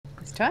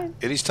time.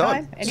 It is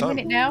time. Any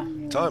minute now.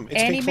 Time.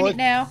 It's Any Pink minute Floyd.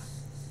 now.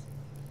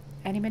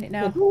 Any minute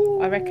now.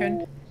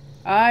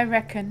 I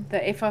reckon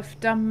that if I've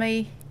done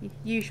my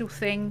usual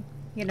thing,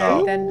 you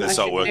know, then that's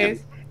I not working.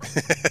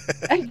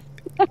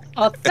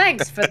 Oh,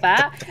 thanks for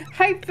that.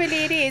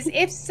 Hopefully it is.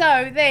 If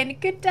so, then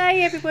good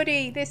day,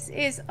 everybody. This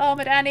is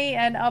ArmouredAnnie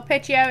and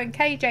Arpeggio and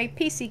KJ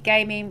PC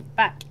Gaming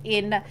back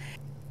in.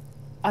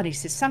 I need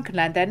to say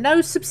Sunkenland there.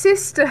 No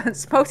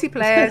Subsistence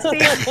multiplayer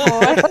season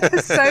 4,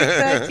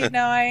 episode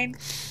 39.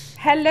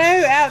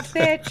 Hello out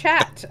there,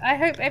 chat. I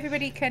hope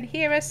everybody can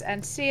hear us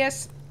and see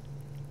us.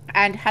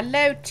 And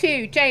hello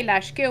to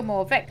J-Lash,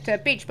 Gilmore, Vector,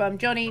 Beachbum,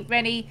 Johnny,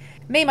 Rennie,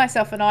 me,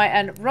 myself and I,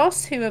 and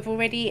Ross, who have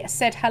already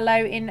said hello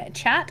in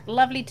chat.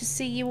 Lovely to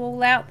see you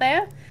all out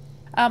there.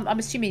 I'm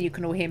assuming you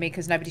can all hear me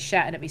because nobody's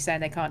shouting at me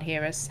saying they can't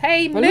hear us.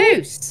 Hey,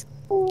 Moose!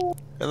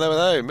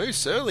 Hello,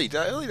 Moose. Early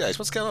days.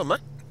 What's going on, mate?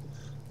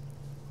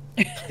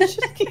 I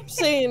just keep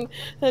saying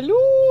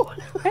hello.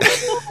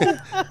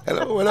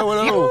 Hello.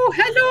 Oh,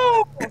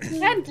 hello!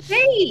 And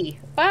me!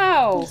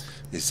 Wow!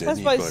 That's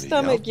my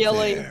stomach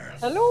yelling. There?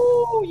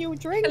 Hello, you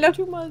drink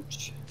too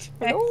much.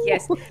 Hello.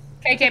 Yes.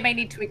 KJ may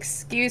need to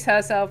excuse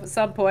herself at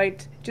some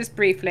point, just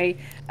briefly.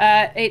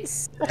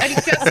 It's only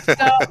just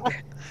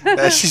dark.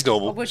 She's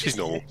normal. She's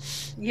normal.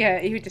 Yeah,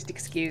 he would just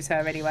excuse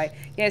her anyway.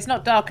 Yeah, it's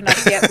not dark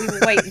enough yet. We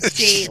will wait and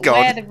see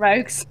where the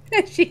rogues.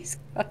 She's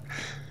gone.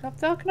 Not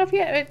dark enough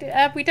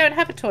yet. We don't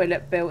have a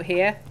toilet built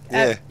here.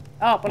 Yeah.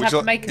 We'll have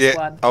to make us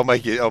one. I'll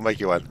make you one. I'll make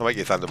you a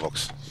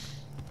thunderbox.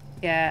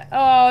 Yeah.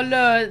 Oh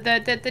look,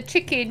 the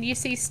chicken you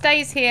see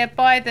stays here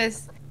by the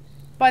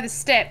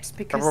steps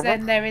because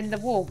then they're in the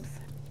warmth.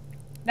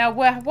 Now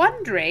we're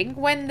wondering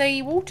when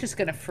the water's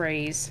going to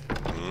freeze.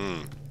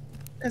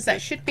 Because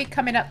that should be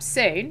coming up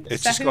soon.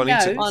 It's so just who gone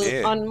knows?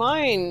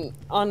 into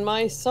on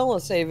my solo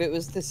save it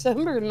was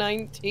December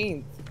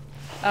 19th.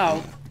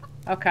 Oh,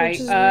 okay. Which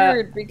is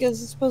weird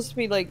because it's supposed to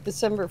be like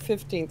December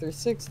 15th or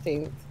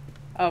 16th.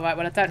 Oh right,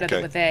 well I don't know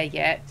that we're there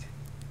yet.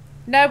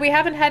 No, we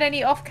haven't had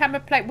any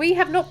off-camera play. We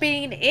have not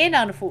been in,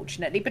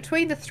 unfortunately.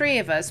 Between the three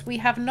of us, we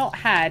have not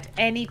had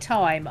any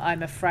time,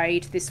 I'm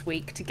afraid, this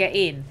week to get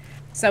in.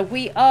 So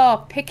we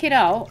are picking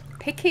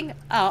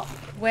up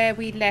where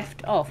we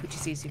left off, which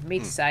is easy for me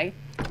to say.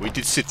 We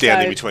did sit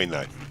down in between,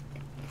 though.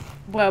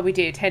 Well, we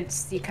did.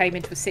 Hence, you came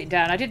into a sitting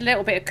down. I did a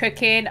little bit of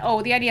cooking.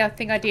 Oh, the only other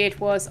thing I did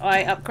was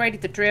I upgraded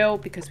the drill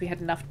because we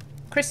had enough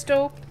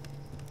crystal.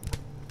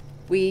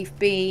 We've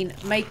been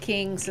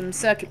making some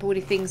circuit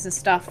boardy things and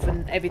stuff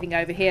and everything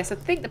over here. So I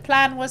think the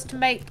plan was to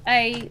make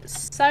a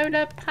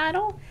solar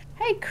panel.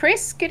 Hey,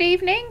 Chris. Good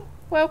evening.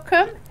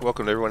 Welcome.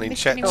 Welcome to everyone in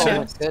chat.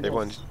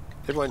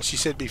 Everyone she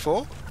said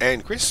before,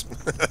 and Chris.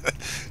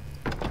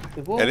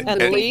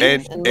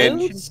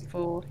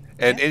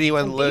 And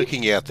anyone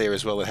lurking out there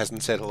as well that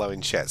hasn't said hello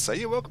in chat. So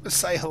you're welcome to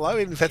say hello,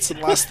 even if that's the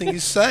last thing you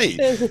say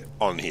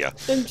on here.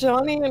 And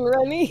Johnny and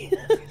Rennie.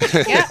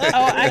 Yeah.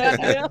 Oh, I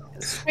don't know.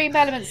 Stream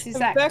Elements is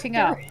acting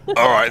up.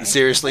 All right, and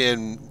seriously,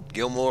 and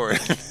Gilmore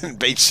and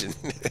Beach.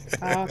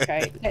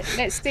 Okay,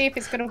 let's see if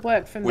it's going to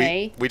work for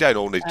me. We don't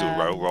all need to do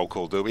a roll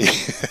call, do we?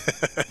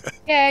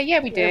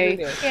 Yeah, we do.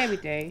 Yeah, we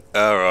do.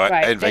 All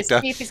right, and let's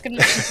Vector. see if it's going to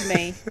listen to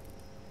me.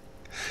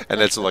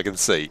 And that's all I can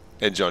see.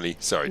 And Johnny,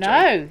 sorry, no.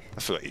 Johnny. I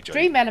forgot you, Johnny.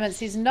 Stream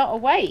Elements is not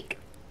awake.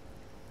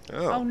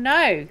 Oh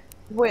no.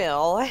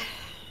 Well,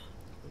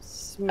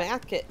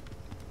 smack it.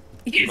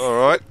 All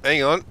right,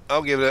 hang on.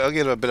 I'll give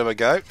it a bit of a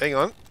go. Hang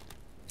on.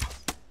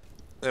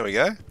 There we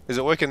go. Is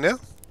it working now?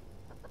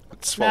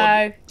 It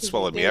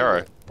swallowed me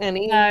arrow.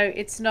 No,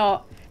 it's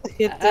not.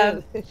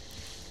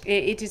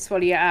 It did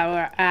swallow your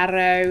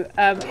arrow.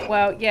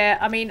 Well, yeah.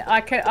 I mean, I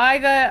can.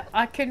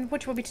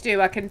 What do you want me to do?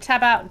 I can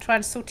tab out and try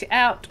and sort it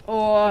out,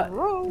 or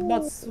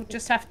mods will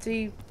just have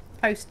to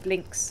post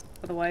links.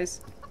 Otherwise,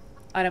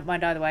 I don't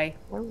mind either way.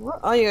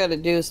 All you gotta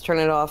do is turn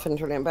it off and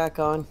turn it back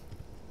on.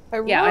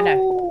 Yeah, I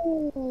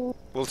know.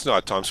 Well, it's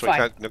night time, so we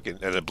can't not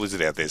getting a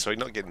blizzard out there, so we're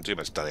not getting too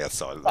much done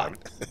outside at the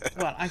moment.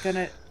 Well,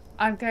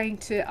 I'm going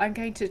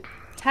to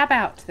tab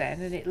out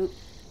then, and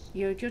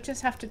you'll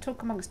just have to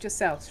talk amongst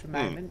yourselves for a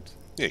moment.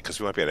 Yeah, because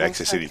we won't be able to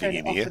access anything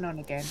in here. Off and on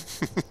again.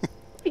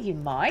 You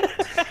might.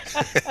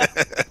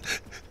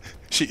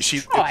 If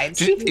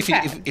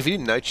you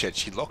didn't know, Chet,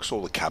 she locks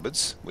all the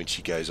cupboards when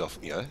she goes off,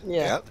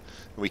 out.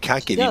 We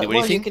can't get into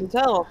anything. You can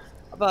tell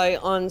by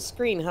on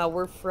screen how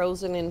we're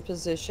frozen in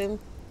position,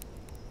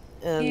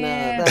 and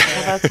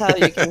that's how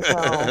you can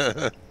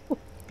tell.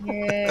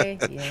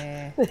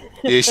 Yeah.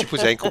 Yeah, she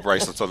puts ankle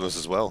bracelets on us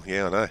as well.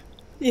 Yeah, I know.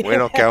 Yeah. We're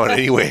not going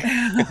anywhere.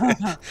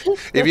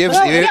 Have you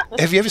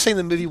ever seen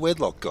the movie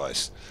Wedlock,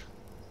 guys?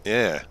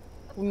 Yeah.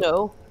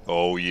 No.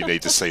 Oh, you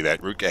need to see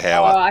that. Rutger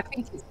Hauer. Oh, I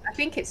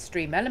think it's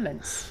Stream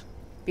Elements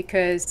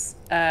because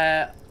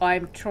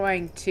I'm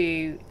trying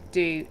to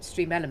do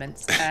Stream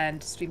Elements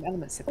and Stream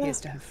Elements appears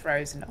to have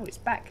frozen. Oh, it's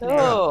back now.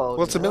 Oh,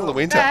 well, it's the middle of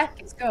winter.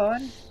 It's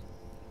gone.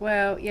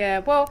 Well, yeah.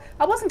 Well,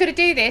 I wasn't going to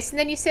do this, and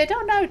then you said,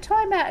 "Oh no,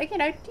 time out." You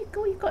know,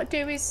 all you've got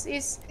to do is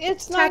it's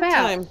tab night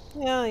time. Out.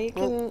 Yeah,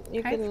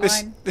 you can.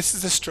 This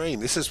is the stream.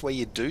 This is where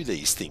you do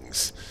these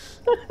things.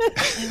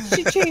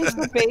 She changed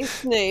the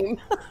base name.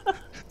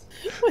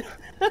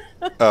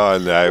 Oh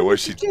no, what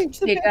she?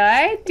 changed the Did base.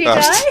 I? Did Oh,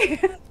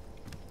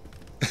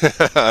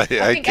 I?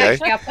 Yeah, I think okay.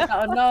 actually I put that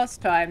on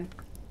last time.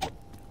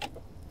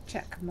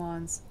 Chat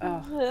commands.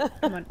 Oh,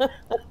 come on.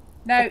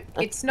 No,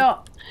 it's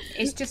not.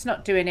 It's just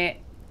not doing it.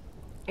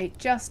 It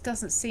just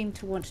doesn't seem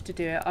to want to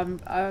do it.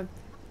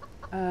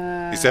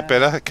 Is that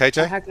better,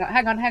 KJ?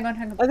 Hang on.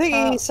 I think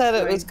he said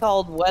it was Sorry.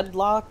 called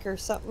Wedlock or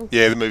something.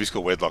 Yeah, the movie's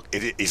called Wedlock.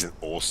 It is an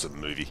awesome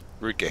movie.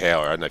 Rutger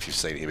Hauer, I don't know if you've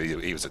seen him.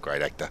 He was a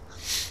great actor.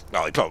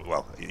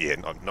 Well, yeah,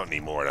 not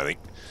anymore. I think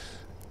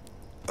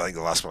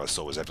the last one I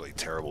saw was absolutely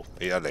terrible.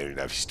 I don't even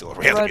know if he's still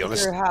around. To be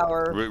honest, Rutger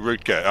Hauer.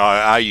 Rutger,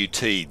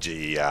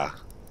 Rutger,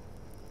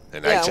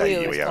 and Yeah, we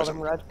H-A-U-E-R. always called him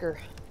Rutger.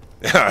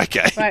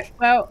 Okay. Right.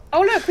 Well.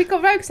 Oh look, we've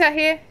got rogues out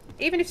here.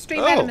 Even if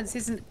Stream Oh. Elements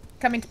isn't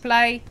coming to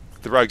play,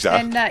 The rogues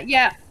are. then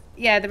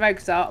yeah, the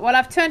rogues are. Well,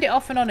 I've turned it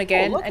off and on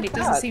again, look and at it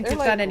doesn't that. seem to They're,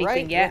 have done like,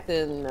 anything right yet.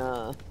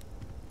 Within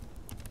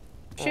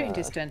Shooting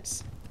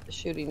distance.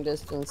 shooting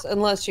distance,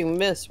 unless you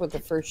miss with the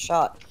first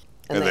shot.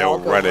 And they all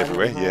go run running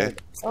everywhere, yeah.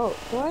 behind. Oh,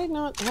 do I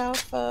not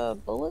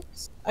have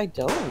bullets? I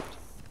don't.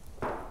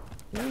 Oh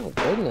my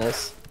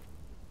goodness.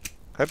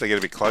 Hope they get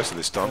a bit closer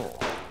this time.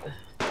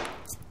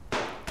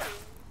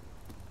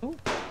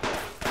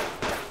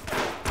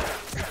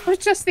 I was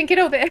just thinking,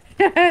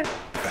 that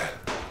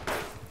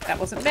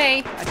wasn't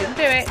me. I didn't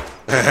do it.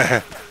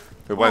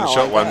 The one Wow,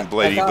 shot, I one got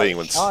bleeding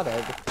once.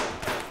 shotted.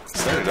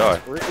 So did I.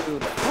 Rude.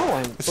 Oh,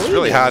 I'm This is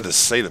really hard to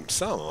see them.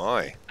 So am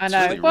I. I It's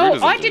know. really rude Well, of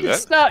them I to do didn't that.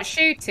 start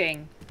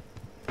shooting.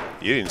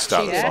 You didn't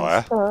start the Yeah.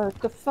 fire. Start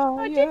the fire.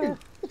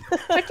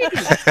 I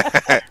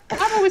didn't.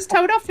 I'm always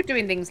told off for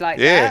doing things like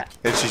Yeah, that.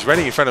 and she's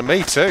running in front of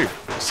me too.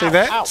 See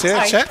that? ow, See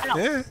that, ow, chat? ow.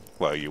 Yeah.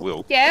 Well, you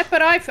will. Yeah,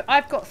 but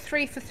I've got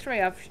 3 for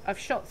 3. I've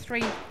shot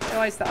 3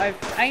 guys that I've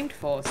aimed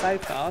for so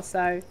far.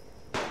 So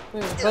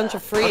There's a bunch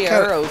of I free can't-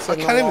 arrows I in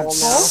the can't even wall now.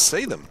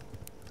 see them.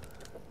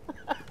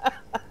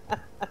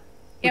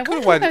 yeah,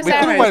 could've where are waited- those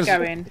arrows waited-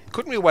 going?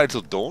 Couldn't we wait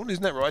until dawn?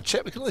 Isn't that right,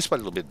 chat? We could at least wait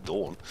a little bit of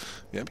dawn.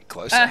 Yeah, be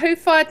closer. Who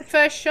fired the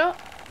first shot?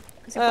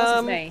 Because it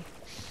wasn't me.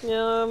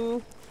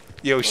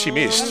 Yeah, well, she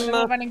missed. They're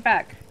all running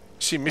back.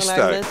 She And missed I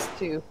though. missed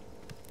two.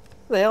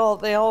 They all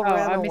Oh, ran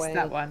I away. missed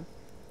that one.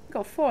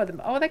 Got 4 of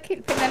them. Oh, they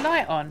keep putting their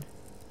light on.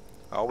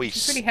 Oh, we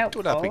It's really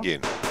stood up helpful. again.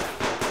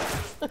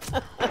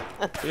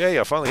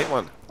 Yeah, I finally hit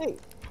one. Hey,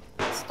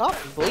 stop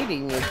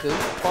bleeding, you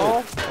goofball.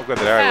 I've got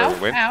that arrow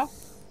where it Ow, went. ow.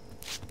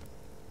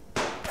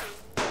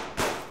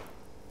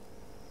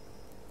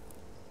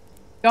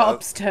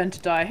 Gob's turn to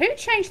die. Who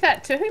changed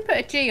that to? Who put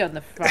a G on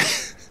the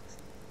front?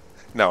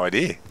 No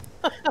idea.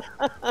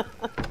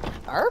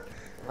 Arp?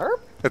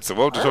 Arp? That's the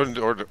world according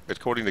to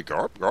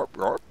Garp, Garp,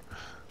 Garp.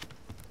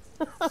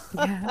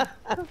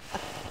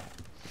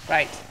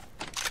 Right.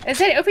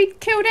 Have we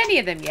killed any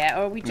of them yet,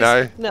 or are we just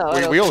No, No,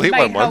 I we don't- all hit made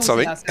one once, I holes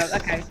in think. ourselves?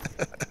 Okay.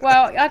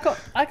 Well,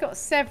 I got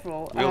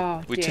several.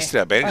 We dear. tested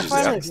our I bandages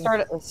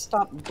finally out.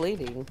 stopped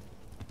bleeding.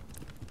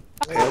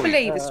 I can't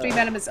believe the stream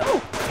elements.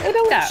 Oh, They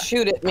don't no.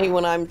 shoot at me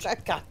when I'm.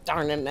 God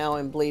darn it! Now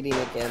I'm bleeding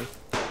again.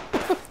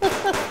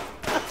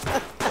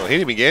 Well,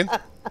 hit him again.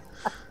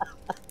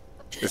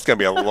 It's going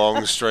to be a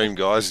long stream,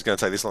 guys. It's going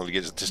to take this long to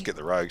just get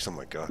the rogues. Oh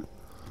my god.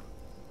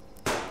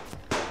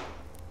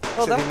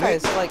 Oh, that him,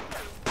 guy's like,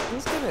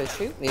 he's gonna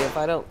shoot me if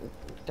I don't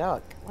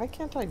duck. Why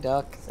can't I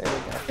duck? There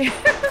we go.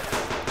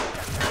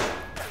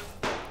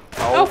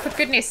 Oh, for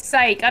goodness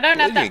sake! I don't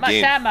have that Bleeding much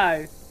again.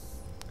 ammo.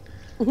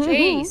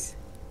 Jeez.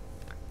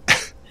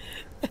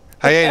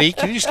 Hey Annie,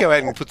 can you just go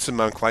out and put some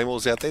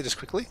claymores out there just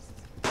quickly?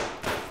 Oh,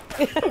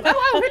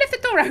 who left the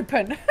door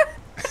open?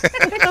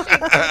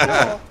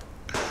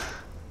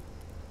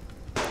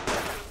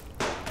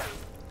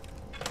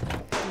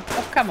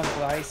 Oh, come on,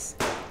 boys.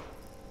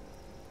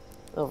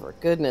 Oh, for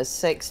goodness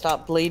sake,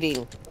 stop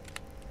bleeding.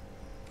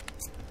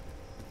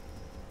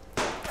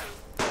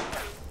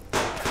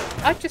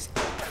 I just.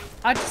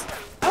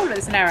 Oh, look,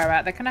 there's an arrow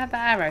out there. Can I have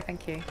that arrow?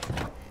 Thank you.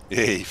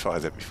 Yeah, you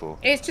fired that before.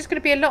 It's just going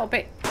to be a little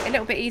bit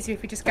easier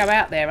if we just go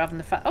out there rather than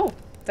the fact. Oh,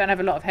 don't have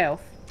a lot of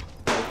health.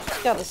 You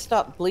just gotta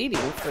stop bleeding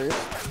first.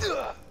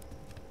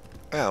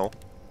 Ow.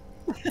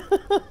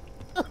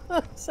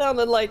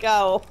 Sounded like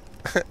ow.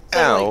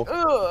 Ow. Like,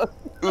 ugh.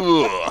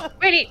 Ugh.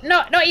 Really,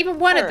 not even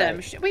one of them.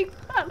 Alright. We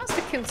must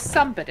have killed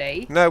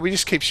somebody. No, we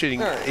just keep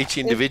shooting Alright. each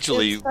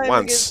individually it's time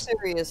once. To get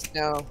serious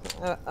now.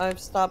 I've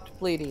stopped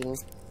bleeding.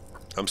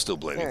 I'm still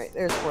bleeding. All right,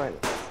 there's one.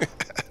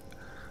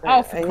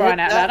 Oh, for I crying hit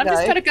out that loud! I'm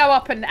just guy. going to go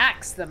up and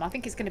axe them. I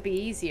think it's going to be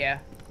easier.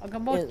 I've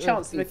got more It would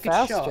chance of be a good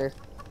shot. faster.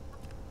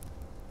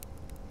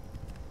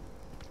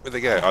 Where'd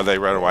they go? Oh, they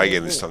ran away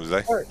again this time, did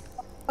they?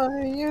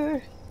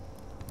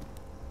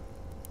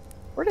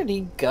 Where did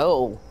he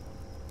go?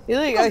 You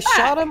think Come I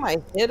shot back. him, I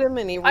hit him,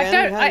 and he I ran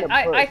don't. behind a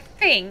I bush?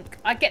 think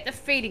I get the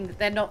feeling that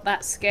they're not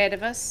that scared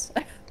of us.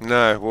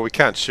 No, well, we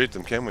can't shoot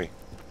them, can we?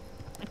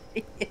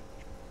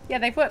 Yeah,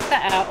 they've worked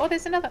that out. Oh,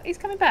 there's another. He's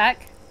coming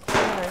back.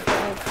 Alright,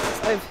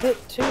 I've hit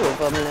 2 of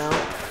them now.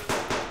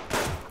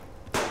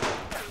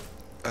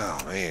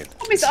 Oh, man.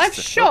 Problem is, I've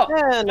shot.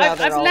 Yeah, now I've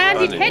they're all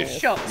landed running.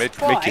 headshots Med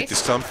twice. kit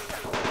this time.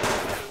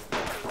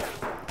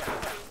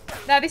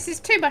 No, this is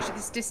too much at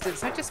this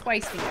distance. I'm just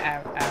wasting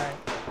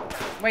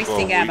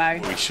Wasting ammo.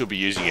 We should be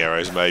using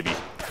arrows, maybe.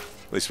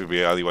 At least we'll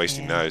be only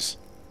wasting those.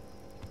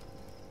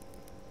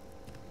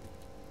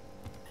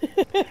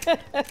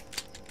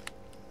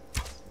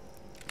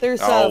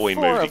 There's we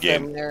 4 moved of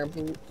again. them there.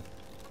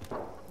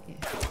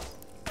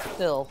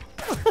 Still.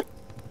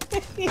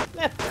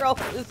 After all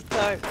this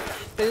time,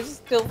 there's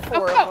still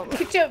 4 of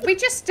them. Can we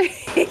just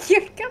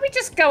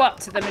go up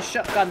to them and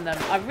shotgun them?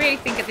 I really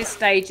think at this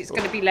stage it's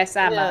going to be less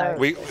ammo. Yeah.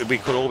 We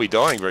could all be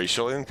dying very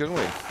shortly, then, couldn't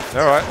we?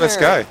 All right, let's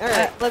go. All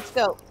right, let's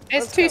go.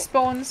 There's 2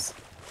 spawns.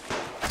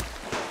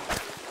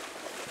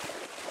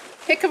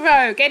 Pick a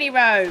rogue, any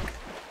rogue.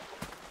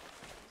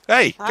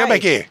 Hey, come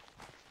back here.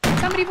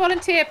 Somebody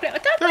volunteer.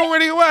 They're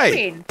already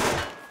away.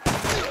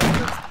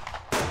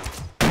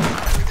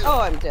 Oh,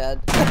 I'm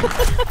dead.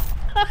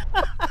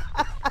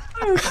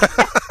 Oh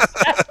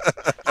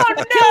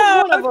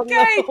no,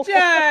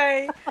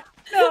 KJ!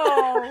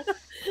 No!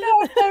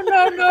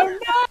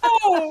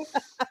 No!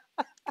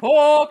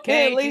 Poor KJ.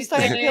 Hey, at least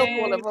I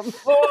killed one of them.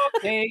 Poor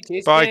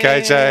KJ. Bye,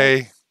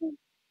 KJ.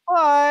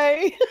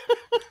 Bye.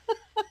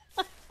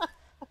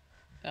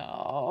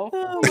 Oh,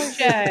 Oh,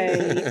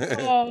 KJ.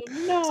 Oh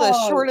no. It's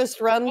the shortest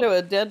run to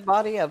a dead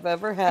body I've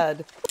ever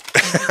had.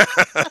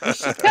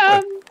 She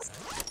comes.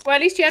 Well,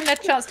 at least you haven't had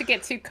a chance to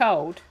get too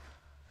cold. I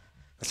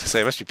was gonna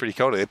say, it must be pretty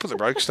cold. They put the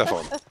rogue stuff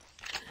on.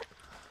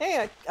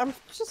 Hey, I'm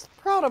just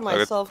proud of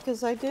myself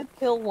because I did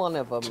kill one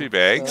of them. 2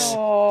 bags.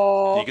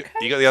 So. You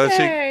Oh, got the other 2?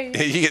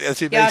 KJ. You get the other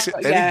 2 Yeah, bags? I've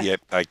got- Eddie? yeah.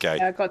 Yep. Okay.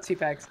 Yeah, I've got 2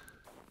 bags.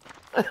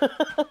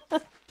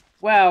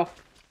 Well,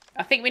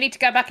 I think we need to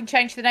go back and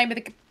change the name of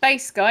the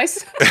base,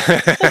 guys.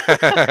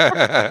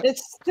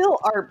 It's still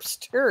Arp's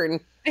turn.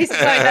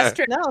 That's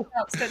true. No, Oh,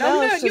 no,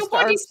 look, it's your just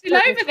body's Arp's still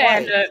turn over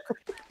there, twice. look.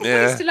 Your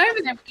Yeah. body's still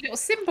over there with a little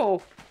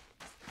symbol.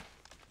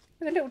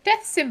 With a little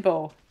death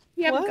symbol.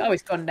 You haven't... What? Oh,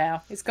 it's gone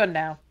now. It's gone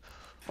now.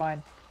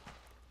 Fine.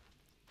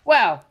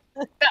 Well,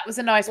 that was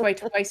a nice way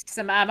to waste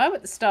some ammo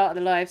at the start of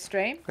the live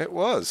stream. It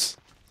was.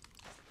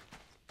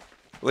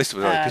 At least it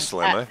was only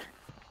pistol ammo.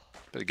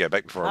 Better go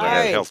back before I run out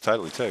of Nice. health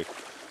totally, too.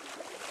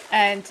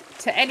 And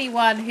to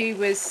anyone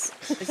who is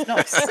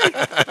not...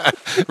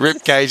 Rip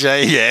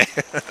KJ, yeah.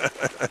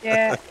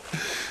 Yeah.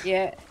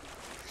 There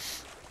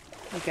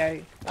you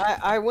go.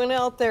 I went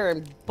out there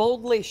and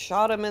boldly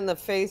shot him in the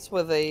face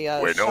with a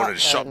Where no one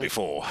has shot shotgun,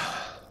 before.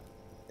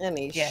 and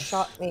he Yeah.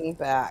 shot me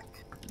back.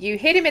 You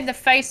hit him in the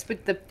face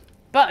with the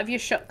butt of your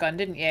shotgun,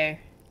 didn't you?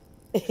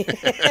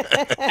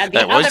 And the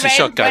That was other your end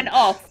shotgun. went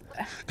off.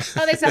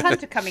 Oh, there's a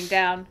hunter coming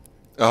down.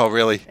 Oh,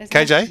 really? There's a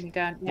hunter coming KJ,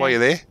 down. while you're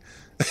there,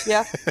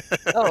 Yeah.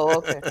 Oh,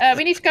 okay.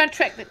 We need to go and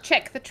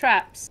check the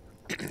traps.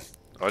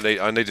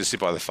 I need to sit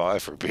by the fire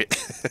for a bit.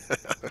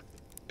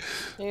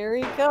 Here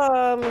he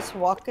comes,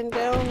 walking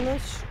down the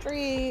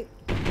street.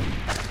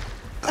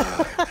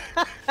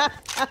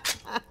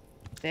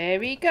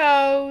 There he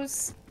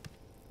goes.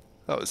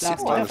 That was Last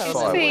sitting by time the I was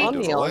fire. feeding. while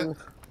you did all Onion. that.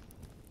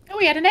 Oh,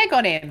 we had an egg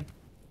on him.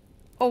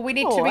 Oh, we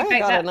need to Oh, I rebake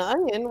got that. an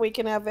onion. We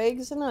can have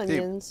eggs and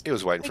onions. He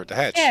was waiting for it to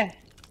hatch. Yeah.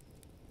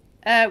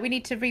 We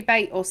need to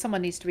rebait, or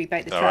someone needs to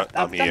rebait the All trap.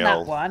 right, I've done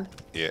that one.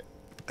 Yeah.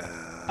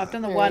 I've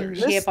done the Here, one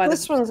here this, by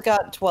this the. one's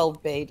got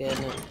 12 bait in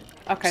it.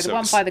 Okay, the So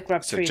one it's- by the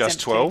grub So tree. is just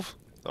empty. 12?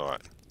 All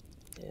right.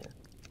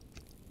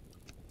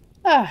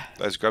 Ah,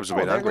 Those grubs have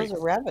Oh, been there hungry. goes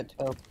a rabbit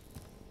toe.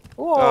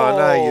 Whoa. Oh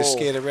no, you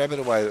scared a rabbit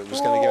away that was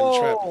going to go in the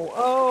trap.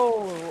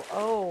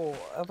 Oh,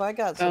 have I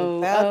got some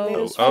Oh, bad oh,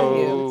 news for Oh,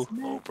 you?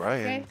 oh,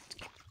 Brian. okay.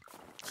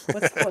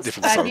 What's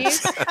Different bad songs.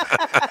 news?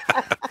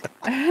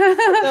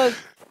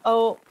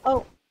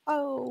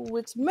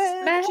 It's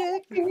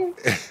magic. You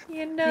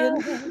know.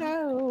 You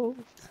know.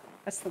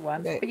 That's the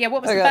one. Okay, But yeah,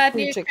 what was I the got bad 2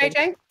 news, chickens.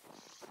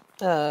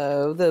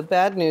 KJ? The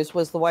bad news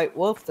was the white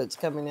wolf that's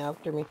coming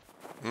after me.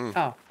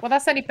 Oh, well,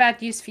 that's only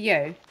bad news for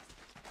you.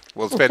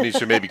 Well, it's bad news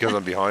for me because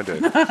I'm behind her.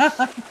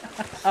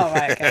 Oh,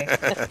 right,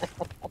 okay.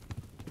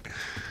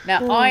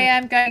 Now, I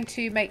am going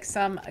to make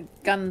some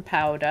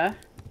gunpowder.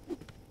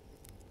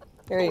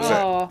 Here you What was go.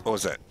 that? Oh, What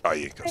was that? Oh,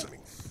 yeah, got something.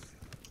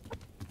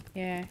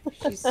 yeah.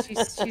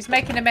 She's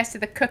making a mess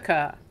of the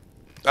cooker.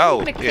 Oh,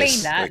 gonna clean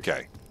yes. that.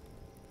 Okay.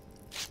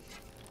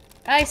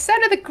 Hey,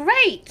 Son of the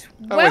Great!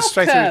 I went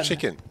straight through the Welcome!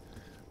 chicken.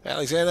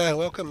 Alexander,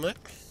 welcome, mate.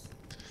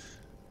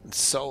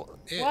 Soul.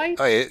 Yeah. Why?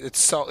 Oh, yeah, it's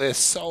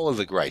Soul of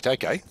the Great.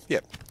 Okay.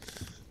 Yep.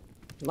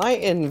 My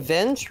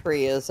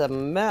inventory is a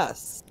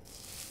mess.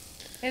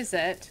 Is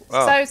it?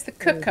 Oh. So's the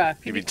cooker. Can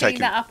You've you been clean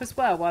taking- that up as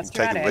well whilst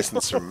you're at Taking it?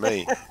 lessons from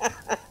me.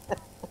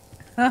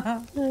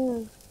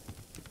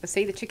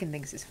 See, the chicken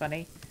thinks it's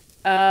funny.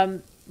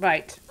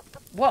 Right.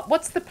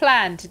 What's the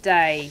plan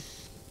today?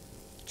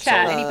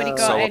 Chat, Solar- anybody got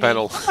Solar any...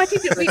 panel. Why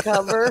didn't we...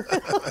 Recover.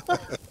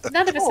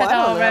 None of us Oh, had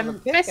I don't our have a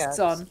vests pickaxe.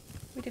 on.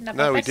 We didn't have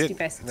No, our we vesty didn't.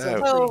 vests No.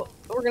 on. So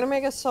we're gonna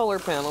make a solar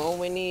panel.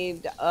 We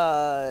need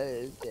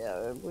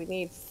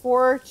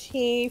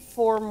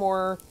 44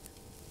 more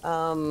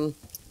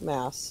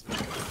mass.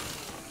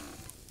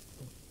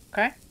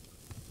 Okay.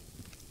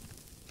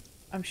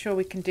 I'm sure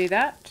we can do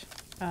that.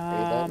 Are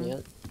you done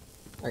yet?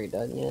 Are you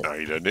done yet? Are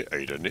you done it? Are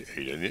you done it?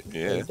 Are you done it? Are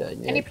Yeah. you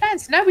done yet? Any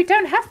plans? No, we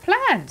don't have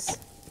plans.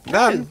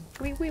 None. No,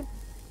 we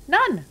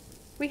none.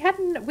 We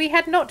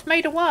had not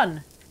made a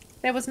one.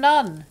 There was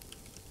none.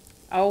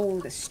 Oh,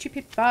 the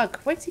stupid bug.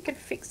 When's he gonna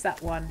fix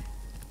that one?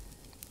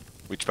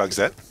 Which bug's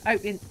that?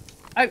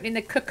 Opening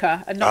the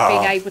cooker and not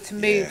being Oh, able to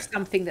move yeah.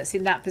 something that's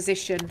in that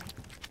position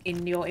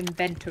in your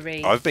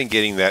inventory. I've been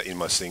getting that in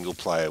my single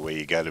player where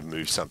you go to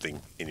move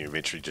something in your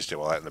inventory just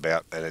while out and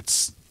about, and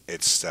it's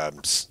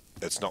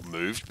not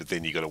moved, but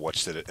then you got to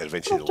watch that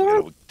eventually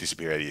it'll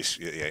disappear out of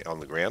you on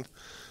the ground.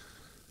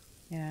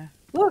 Yeah.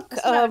 Look,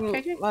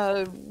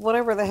 KJ?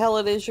 whatever the hell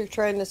it is you're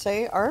trying to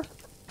say, Arp.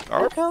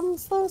 Here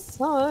comes the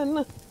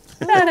sun.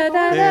 Da, da,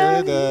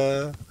 da,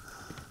 da.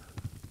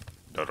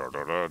 Da, da,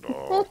 da, da,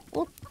 da.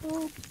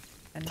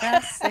 And I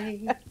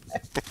say,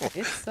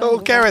 it's Oh,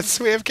 over. carrots!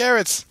 We have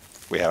carrots.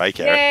 We have a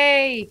carrot.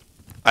 Yay!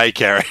 A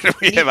carrot.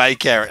 We have a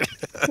carrot.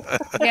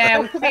 Yeah,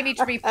 we probably need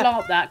to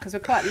replant that because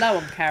we're quite low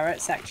on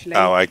carrots, actually.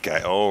 Oh,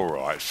 okay. All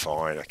right,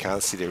 fine. I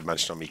can't sit there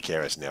munching on me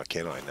carrots now,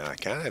 can I? No, I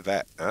can't have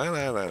that. No.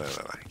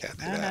 Can't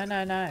do that.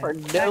 No.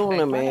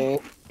 Pardon me.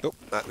 Oh,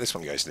 no, this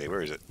one goes there.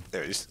 Where is it?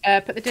 There it is.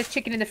 Put the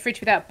chicken in the fridge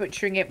without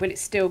butchering it. Will it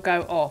still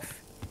go off?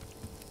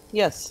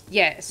 Yes.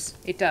 Yes,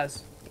 it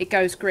does. It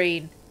goes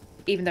green,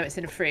 even though it's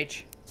in a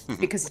fridge,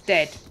 because it's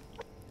dead,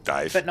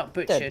 Dave. but not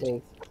Dead butchered.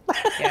 Dave.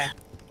 Yeah.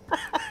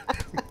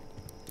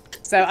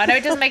 So I know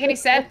it doesn't make any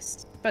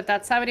sense, but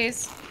that's how it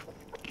is.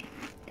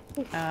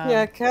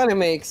 Yeah, it kind of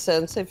makes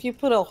sense. If you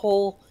put a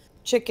whole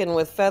chicken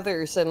with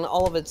feathers and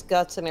all of its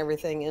guts and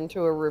everything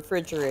into a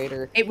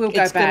refrigerator, It will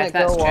go it's bad.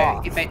 gonna That's go true.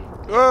 off. If it,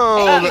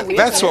 Oh, Hey,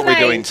 that's what we're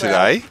doing bro.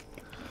 today.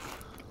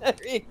 There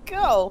you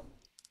go.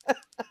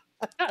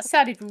 that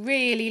sounded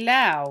really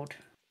loud.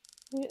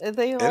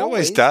 They It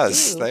always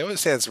does. They always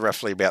sounds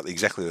roughly about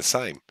exactly the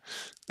same.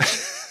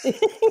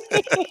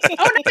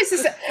 Oh no, it's a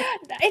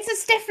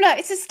stifler.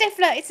 It's a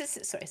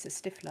stifler. Sorry, it's a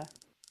stifler.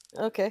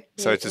 Okay.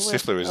 So it's a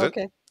stifler, is it?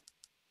 Okay.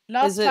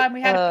 Last Is it, time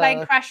we had a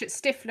plane crash at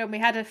Stifler and we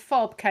had a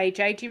fob,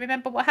 KJ. Do you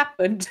remember what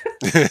happened?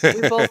 We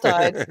both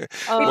died.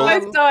 We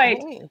both died.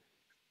 Hey.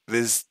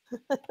 There's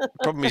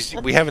problem is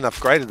we haven't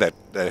upgraded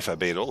that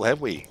FOB at all,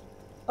 have we?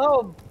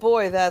 Oh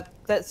boy, that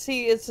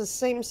see, it's the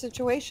same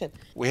situation.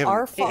 We haven't.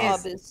 Our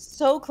fob is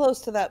so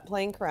close to that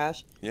plane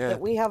crash that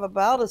we have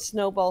about a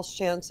snowball's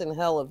chance in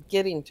hell of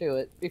getting to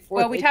it before.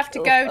 Well, we'd have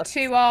to go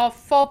to our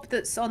fob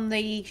that's on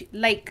the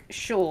lake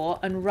shore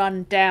and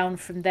run down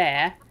from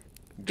there.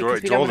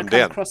 Because we don't want to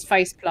come across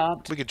face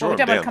plant. We could draw we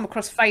them don't want down. to come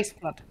across face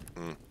plant.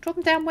 Draw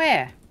them down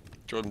where?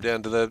 Draw them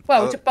down to the.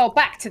 Well,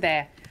 back to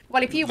there.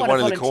 Well, if you the want to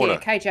one in the volunteer,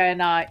 corner. KJ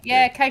and I,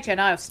 KJ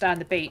and I will stay on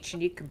the beach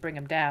and you can bring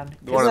them down.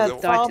 The one That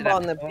at fob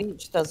on the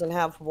beach doesn't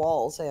have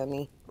walls,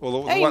 Annie.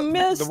 Well, Hey,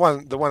 miss! the one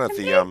at the one in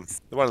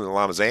the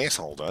llama's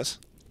asshole does.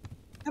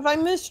 Have I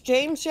missed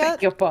James yet?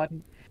 Beg your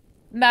pardon.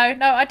 No,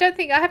 I don't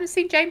think I haven't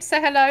seen James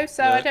say hello,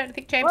 so I don't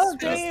think James is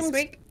with us this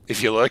week.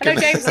 If you're lurking.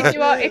 Hello, James. If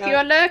you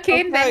are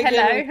lurking, then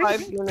hello.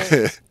 5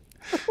 minutes.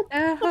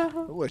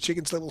 Oh,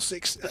 chicken's level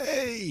 6.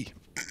 Hey.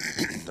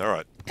 All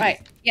right.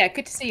 Right. Yeah,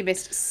 good to see you,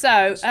 Mist.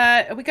 So,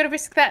 are we going to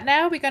risk that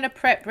now? Are we going to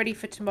prep ready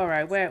for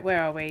tomorrow?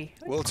 Where are we?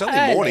 Well, it's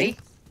only morning.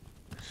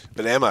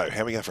 But ammo.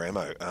 How are we going for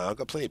ammo? I've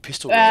got plenty of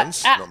pistol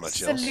rounds. Not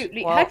much else.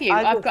 Absolutely. Well, Have you?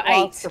 I've got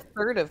 8. A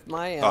third of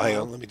my ammo. Oh, hang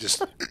on. Let me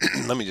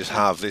just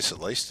halve this at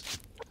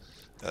least.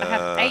 I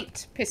have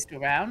 8 pistol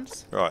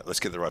rounds. Right. Let's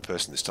get the right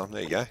person this time.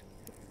 There you go.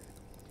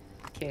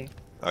 Thank you.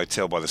 I can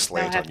tell by the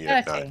slant Now I on you.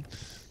 have No.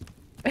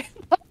 30.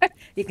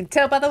 You can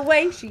tell by the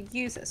way she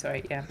used it.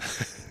 Sorry, yeah.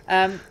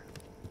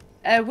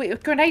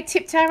 Grenade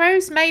tipped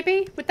arrows,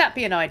 maybe? Would that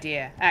be an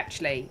idea,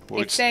 actually?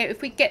 Well,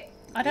 if we get,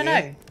 I don't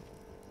know.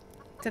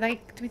 Do we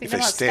think If they they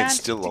might stand stand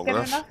still long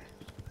together enough.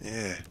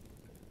 Yeah.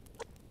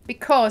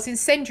 Because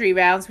incendiary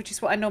rounds, which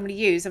is what I normally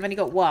use, I've only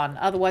got 1.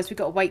 Otherwise, we've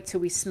got to wait till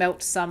we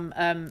smelt some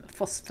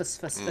phosphorus.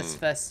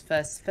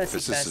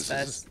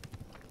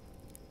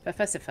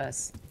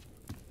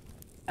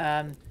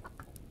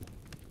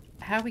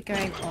 How are we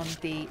going on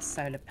the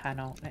solar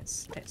panel?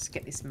 Let's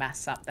get this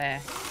mass up there.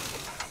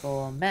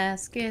 For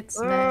mass get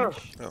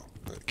smashed. Oh,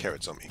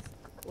 carrots on me.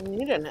 We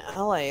need an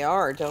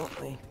LAR,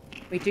 don't we?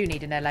 We do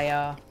need an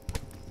LAR.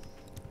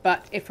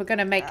 But if we're going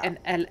to make an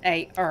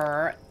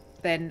LAR,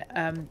 then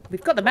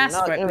we've got the mass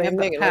for it, but we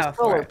haven't got power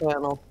for it.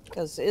 Panel,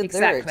 because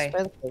they're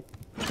expensive.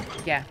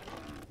 Yeah.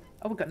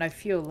 Oh, we've got no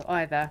fuel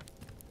either.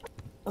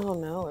 Oh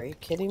no, are you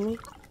kidding me?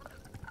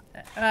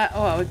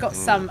 We've got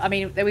some. I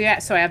mean,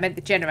 sorry, I meant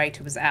the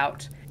generator was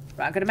out.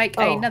 Right, I'm going to make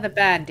another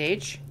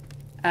bandage.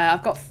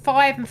 I've got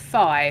 5 and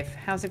 5.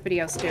 How's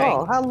everybody else doing?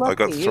 Oh, how lucky I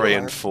got you 3 are.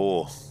 and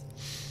 4.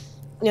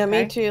 Yeah,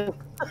 me too.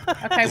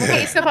 Okay, we'll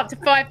get yourself up to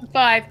 5 and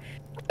 5.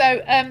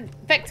 So,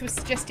 Vector was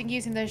suggesting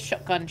using the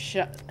shotgun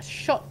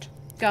slugs.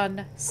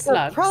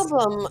 The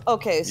problem,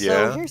 okay,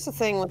 so here's the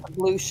thing with the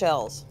blue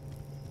shells.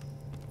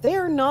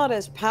 They're not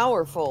as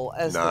powerful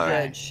as the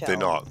red shell.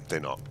 They're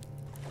not.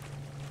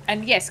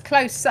 And yes,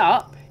 close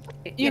up,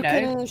 you know.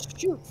 can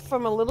shoot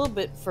from a little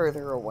bit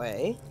further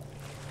away.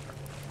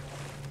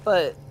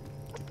 But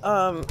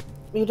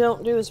you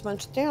don't do as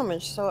much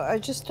damage. So I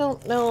just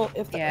don't know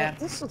if Yeah.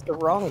 this is the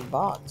wrong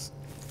box.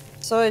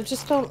 So I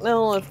just don't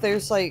know if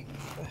there's like.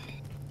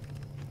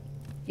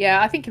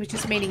 Yeah, I think it was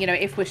just meaning,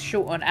 if we're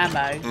short on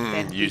ammo,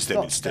 then use we've them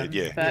got instead. them.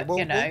 Yeah. But Well,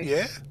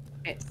 yeah.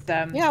 it's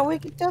Yeah, we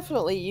could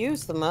definitely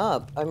use them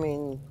up. I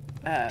mean,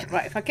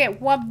 right. If I get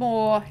one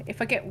more,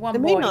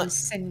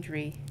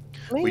 incendiary.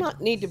 May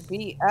not need to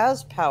be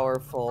as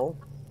powerful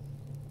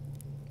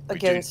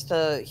against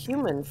a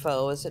human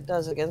foe as it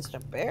does against a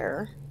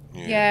bear.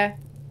 Yeah.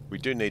 We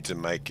do need to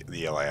make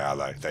the LAR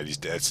though.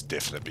 That's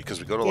definite because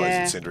we've got all those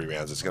incendiary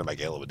rounds. It's going to make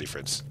a hell of a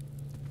difference.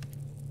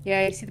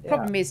 Yeah. You see, the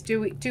problem is,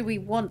 do we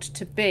want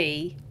to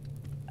be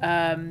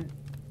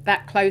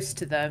that close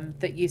to them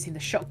that using the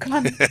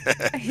shotgun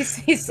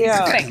is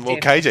effective? Well,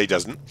 KJ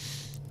doesn't.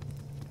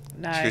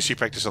 No. Because she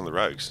practiced on the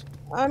rogues.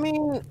 I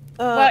mean,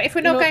 well, if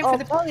we're not going for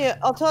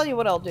I'll tell you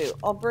what I'll do.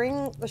 I'll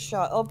bring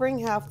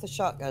half the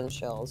shotgun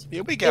shells.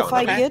 Yeah, we go. If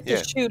I get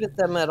to shoot at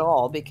them at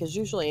all, because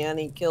usually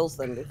Annie kills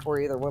them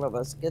before either one of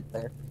us get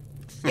there.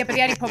 Yeah, but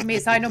the only problem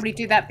is I normally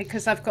do that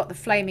because I've got the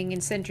flaming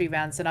incendiary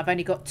rounds and I've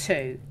only got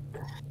 2.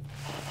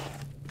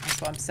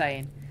 That's what I'm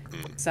saying.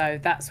 So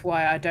that's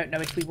why I don't know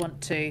if we want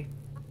to,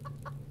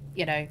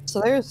 So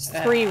there's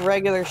 3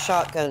 regular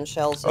shotgun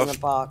shells in the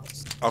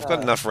box. I've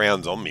got enough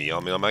rounds on me. I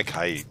mean, I'm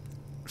okay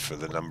for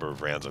the number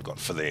of rounds I've got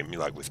for them,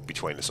 like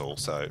between us all.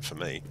 So for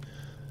me,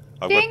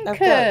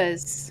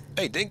 Dinkers.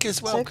 Hey,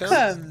 Dinkers,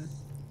 welcome.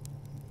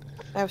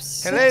 I have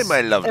 6 Hello,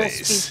 my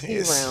lovelies.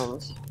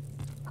 rounds.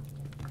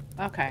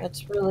 Okay.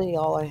 That's really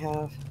all I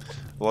have.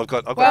 Well, I've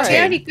got well, 10. the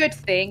only good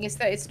thing is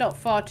that it's not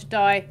far to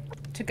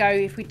go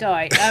if we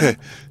die.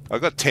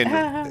 I've got 10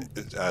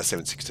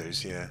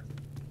 7.62s. Yeah.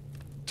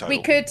 Total.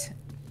 We could.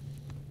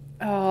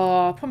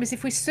 Oh, problem is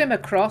if we swim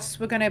across,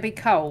 we're going to be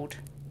cold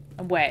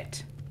and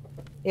wet.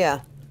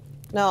 Yeah.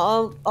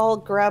 No, I'll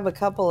grab a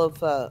couple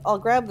of. I'll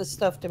grab the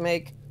stuff to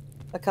make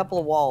a couple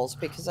of walls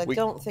because I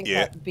don't think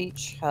that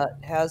beach hut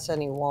has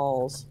any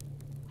walls.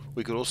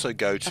 We could also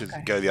go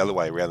the other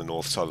way around the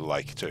north side of the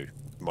lake too.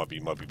 Might be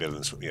better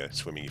than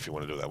swimming if you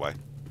want to do it that way.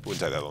 Wouldn't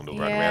take that long to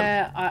run around.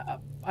 Yeah,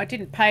 I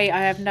didn't pay.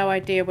 I have no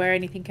idea where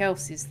anything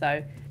else is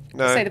though.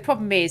 No. So the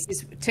problem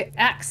is to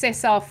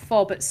access our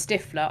fob at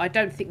Stifler. I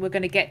don't think we're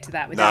going to get to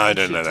that without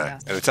No.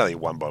 us. And it's only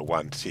 1 by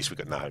 1. Jeez, we've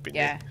got no hope in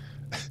there.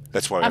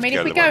 That's why. I mean,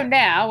 if we go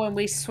now and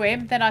we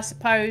swim, then I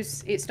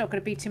suppose it's not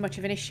going to be too much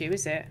of an issue,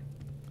 is it?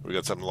 We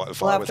got something like the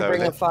fire. We'll have to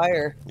bring a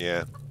fire.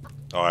 Yeah.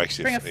 Oh,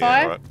 actually, bring a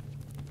fire. Right.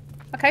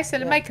 Okay, so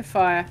make a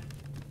fire.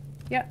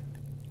 Yep.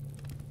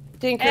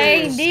 Dinkers.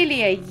 Hey,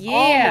 nearly a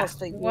year.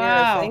 Almost a year.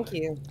 Wow. Thank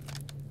you.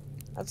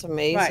 That's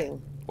amazing.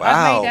 Right.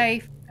 Wow. I've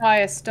made a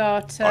fire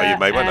starter. Oh, you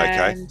made one.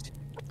 Okay.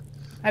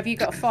 Have you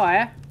got a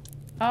fire?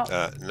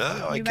 Oh.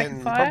 No, I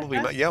can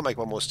probably. I'll make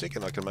one more stick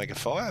and I can make a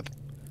fire.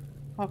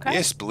 Okay.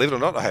 Yes, believe it or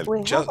not, I have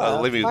just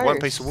living with 1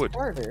 piece of wood.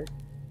 Starter.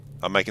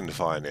 I'm making the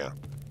fire now.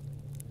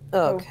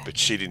 Okay. But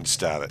she didn't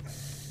start it.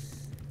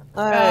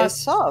 I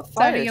saw a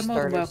fire you're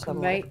more than welcome,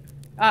 somewhere. mate.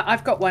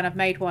 I've got one. I've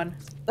made one.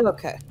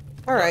 Okay.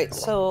 All right.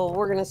 So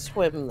we're gonna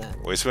swim then.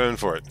 We're swimming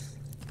for it.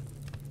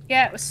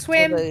 Yeah, we'll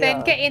swim.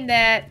 Then get in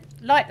there,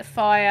 light the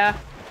fire,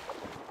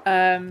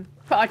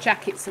 put our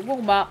jackets,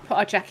 warm up, put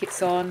our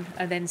jackets on,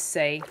 and then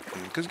see.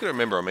 Because you got to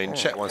remember, I mean,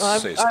 chat wants to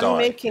see us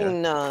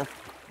die.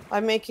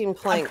 I'm making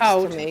planks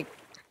to make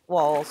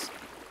walls.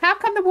 How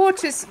come the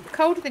water's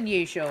colder than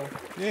usual?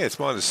 Yeah, it's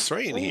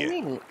 -3 in here. What do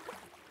you mean?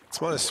 It's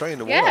 -3 in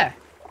the water. Yeah.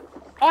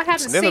 I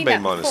haven't It's never seen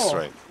been that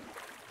before. -3.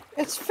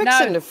 It's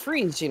fixing to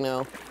freeze, you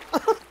know.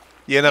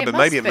 Yeah, no, It but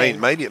maybe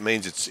must it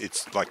means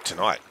it's like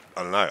tonight.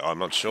 I don't know. I'm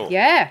not sure.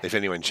 Yeah. If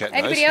anyone in chat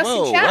Anybody knows.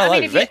 else in chat? Well, I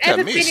mean, have you Vector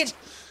ever missed. been in...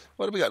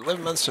 What have we got?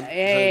 11 months from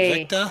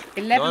Hey, Vector.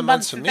 11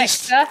 months for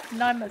mist. Vector.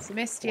 9 months of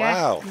mist. Yeah.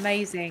 Wow.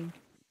 Amazing.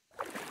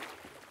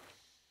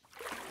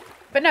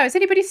 But no, has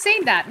anybody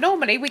seen that?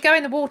 Normally, we go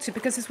in the water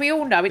because, as we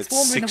all know, it's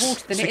warmer in the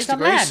water than it is on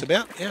land.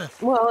 About, yeah.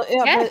 Well,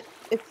 but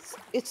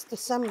it's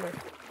December.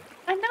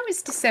 I know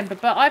it's December,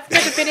 but I've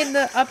never been in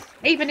the...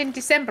 even in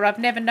December, I've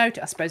never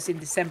noticed... I suppose in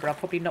December, I've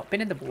probably not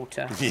been in the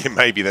water. Yeah,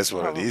 maybe that's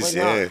what it is,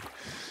 yeah.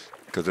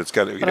 Because it's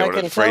got to, But I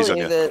can freeze tell on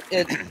you you.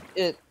 that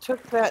it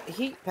took that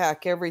heat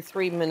pack every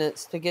 3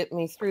 minutes to get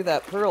me through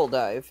that pearl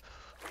dive.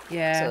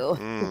 Yeah. So.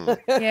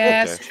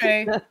 Yeah, that's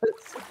true.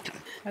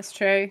 That's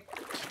true.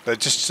 But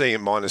just seeing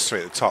it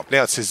 -3 at the top.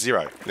 Now it says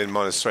 0, then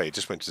 -3. It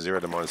just went to 0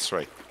 to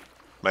 -3.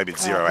 Maybe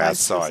it's 0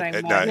 outside.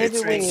 No, Maybe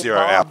it's when you 0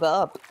 bob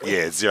out. up.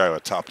 Yeah, 0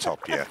 at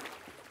top, yeah.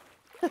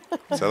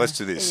 So let's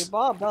do When this. you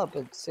bob up,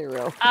 it's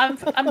 0.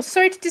 I'm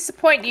sorry to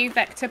disappoint you,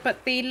 Vector,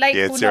 but the lake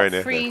will zero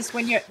not freeze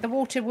when you're... The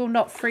water will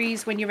not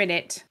freeze when you're in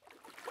it.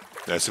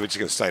 No, so we're just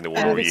going to stay in the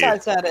water And all year.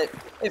 besides that,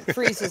 it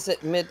freezes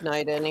at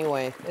midnight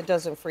anyway. It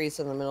doesn't freeze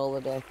in the middle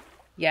of the day.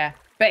 Yeah,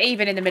 but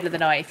even in the middle of the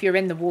night, if you're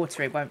in the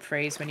water, it won't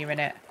freeze when you're in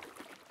it.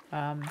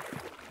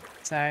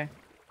 So...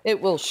 It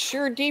will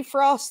sure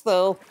defrost,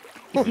 though.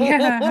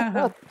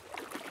 Yeah.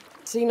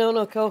 See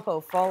no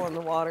coho fall in the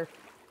water.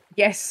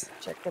 Yes.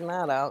 Checking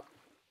that out.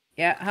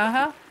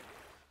 Yeah,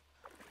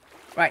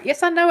 Right,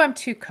 yes, I know I'm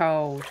too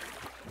cold.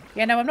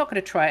 Yeah, no, I'm not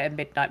going to try it at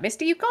midnight,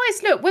 mister. You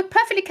guys, look, we're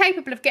perfectly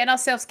capable of getting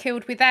ourselves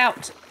killed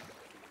without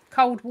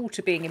cold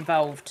water being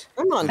involved.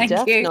 I'm on Thank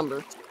death you.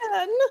 number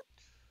 10.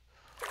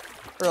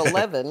 Or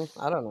 11.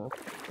 I don't know.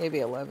 Maybe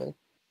 11.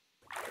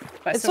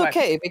 But It's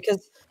okay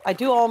because I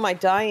do all my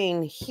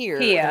dying here.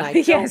 And I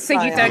yeah,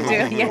 so you don't do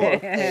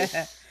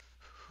it.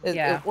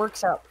 Yeah. It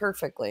works out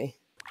perfectly.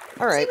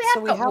 All right, See,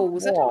 we have got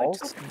walls. That's what we're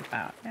talking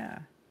about. Yeah.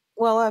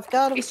 Well, I've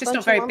got a it's just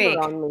bunch not very of lumber big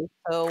on me,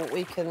 so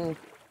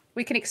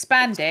we can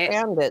expand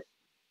it.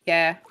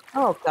 Yeah.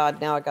 Oh God!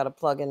 Now I got to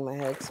plug in my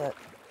headset.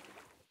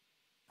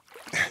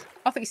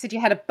 I thought you said you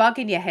had a bug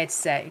in your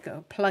headset. You got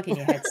a plug in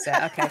your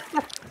headset. Okay,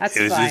 that's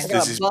fine.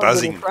 This is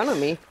buzzing in front of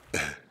me.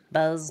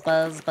 Buzz,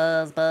 buzz,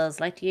 buzz, buzz.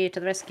 Like you to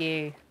the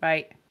rescue.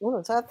 Right. What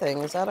is that thing?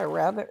 Is that a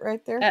rabbit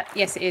right there?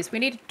 Yes, it is. We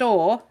need a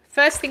door.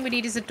 First thing we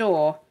need is a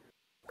door.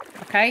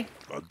 Okay.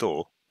 A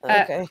door.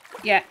 Okay.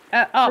 Yeah.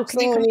 First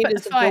thing we need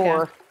is a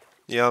door.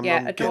 Yeah,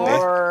 I'm a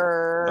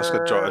door. I just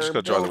got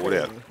to dry the wood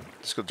out.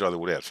 Just got to dry the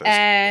wood out first.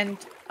 And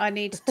I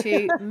need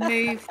to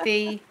move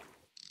the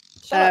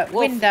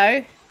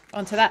window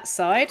onto that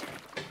side.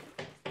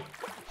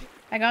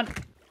 Hang on.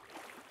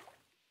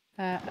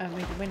 I'll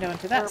move the window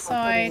onto that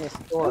side.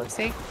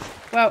 Oopsie.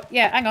 Well,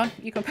 yeah, hang on.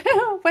 You can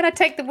when I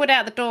take the wood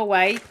out the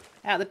doorway,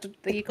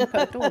 you can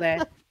put a door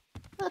there.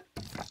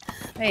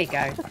 There you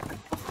go.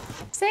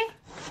 See?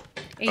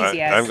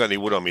 Easy as. I haven't got any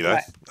wood on me though.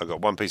 Right. I've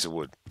got one piece of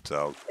wood,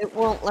 so it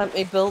won't let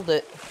me build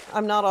it.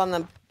 I'm not on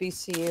the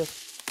BCU.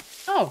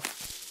 Oh.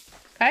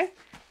 Okay.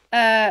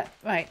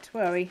 Right,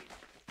 where are we?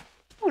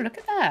 Oh, look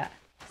at that.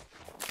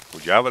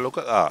 Would you have a look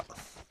at that?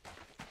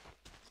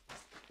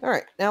 All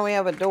right, now we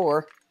have a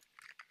door.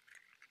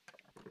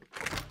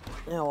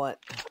 Now what?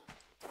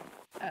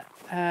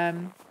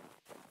 Well,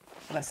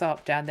 that's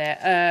up down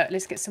there.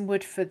 Let's get some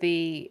wood for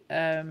the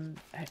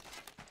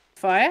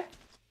fire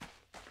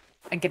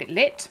and get it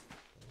lit.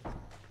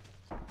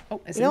 Oh,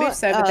 there's a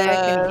moose over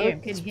there.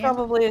 It's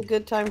probably a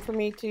good time for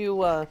me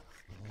to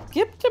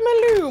skip to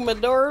my loo, my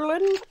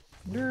darling.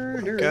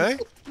 Okay.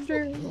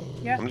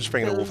 Yeah. I'm just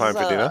bringing a wolf home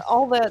for dinner.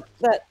 All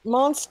that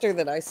monster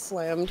that I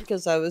slammed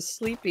because I was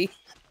sleepy.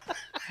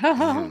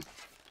 Yeah,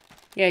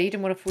 you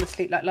didn't want to fall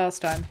asleep like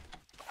last time.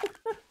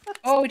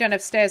 Oh, we don't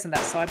have stairs on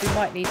that side. We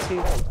might need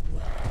to.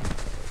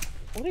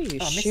 What are you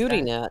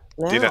shooting at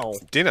now?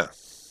 Dinner.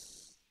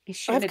 He's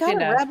shooting I've got a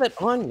rabbit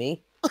on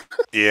me.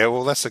 Yeah,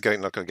 well, that's not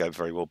going to go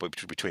very well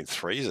between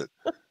three, is it?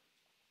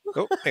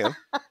 Oh, hang on.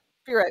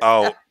 Be right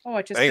back.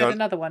 I just got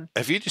another one.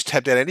 Have you just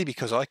tabbed out Eddie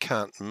because I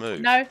can't move?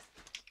 No,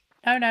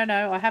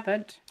 I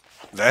haven't.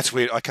 That's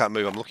weird. I can't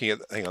move. I'm looking at.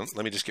 Hang on.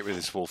 Let me just get rid of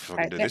this wolf if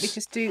I can do this. Let me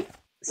just do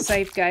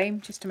save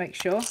game just to make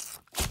sure, in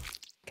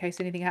case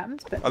anything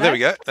happens. But there we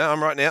go. No,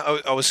 I'm right now.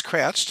 I was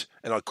crouched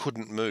and I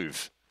couldn't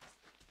move.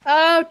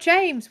 Oh,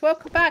 James,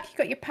 welcome back. You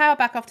got your power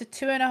back after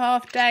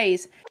 2.5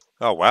 days.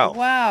 Oh wow.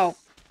 Wow.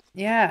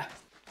 Yeah.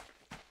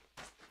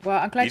 Well,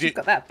 I'm glad you've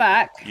got that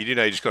back. You do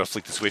know you just got to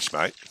flick the switch,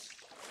 mate.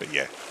 But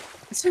yeah.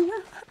 You've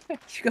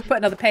got to put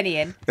another penny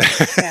in.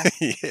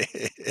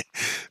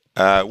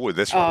 Yeah. Wood,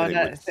 that's right. Oh,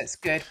 no, that's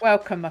good.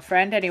 Welcome, my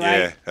friend, anyway.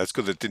 Yeah, that's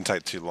good. It didn't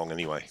take too long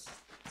anyway,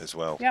 as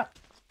well. Yep.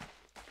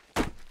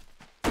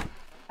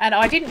 And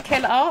I didn't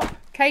kill Arp.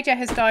 KJ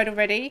has died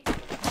already.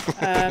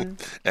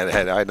 And I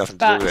had nothing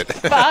to do with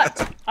it.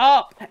 But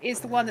Arp is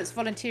the one that's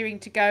volunteering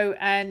to go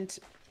and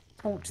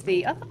taunt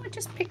the... I thought I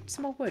just picked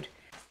some more wood.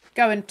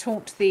 Go and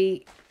taunt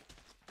the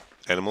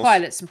animals?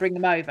 Pilots and bring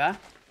them over.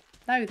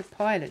 No, the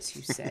pilots,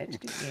 you said,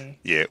 didn't you?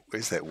 Yeah,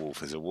 where's that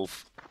wolf? There's a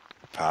wolf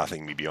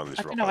pathing me beyond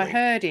this rock. I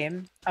heard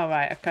him. All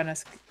right,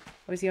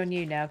 was he on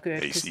you now?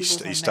 Good.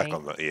 He's stuck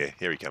on the... Yeah,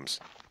 here he comes.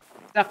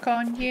 Stuck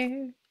on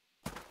you.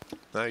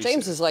 No,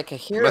 James is like a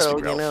hero,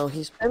 you know.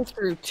 He's been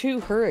through 2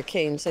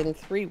 hurricanes in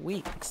 3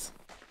 weeks.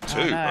 2?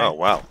 Oh,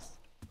 wow.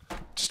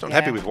 Just not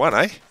happy with one,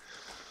 eh?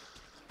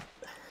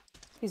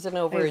 He's an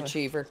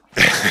overachiever.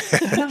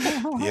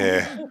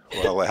 Yeah.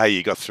 Well, hey,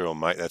 you got through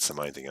them, mate. That's the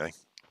main thing, eh?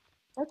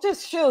 That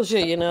just shows you,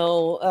 you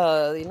know,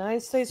 the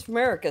United States of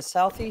America,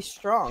 Southeast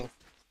strong.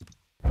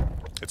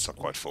 It's not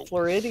quite full.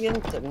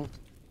 Floridians and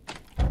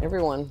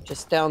everyone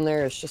just down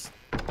there is just...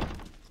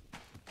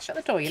 Shut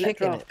the door, you let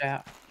draft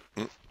out.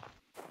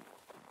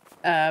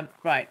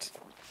 Right.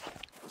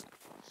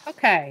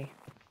 Okay.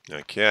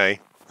 Okay.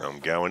 I'm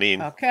going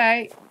in.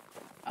 Okay.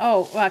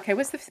 Oh, okay.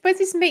 Where's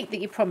this meat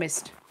that you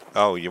promised?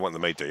 Oh, you want the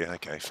meat, do you?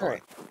 Okay, fine.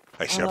 Right.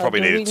 Actually, I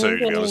probably need it too,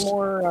 to be honest.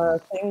 More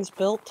things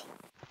built?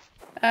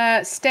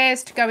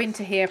 Stairs to go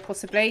into here,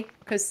 possibly,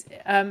 because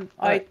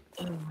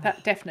that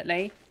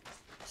definitely.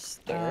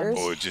 Stairs.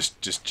 Or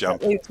just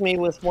jump. That leaves me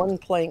with 1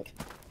 plank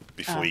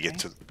before you get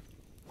to.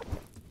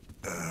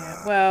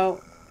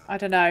 Well, I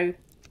don't know.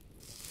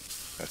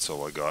 That's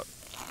all I got.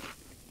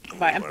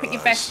 Right, and put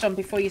your vest on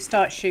before you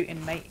start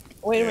shooting, mate.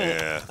 Wait a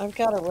minute. I've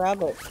got a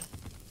rabbit.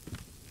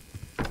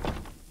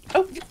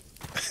 Oh.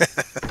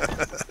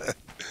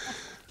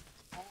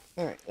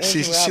 All right,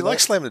 she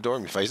likes slamming the door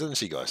in my face, doesn't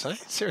she, guys? Hey?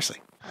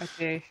 Seriously. I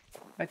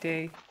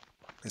do.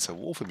 There's a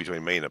wolf in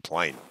between me and a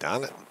plane.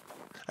 Darn it.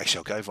 Actually,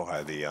 I'll go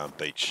via the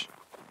beach.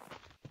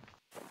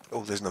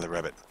 Oh, there's another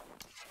rabbit.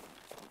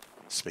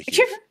 Speaking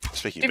Do of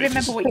you beaches.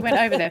 remember what you went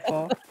over there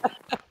for?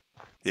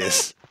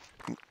 Yes.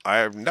 I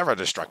am never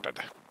distracted.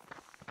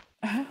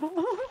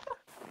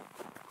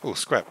 Oh,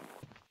 scrap.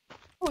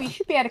 Oh, you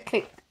should be able to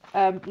click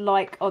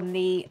like on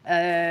the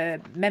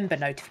member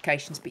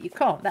notifications, but you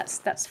can't.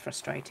 That's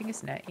frustrating,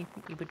 isn't it? You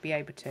think you would be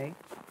able to.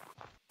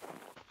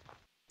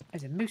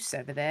 There's a moose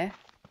over there.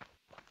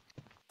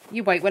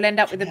 You wait, we'll end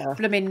up with a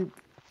blooming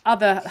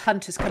other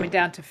hunters coming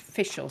down to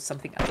fish or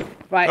something.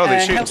 Right. Oh,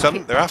 they're shooting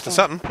something. They're after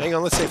something. Hang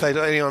on, let's see if they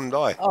anyone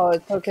die. Oh,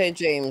 it's okay,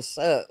 James.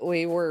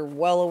 We were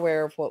well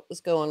aware of what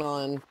was going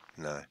on.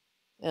 No.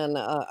 And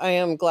I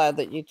am glad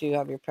that you do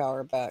have your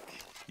power back.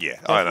 Yeah,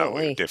 I know.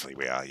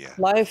 Definitely we are, yeah.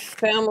 Life,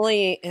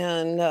 family,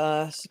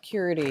 and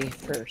security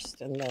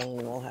first, and then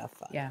we'll have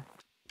fun. Yeah.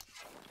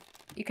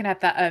 You can have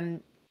that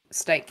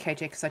steak, KJ,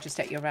 because I just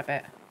ate your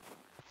rabbit.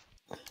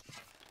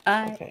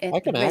 I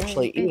can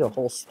actually eat a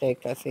whole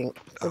steak, I think.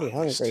 Pretty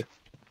hungry.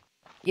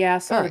 Yeah, I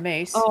saw the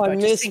moose. Oh, I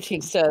missed, he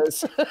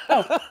says.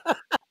 Oh.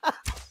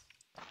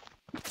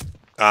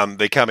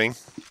 They're coming.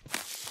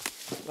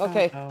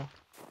 Okay.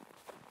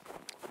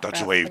 Dodge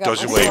and weave,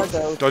 dodge and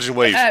weave, dodge and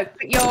weave.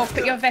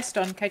 Put your vest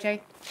on, KJ.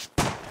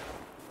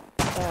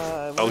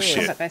 Oh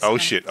shit! Oh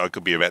shit! I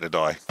could be about to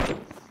die.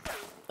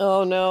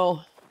 Oh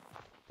no!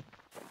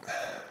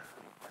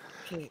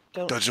 Okay,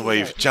 dodge and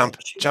weave, jump,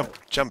 jump,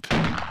 jump.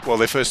 Well,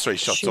 their first 3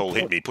 shots all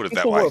hit me. Put it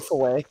that way.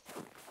 Away.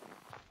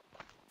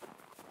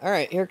 All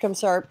right, here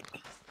comes Arp.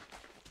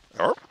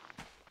 Arp.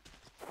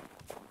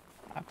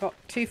 I've got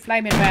 2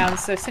 flaming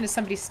rounds, so as soon as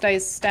somebody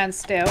stands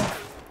still.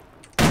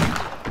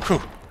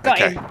 Whew. Got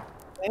him.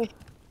 Okay.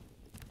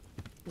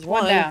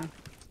 One down.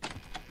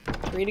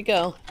 3 to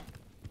go.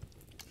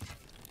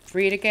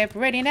 3 to get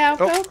ready now.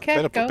 Oh,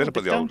 go, better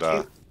put the old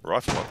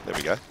rifle on. There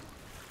we go.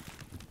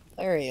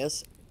 There he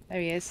is. There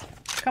he is.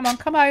 Come on,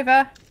 come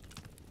over.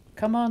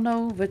 Come on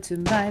over to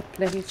my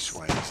place.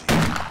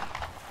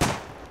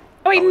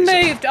 Oh, he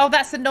moved. Oh,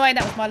 that's annoying.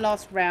 That was my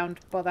last round.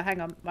 Bother, hang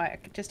on. Right, I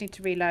just need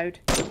to reload.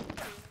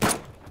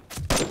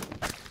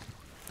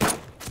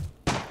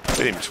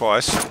 Hit him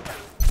twice.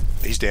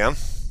 He's down.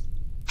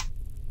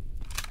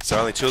 So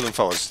only 2 of them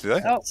follows, do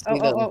they? Oh.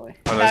 No,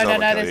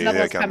 there's another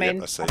one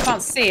coming. I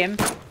can't see him.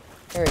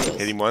 There he is.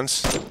 Hit him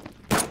once.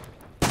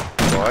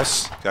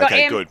 Twice. Got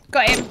Okay, him. good.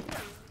 Got him.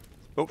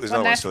 Oh, there's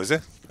another one still, is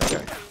there?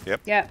 Okay.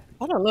 Yep. Yeah.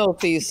 I don't know if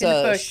these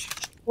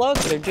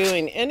slugs are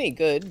doing any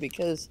good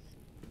because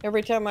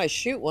every time I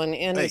shoot one,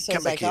 Annie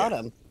says I got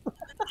him.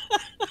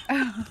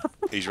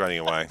 He's running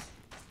away.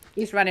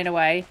 He's running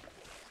away.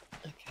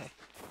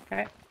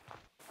 Okay.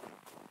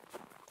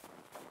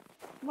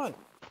 Come on.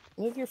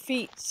 Move your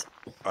feet.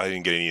 I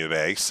didn't get any of the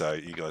bags, so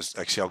you guys...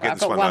 Actually, I'll get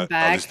this one. Oh,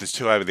 bag. there's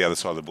 2 over the other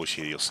side of the bush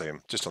here. You'll see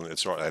them. Just on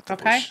it's right at the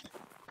bush.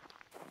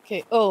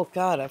 Okay. Oh,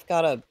 God. I've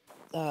got a...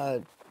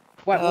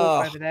 White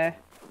wolf over there.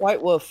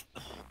 White wolf.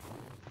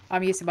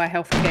 I'm using my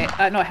health kit.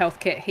 Not health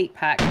kit, heat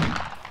pack.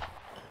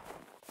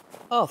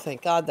 Oh,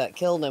 thank God that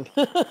killed him.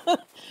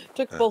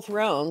 Took both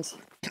rounds.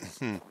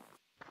 Oh,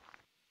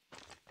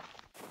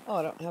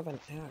 I don't have an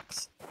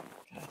axe.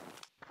 Okay.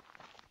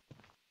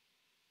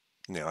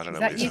 No, I don't know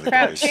what you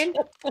crouching?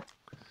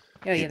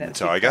 Oh, yeah, that's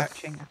tiger.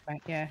 Crouching.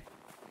 Okay, yeah.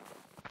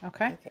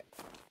 Okay.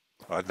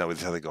 I don't know where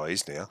this other guy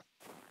is now.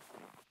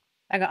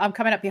 Hang on, I'm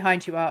coming up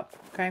behind you, Art.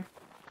 Okay.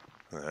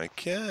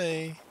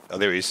 Okay. Oh,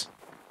 there he is.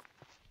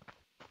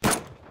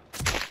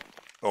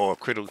 Oh,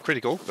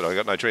 critical, but I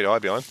got no tree to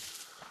hide behind.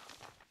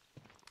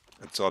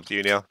 It's up to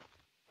you now.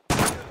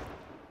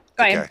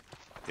 Got him.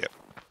 Yep.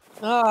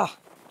 Ah,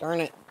 darn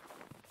it.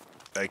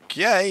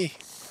 Okay.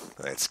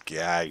 Let's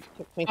go.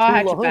 Took me too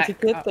long to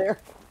get there.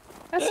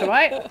 That's all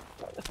right.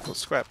 Cool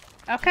scrap.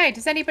 Okay,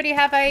 does anybody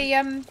have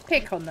a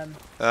pick on them?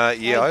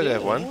 Yeah, I do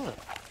have one. Yeah.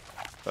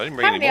 I didn't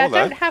bring any more, I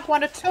don't have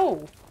one at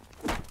all.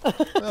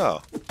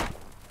 Oh.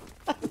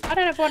 I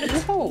don't have one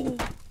at all.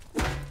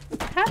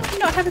 How do you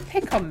not have a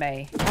pick on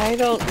me? I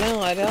don't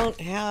know. I don't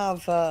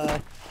have,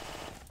 I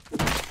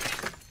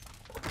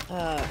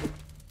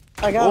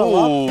got a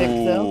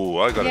lockpick,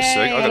 though. I got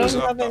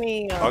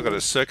I got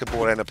a circuit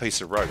board and a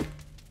piece of rope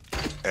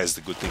as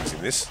the good things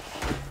in this.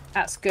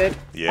 That's good.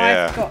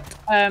 Yeah. I've got,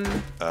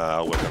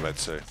 I'll work on that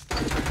too.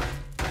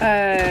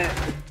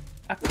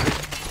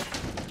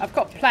 I've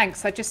got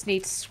planks. I just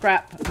need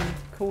scrap and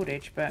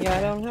cordage, but... Yeah,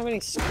 I don't have any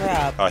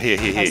scrap. Oh, here.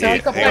 So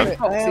I've got both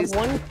boxes. I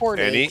have one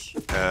cordage.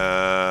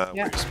 Where's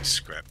my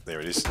scrap? There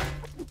it is.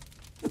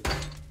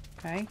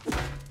 Okay.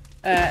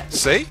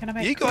 See?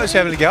 You guys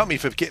having to go at me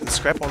for getting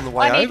scrap on the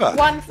way over. I need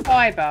 1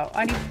 fibre.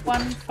 I need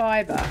 1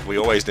 fibre. We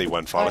always need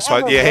 1 fibre.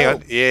 So, yeah, hang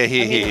on. Yeah,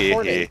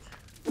 here.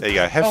 There you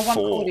go. Have 4. 1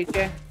 cordage,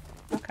 yeah.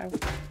 Okay.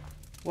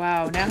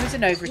 Wow, now who's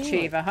an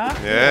overachiever, huh?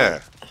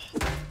 Yeah.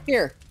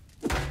 Here.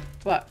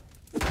 What?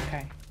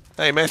 Okay.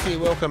 Hey, Matthew,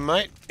 welcome,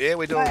 mate. Yeah,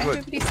 we're doing good.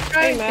 Everybody's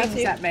throwing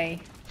things at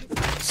me.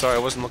 Sorry, I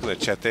wasn't looking at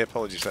the chat there.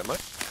 Apologies for that, mate.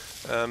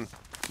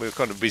 We were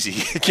kind of busy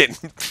getting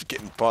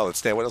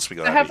pilots now. What else we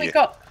got? So have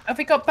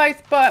we got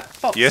both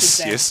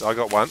boxes? Yes, I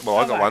got one. Well,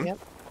 I got one.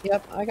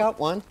 Yep, I got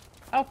one.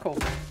 Oh, cool.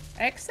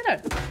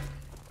 Excellent.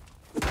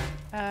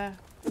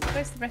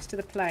 Where's the rest of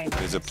the plane?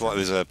 There's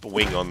a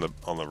wing on the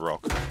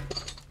rock.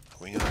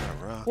 Wing on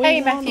the rock.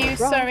 Hey Matthew,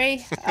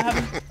 sorry.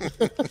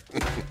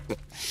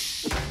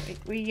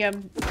 We You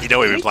know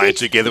we've been playing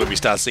together when we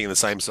start singing the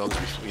same songs.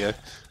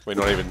 We're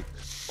not even.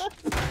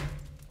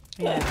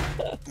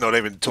 Not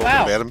even talking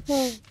about them.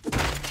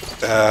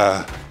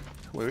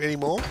 Any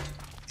more?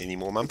 Any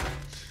more, Mum?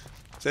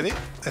 Is that it?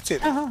 That's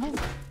it.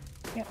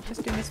 Yeah,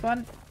 just doing this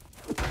one.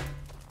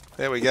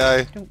 There we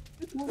go.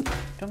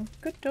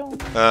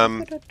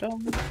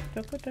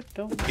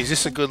 Is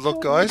this a good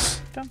look,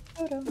 guys?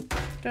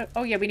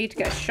 Oh yeah, we need to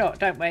get a shot,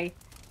 don't we?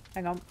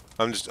 Hang on.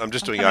 I'm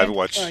just doing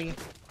Overwatch.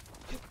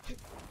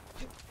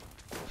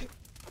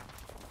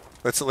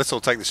 Let's all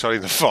take the shot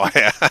in the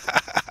fire.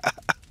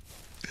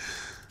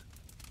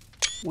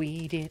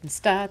 We didn't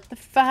start the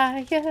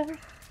fire.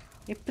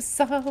 It was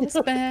always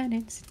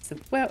burning since the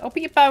well. I'll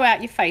put your bow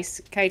out your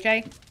face,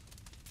 KJ.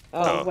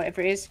 Or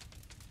whatever it is.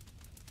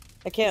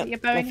 I can't.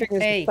 My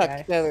fingers are stuck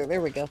together.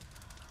 There we go.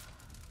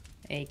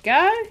 There you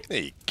go. There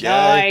you go.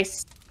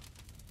 Nice.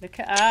 Look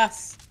at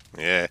us.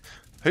 Yeah.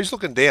 Who's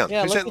looking down?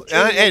 Yeah, Who's look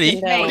that? at you Annie?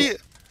 looking down. What are you?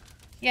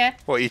 Yeah.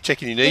 What, are you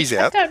checking your knees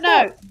out? I don't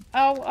know.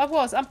 Oh, I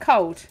was. I'm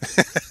cold.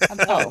 I'm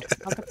cold.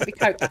 I'm going to put my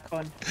coat back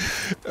on.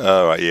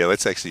 All right, yeah,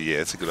 that's a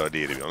good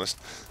idea, to be honest.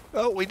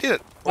 Oh, we did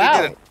it.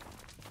 Wow. We did it.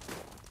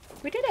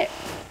 We did it.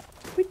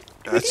 We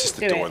That's just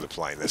the do door it. on the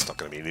plane. That's not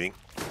going to be anything.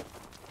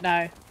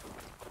 No.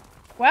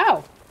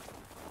 Wow.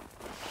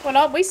 Well,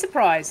 aren't we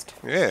surprised?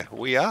 Yeah,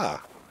 we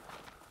are.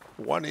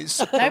 One is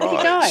surprised.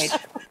 Nobody died.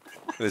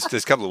 There's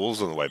a couple of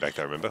wolves on the way back,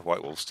 I remember.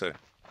 White wolves, too.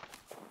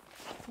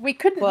 We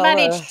couldn't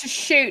manage to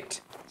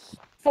shoot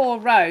 4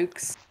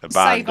 rogues,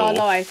 save our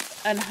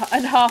life, and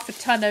half a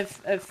ton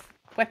of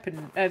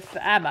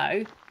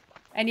ammo,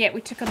 and yet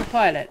we took on the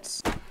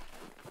pilots.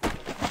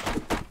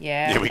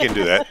 Yeah. Yeah, we can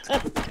do that.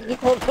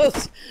 Well,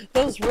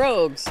 those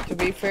rogues, to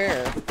be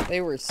fair,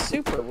 they were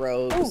super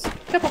rogues. Ooh,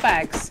 double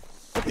bags.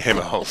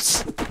 Hammer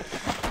holes.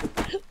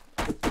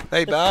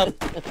 Hey, Bob.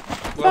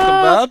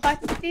 Welcome, Bob.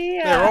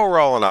 They're all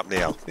rolling up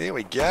now. There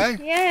we go.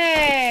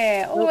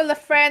 Yeah. All the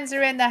friends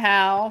are in the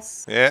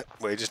house. Yeah,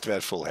 we're just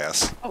about full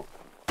house. Oh,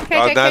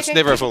 no, it's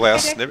never a full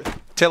house. Never.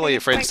 Tell all your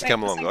friends to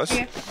come along, guys.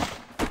 There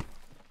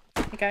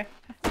you go.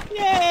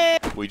 Yay!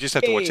 We just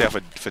have to watch out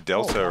for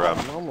Delta.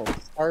 I'm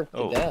almost starved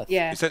to death.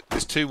 Yeah.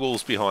 There's 2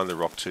 wolves behind the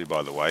rock too,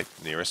 by the way,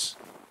 near us.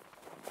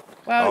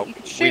 Well, you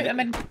could shoot them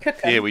and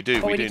cook them. Yeah, we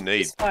do. Or we do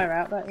need fire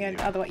out, but yeah,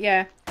 otherwise,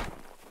 yeah.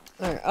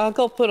 All right, I'll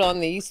go put on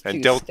these 2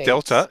 And steaks.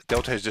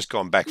 Delta has just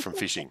gone back from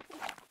fishing,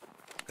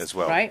 as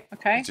well. Right.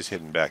 Okay. He's just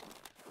heading back.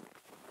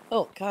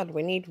 Oh God,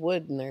 we need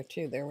wood in there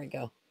too. There we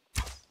go.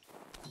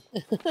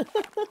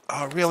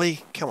 Oh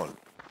really? Come on.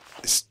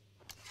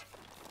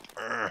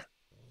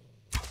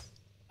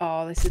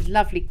 Oh, this is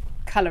lovely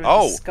colour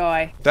of the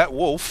sky. That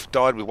wolf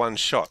died with 1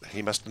 shot.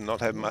 He must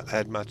not have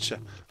had much.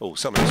 Oh,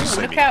 someone just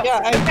seen me. Look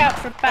out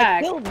for a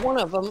bag. I killed one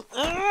of them.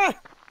 Ah!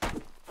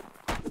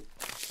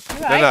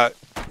 No.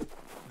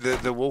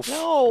 The wolf.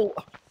 No.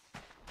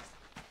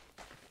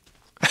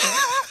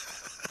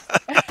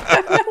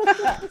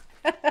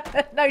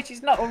 No,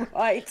 she's not all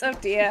right. Oh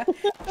dear.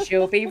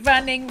 She'll be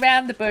running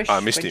round the bush I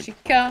missed when him. she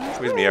comes.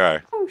 Where's my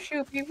arrow? Oh,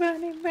 she'll be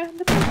running round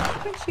the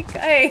bush when she comes.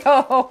 Hey,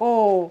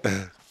 ho.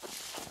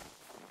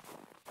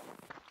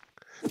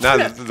 No,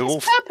 Look, the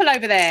wolf. It's purple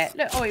over there.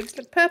 Look, it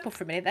was purple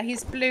for a minute. That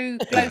his blue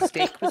glow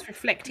stick was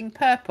reflecting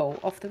purple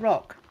off the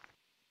rock.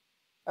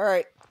 All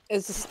right.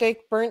 Is the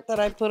steak burnt that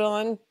I put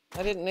on?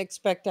 I didn't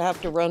expect to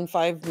have to run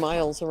 5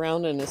 miles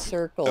around in a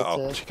circle.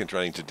 Oh, chicken's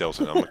running to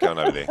Delta. I'm not going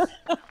over there.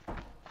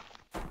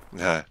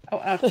 No. Oh,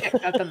 I've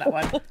done that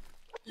one.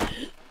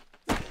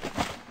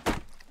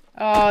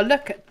 Oh,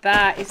 look at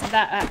that. Isn't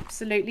that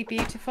absolutely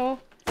beautiful?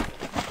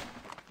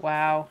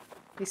 Wow.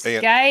 This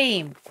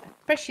game,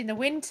 especially in the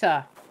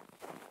winter.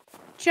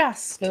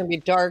 It's going to be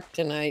dark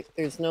tonight.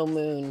 There's no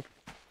moon.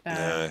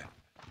 No.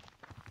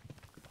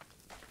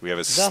 We have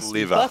a Thus,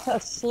 sliver. But a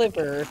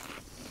sliver.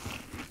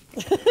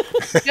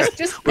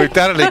 We've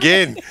done it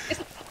again.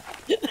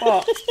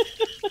 What?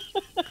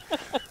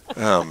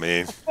 Oh,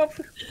 man. What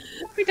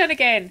have we done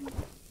again?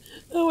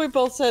 Oh, we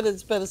both said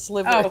it's been a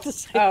sliver at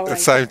the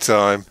same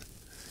time.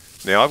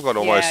 Now, I've got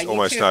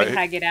almost no.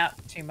 Hanging out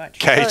too much.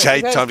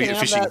 KJ, right, time to get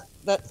fishing.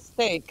 That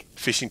steak.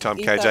 Fishing time,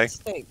 Eat KJ. that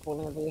steak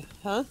whenever you,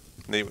 huh?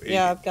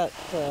 Yeah, I've got.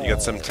 You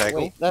got some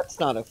tackle? Wait, that's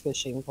not a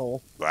fishing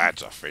pole.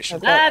 That's a fishing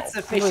pole. That's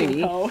a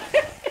fishing pole.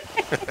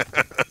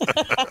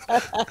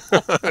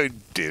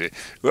 Did it.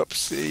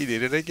 Whoops, he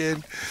did it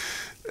again.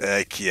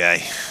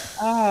 Okay.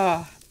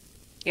 Oh.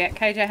 Yeah,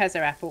 KJ has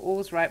her apple.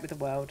 All's right with the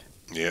world.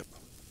 Yep.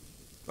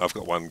 I've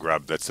got 1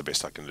 grub. That's the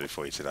best I can do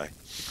for you today.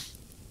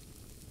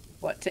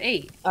 What to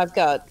eat? I've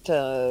got,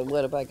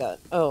 what have I got?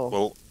 Oh.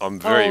 Well, I'm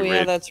very red. Oh,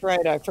 yeah, that's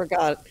right. I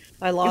forgot.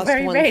 I lost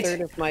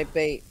 1/3 of my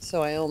bait,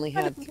 so I only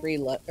had 2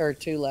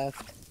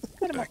 left.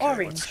 Put them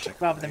orange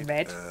rather than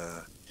red.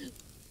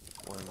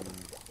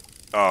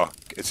 Oh,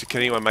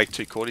 can anyone make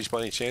 2 cordage by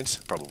any chance?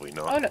 Probably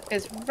not. Oh, look,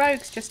 there's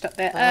rogues just up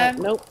there.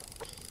 Nope.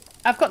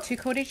 I've got 2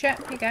 cordage, yeah.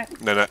 Here you go.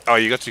 No. Oh,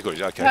 you got 2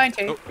 cordage. Okay. Behind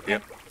you. Oh,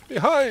 yep.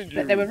 Behind you.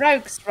 But there were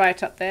rogues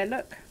right up there,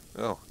 look.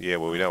 Oh, yeah,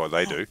 well, we know what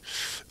they do.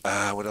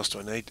 What else do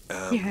I need?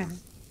 Yeah.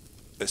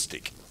 A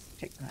stick.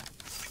 Check that.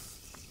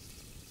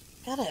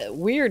 Got a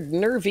weird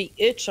nervy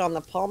itch on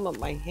the palm of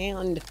my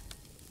hand.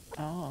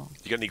 Oh.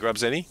 You got any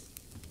grubs, Annie?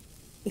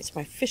 It's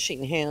my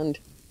fishing hand.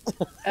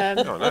 Oh,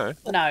 no.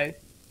 No.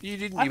 You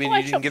didn't, I you mean thought I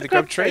you didn't shot get the the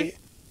grub grub tree? tree.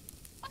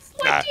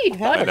 I did,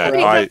 but I no,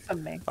 didn't I- pick up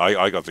from me.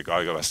 I got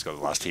the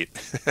last hit.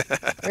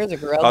 There's a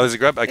grub. Oh, there's a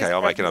grub? Okay, There's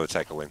I'll grub. make another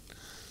tackle then.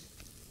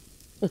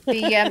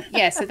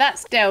 Yeah, so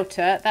that's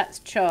Delta, that's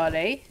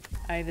Charlie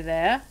over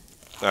there,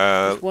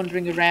 just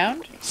wandering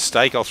around.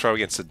 Steak I'll throw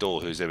against the door,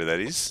 who's ever that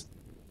is.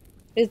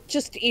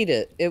 Just eat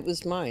it. It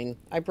was mine.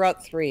 I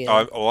brought 3 in.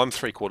 I'm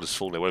 3/4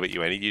 full now. What about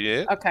you, Annie? Do you need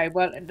it? Okay,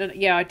 well,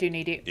 yeah, I do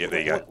need it. Yeah,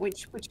 there you go.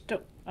 Which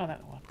door? Oh,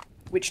 that one.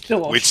 Which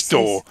door? Which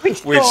door?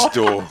 Which Which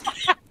door? door?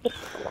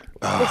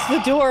 It's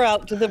the door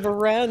out to the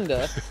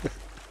veranda.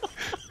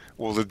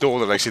 Well, the door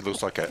that actually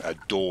looks like a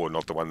door,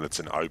 not the one that's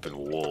an open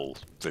wall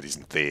that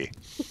isn't there.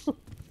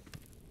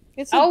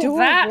 It's a Oh, door.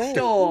 that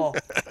door.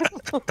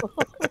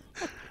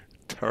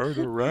 Turn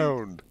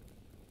around.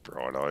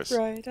 Bright eyes.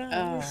 Right.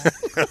 Oh.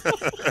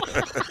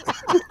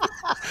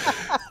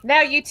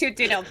 Now you two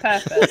did it on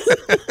purpose.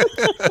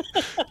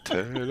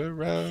 Turn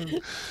around.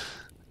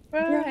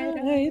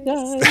 Right.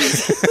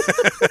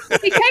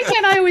 See, KJ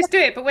and I always do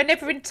it, but we're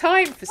never in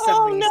time for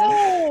some reason.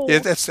 No. Yeah,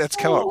 that's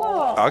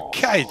co-op. Oh.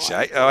 Okay,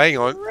 Jay. Oh, hang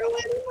on.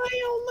 Ruined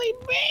my only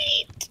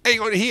bait. Hang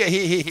on. Here.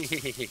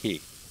 Here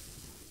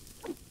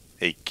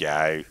you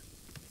go.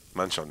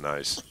 Munch on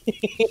nose.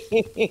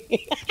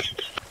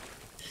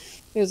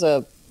 There's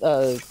a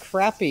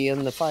crappie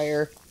in the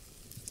fire.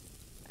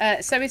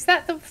 So is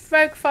that the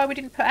rogue fire we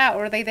didn't put out,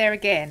 or are they there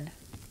again?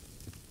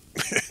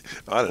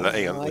 I don't know.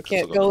 Hang on. I Look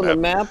can't on go on the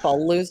map.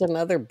 I'll lose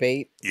another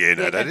bait. Yeah,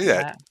 no, Yeah, don't do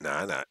that.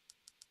 No.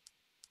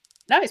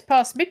 No, it's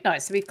past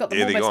midnight, so we've got them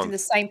Yeah, they're almost gone. in the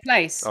same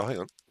place. Oh, hang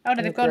on. Oh,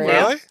 no, they've gone Really?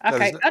 now. No, Okay.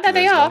 there's no- Oh, no,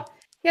 they there's are. no-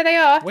 Yeah, they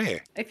are.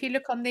 Where? If you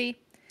look on the...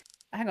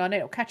 Hang on,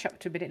 it'll catch up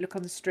to a minute. Look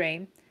on the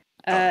stream.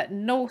 Oh.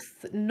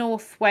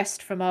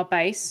 Northwest from our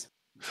base.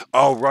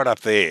 Oh, right up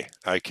there.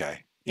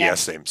 Okay. Yeah, Yeah, I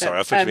see him. Sorry, I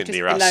but, thought you meant just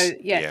near us. below-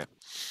 yeah.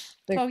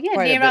 They're Well, yeah,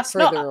 quite a near bit us.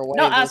 Not, further away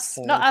not this us.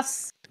 time. Not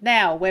us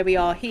now, where we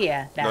are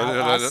here. Now, No,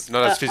 us,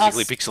 not us but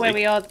physically, us pixely. Where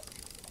we are.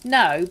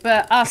 No,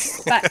 but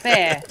us back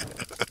there.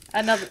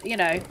 Another,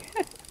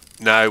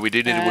 No, we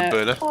do need a wood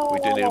burner. We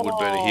do need a wood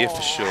burner here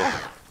for sure.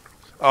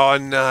 Oh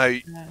no,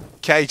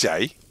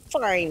 KJ.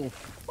 Fine.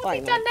 What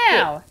have you done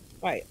now?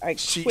 I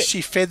She quit.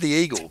 she fed the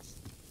eagle.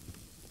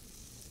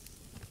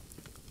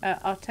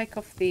 I'll take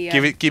off the.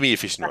 Give me your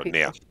fishing rod happy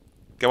now. fish.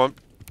 Come on,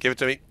 give it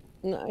to me.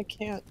 No, I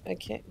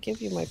can't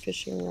give you my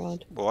fishing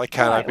rod. Well, I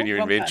can't Right, open your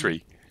wrong button.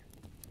 inventory.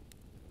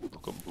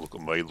 Look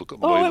at me. Look at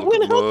me. Oh, it look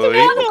went at out the me.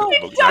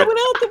 window. Look It at went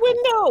out the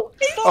window.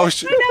 Oh,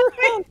 shit.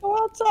 Go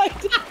outside.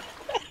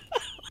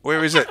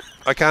 Where is it?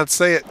 I can't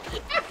see it.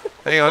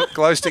 Hang on,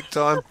 glow stick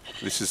time.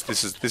 This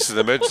is an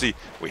emergency.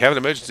 We have an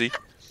emergency.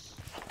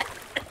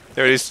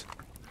 There it is.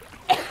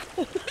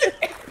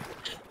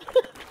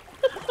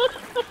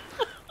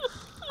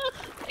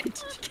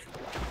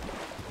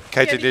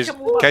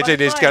 KJ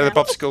needs to go to the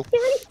popsicle.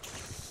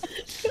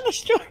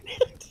 Gosh darn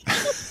it.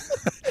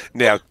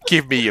 Now,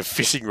 give me your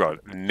fishing rod.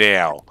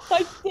 Now.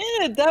 I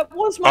did. That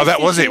was my Oh,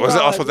 that was it, fishing was it?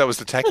 I rod. thought that was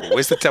the tackle.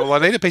 Where's the tackle?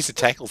 Well, I need a piece of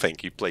tackle,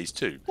 thank you, please,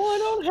 too. Well, I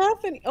don't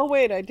have any. Oh,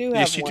 wait, I do have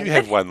Yes, you one. do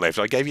have one left.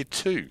 I gave you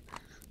two.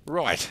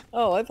 Right.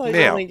 Oh, I thought you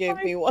Now. only gave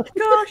me one.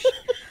 Gosh,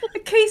 the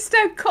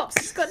Keystone Cops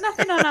has got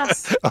nothing on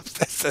us.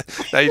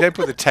 No, you don't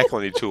put the tackle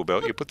on your tool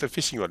belt. You put the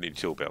fishing rod on your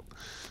tool belt.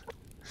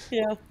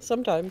 Yeah,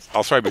 sometimes.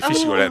 I'll throw my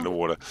fishing rod out in the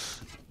water.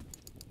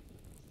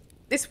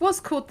 This was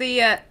called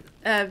the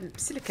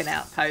Silicon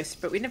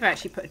Outpost, but we never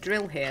actually put a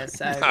drill here,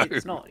 so No.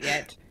 it's not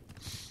yet.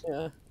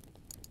 Yeah.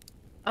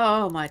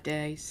 Oh my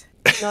days.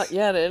 Not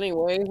yet,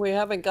 anyway. We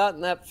haven't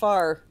gotten that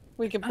far.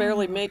 We can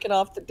barely make it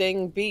off the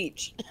dang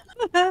beach.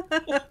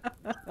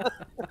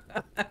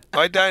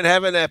 I don't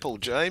have an apple,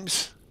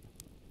 James.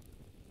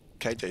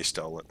 KJ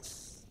stole it.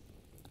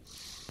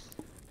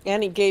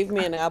 Annie gave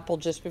me an apple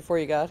just before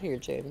you got here,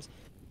 James.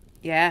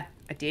 Yeah,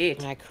 I did.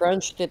 And I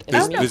crunched it.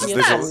 There's- immediately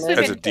there's a- and That's a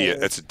everything. deer.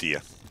 That's a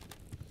deer.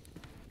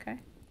 Okay.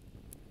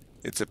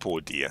 It's a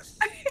poor deer.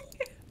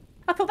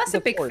 I thought that's The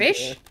a big poor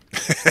fish.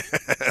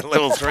 deer.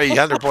 Level 3,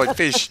 100-point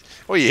fish.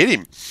 Oh, you hit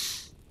him.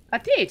 I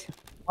did.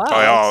 Wow, Oh, that's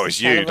it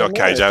was kind you, of a not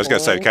KJ. I was going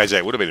to say miracle.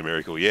 KJ would have been a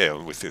miracle, yeah,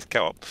 with this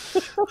co-op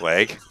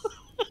lag.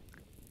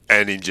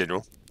 And in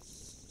general.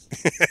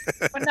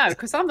 Well, no,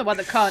 because I'm the one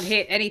that can't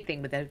hit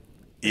anything with a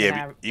Yeah,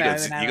 bow but you got,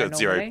 and you arrow got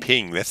zero normally.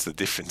 ping. That's the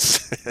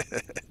difference.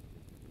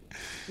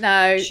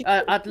 No, She-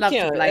 I'd love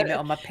yeah, to blame it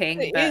on my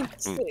ping, but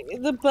It's,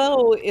 the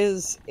bow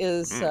is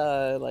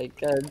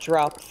like a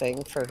drop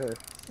thing for her.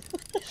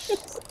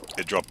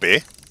 A drop bear.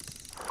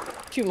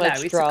 Too no,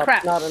 much it's drop, a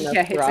crap. not enough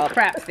Yeah, it's drop. a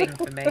crap thing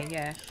for me.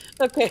 Yeah.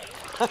 Okay,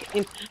 I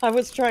mean, I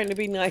was trying to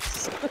be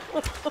nice.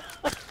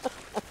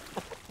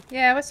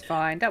 Yeah, it's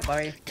fine. Don't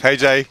worry.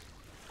 KJ,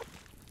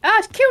 Ah,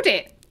 I killed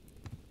it.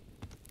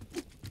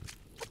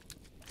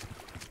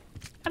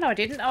 Oh no, I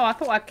didn't. Oh, I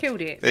thought I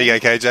killed it. there you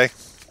go, KJ.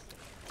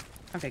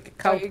 I'm going to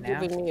get Why cold are you now.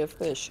 giving me a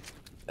fish?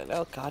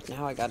 Oh God,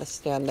 now I gotta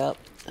stand up.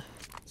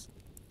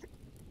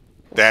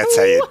 That's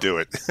how you do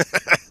it.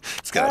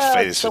 It's going to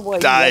feed us for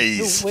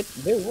days.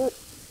 Do it.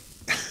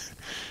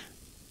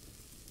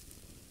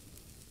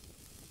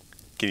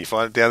 Can you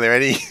find it down there,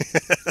 Annie?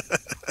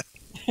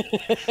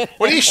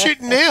 What are you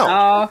shooting now?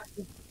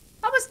 Oh,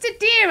 I was the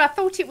deer. I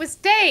thought it was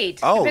dead.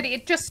 Oh. But it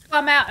had just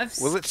swum out of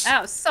Well,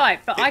 sight,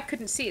 but I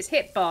couldn't see its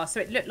hit bar, so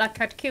it looked like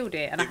I'd killed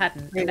it, and I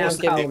hadn't. You're And now not I'm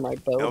giving me cold. my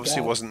bow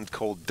Obviously, back. wasn't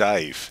called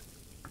Dave.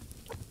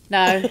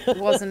 No, it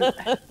wasn't.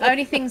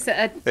 Only things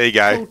that are There you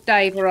go. called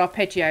Dave or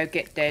Arpeggio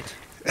get dead.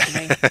 For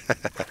me.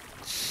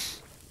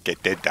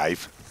 Get dead,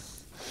 Dave.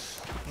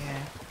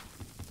 Yeah.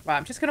 Right,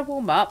 I'm just going to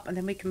warm up, and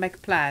then we can make a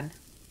plan.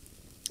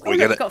 Oh, We're look,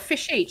 gonna- we've got a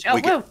fish each. Oh,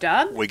 well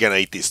done. We're going to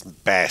eat this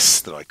bass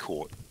that I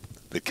caught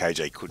that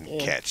KJ couldn't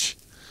catch.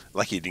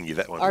 Lucky you didn't give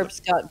that one. Arb's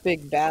got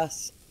big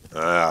bass.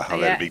 I've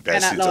had a big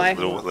bass cannot since I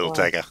was a lie. little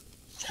tagger.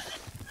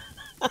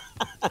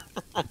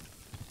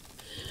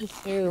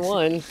 Here's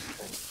one.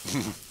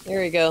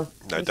 There you go.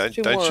 No, There's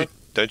two more.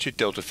 don't shoot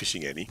delta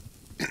fishing, Annie.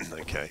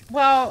 Okay.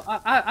 Well,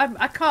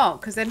 I can't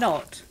because they're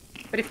not.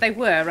 But if they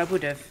were, I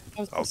would have.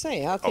 I was going to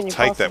say, how can I'll you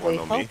take that one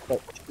possibly on me.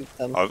 help but shoot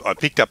them? I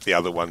picked up the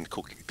other one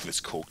that's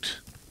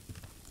cooked.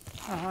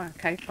 Oh,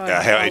 okay, fine.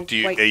 How- I'll do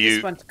you- wait are for you-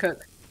 this one to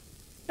cook.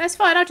 That's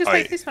fine. I'll just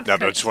wait for this one to No, cook.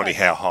 but I'm just wondering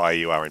how high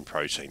you are in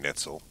protein,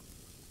 that's all.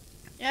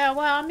 Yeah,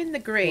 well, I'm in the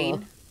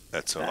green.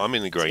 That's all. I'm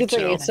in the green Good thing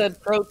too. you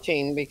said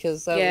protein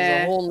because that was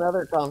Yeah. a whole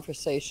nother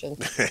conversation.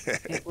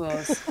 It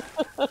was.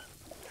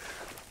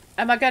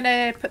 Am I going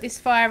to put this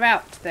fire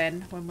out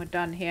then when we're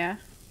done here?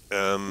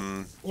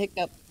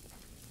 Hiccup.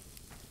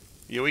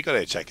 Yeah, we got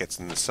our jackets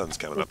and the sun's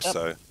coming up,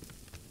 so...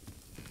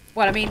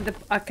 Well, I mean,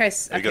 okay,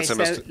 Have you got so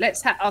something else to-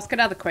 let's ask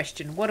another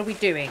question. What are we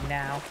doing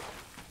now?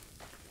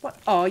 What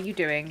are you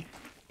doing?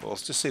 Well,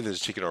 let's just see if there's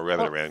a chicken or a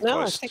rabbit around No,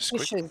 I close. think Just we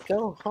quick. should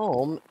go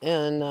home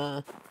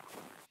and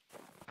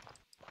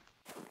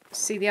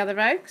See the other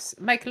oaks?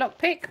 Make a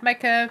lockpick?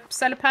 Make a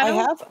solar I panel?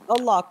 have a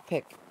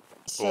lockpick.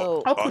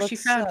 So Oh, of course you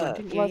let's, found one,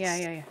 didn't you? let's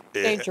Yeah.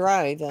 stay Yeah,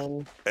 dry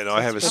then. and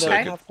I have a since we don't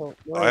circuit. have to I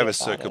worry have a about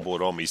circuit it.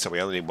 board on me, so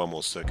we only need one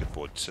more circuit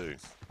board too.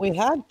 We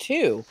had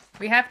two.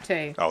 We have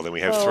to. Oh, then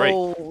we have three.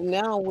 So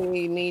now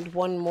we need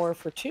one more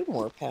for two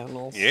more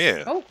panels.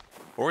 Yeah. Oh,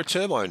 Or a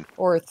turbine.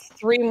 Or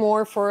three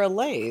more for a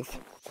lathe.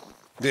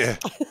 Yeah.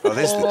 Oh,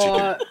 there's the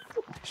chicken. or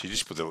She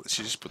just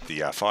put the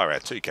fire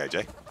out too,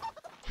 KJ.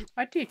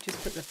 I did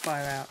just put the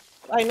fire out.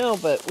 I know,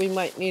 but we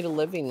might need a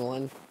living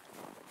one.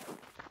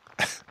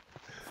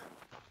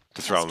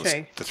 To throw That's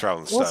on true. the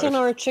stove. Wasn't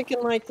our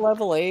chicken like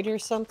level 8 or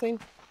something?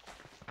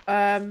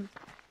 I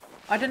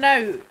don't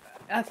know.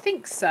 I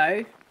think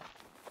so.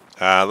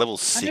 Level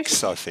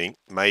 6, I think.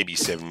 Maybe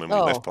 7 when we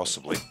Oh. left,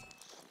 possibly.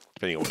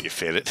 Depending on what you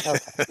fed it.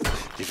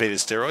 You feed it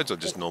steroids or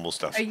just normal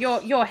stuff?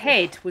 Your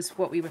head was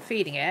what we were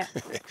feeding it. I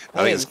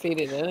think didn't feed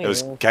it it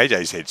was anyway.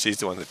 KJ's head. She's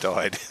the one that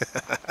died.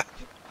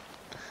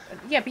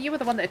 Yeah, but you were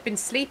the one that had been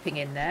sleeping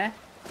in there.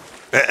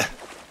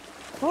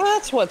 Well,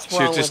 that's what's Should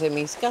wrong just- with him.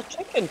 He's got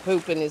chicken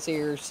poop in his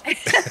ears. I've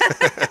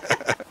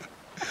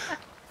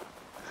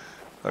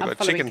I'm got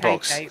following chicken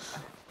pox. KJ.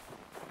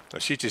 No,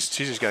 she's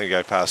just going to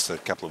go past a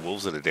couple of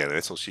wolves that are down there.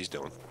 That's all she's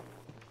doing.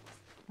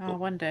 Oh, I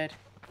wondered.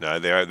 No,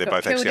 they're Got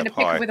both killed actually in a up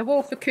pickle high. with a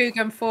wolf, a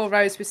cougar, and 4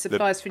 rows with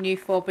supplies for new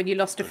fob when you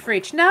lost a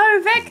fridge.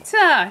 No,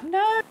 Vector!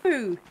 No!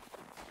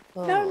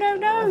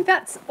 No.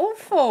 That's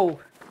awful.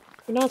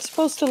 You're not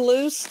supposed to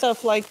lose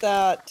stuff like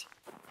that.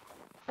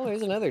 Oh,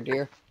 here's another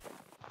deer.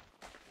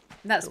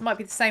 That might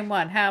be the same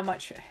one. How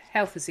much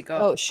health has it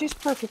got? Oh, she's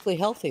perfectly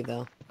healthy,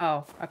 though.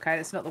 Oh, okay.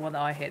 That's not the one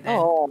that I hit then.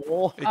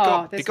 Oh, It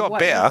got, there's it got a white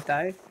better. wolf,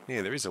 though.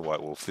 Yeah, there is a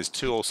white wolf. There's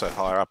 2 also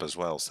higher up as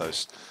well. So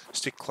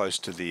stick close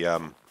to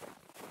the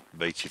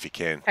beach if you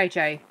can.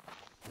 KJ.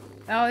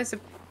 Oh,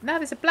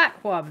 there's a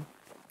black one.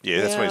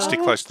 Yeah, that's why you stick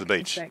Yeah. close to the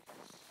beach.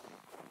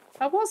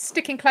 I was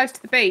sticking close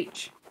to the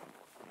beach.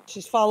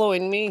 she's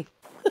following me.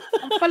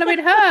 I'm following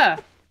her.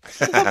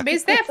 The problem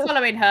is they're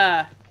following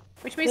her,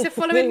 which means they're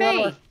following They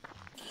me. are.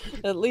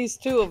 At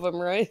least 2 of them,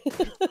 right?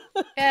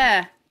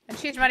 Yeah, and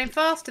she's running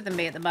faster than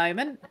me at the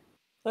moment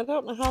I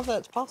don't know how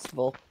that's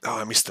possible. Oh,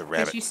 I missed the because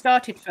rabbit. you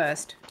started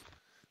first.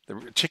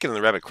 The chicken and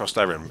the rabbit crossed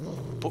over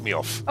and put me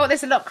off. Oh,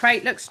 there's a lock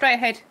crate. Look straight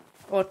ahead,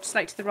 or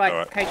straight to the right, All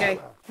right.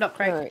 KJ. Lock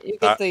crate. All right, you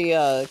get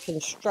the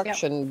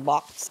construction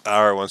box.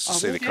 Ara wants to Oh,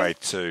 see will the you? crate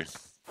too.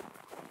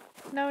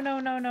 No.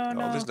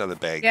 Oh, there's another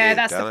bag Yeah, there,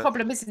 that's darn the it.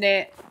 problem, isn't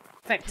it?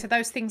 Vector,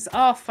 those things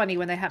are funny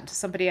when they happen to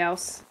somebody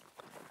else.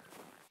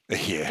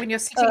 Yeah. When you're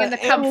sitting in the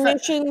comfort.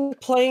 Ammunition,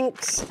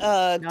 planks,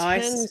 10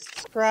 Nice.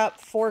 scrap,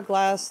 4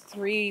 glass,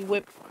 3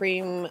 whipped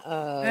cream,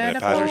 And a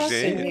powder force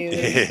shade. in you.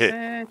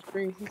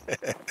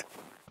 Yeah.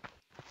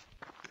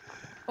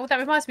 Oh, that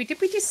reminds me.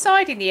 Did we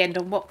decide in the end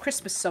on what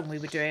Christmas song we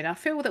were doing? I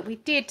feel that we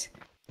did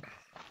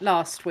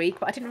last week,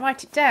 but I didn't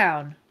write it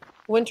down.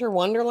 Winter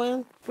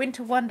Wonderland.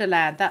 Winter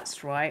Wonderland,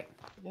 that's right.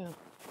 Yeah.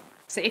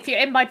 So if you're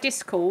in my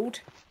Discord,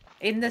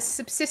 in the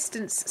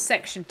Subsistence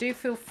section, do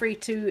feel free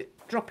to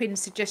drop in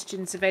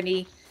suggestions of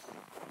any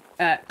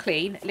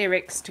clean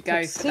lyrics to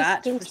go for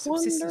that. For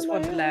Subsistence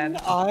Wonderland.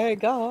 I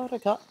got a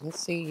cotton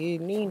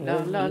seed. La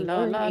la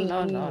la la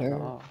la la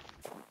la.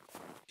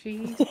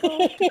 She's got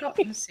a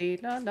cotton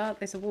seed. La la.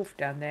 There's a wolf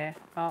down there.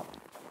 Oh.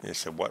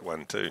 Yes, a white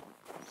one too.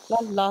 La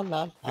la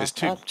la. There's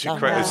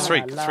there's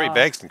three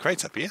bags and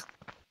crates up here.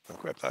 I'll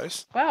grab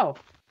those. Wow.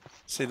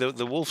 See,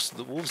 the wolves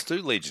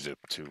do lead you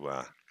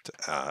to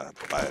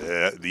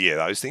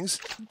those things,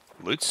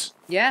 loots.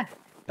 Yeah,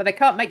 but they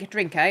can't make you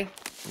drink, eh?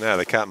 No,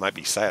 they can't make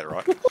me say it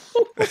right.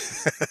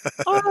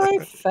 I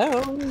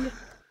found.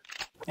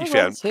 You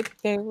found.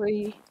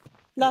 Berry.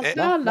 La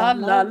la la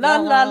la la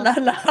la la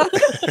la.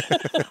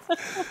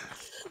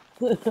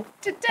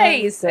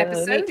 Today's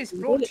episode is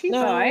brought to you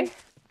by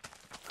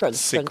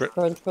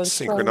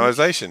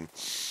synchronization.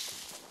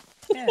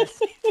 Yes.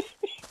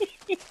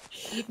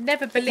 You'd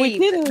never believe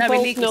that no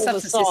illegal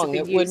substances have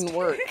been used. It wouldn't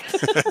work.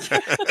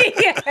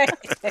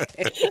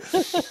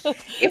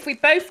 If we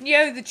both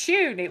knew the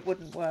tune, it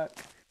wouldn't work.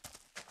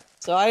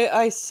 So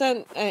I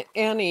sent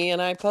Annie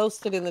and I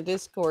posted in the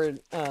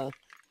Discord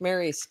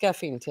Mary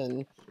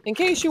Skeffington in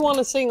case you want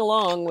to sing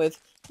along with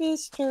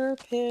Mr.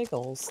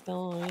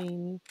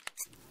 Pigglestein.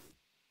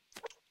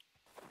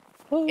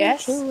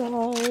 Yes.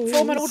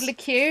 Form an orderly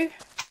queue.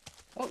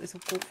 Oh, there's a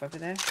wolf over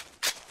there.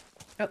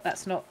 Oh,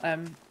 that's not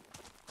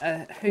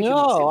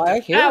no, I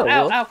hear.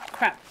 Ow,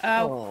 crap.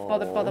 Oh,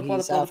 bother.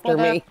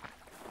 Me.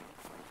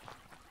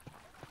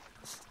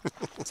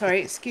 Sorry,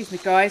 excuse me,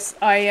 guys.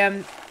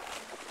 I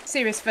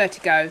serious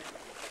vertigo.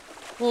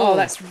 Oh,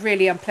 that's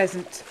really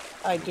unpleasant.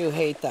 I do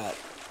hate that.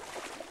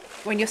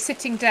 When you're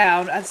sitting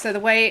down, and so the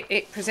way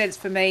it presents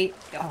for me,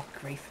 oh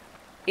grief,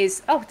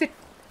 is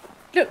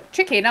look,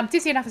 chicken. I'm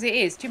dizzy enough as it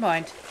is. Do you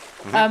mind?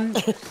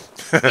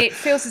 It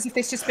feels as if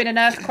there's just been an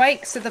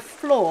earthquake, so the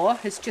floor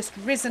has just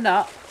risen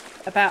up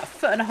about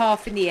 1.5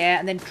 feet in the air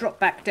and then dropped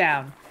back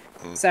down.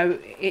 So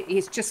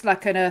it's just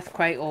like an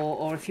earthquake,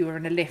 or if you were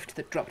in a lift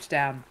that dropped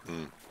down,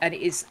 and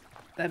it is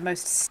the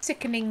most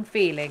sickening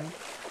feeling.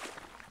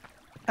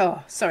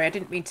 Oh, sorry, I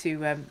didn't mean to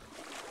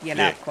yell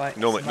out quite.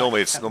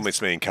 Normally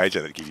it's me and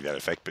KJ that give you that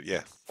effect, but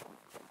yeah.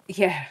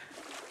 Yeah.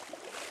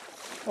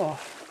 Oh.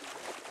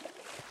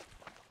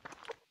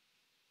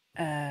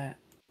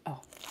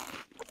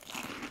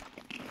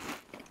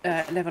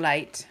 Level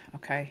 8.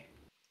 Okay.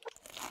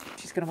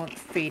 She's going to want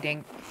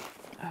feeding.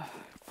 Oh.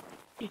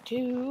 You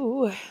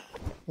do.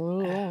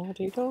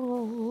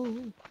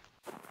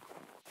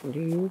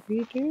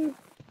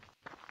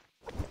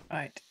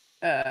 Right.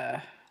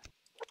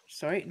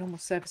 Sorry, normal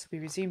service will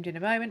be resumed in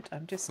a moment.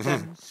 I'm just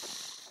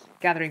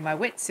gathering my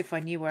wits if I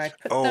knew where I'd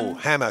put them. Oh,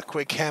 hammer,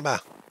 quick hammer.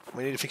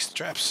 We need to fix the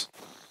traps.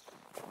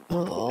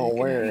 Oh,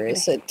 where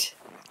is it?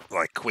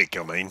 Like quick,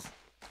 I mean.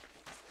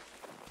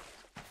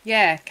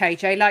 Yeah,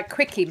 KJ, like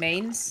quickie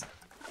means.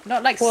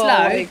 Not like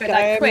slow, but like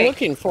I'm quick.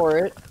 Looking for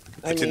it.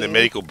 It's in the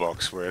medical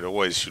box where it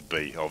always should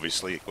be,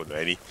 obviously, according to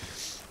Annie.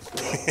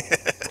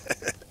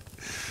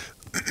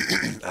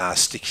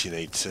 Sticks you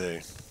need too.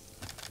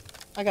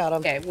 I got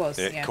them. Yeah, it was.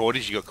 Yeah.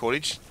 Cordage, you got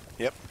cordage?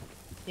 Yep.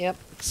 Yep.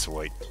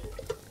 Sweet.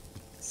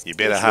 You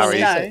better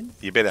hurry.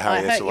 You better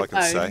hurry, that's all I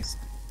can say.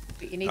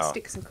 But you need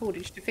sticks and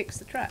cordage to fix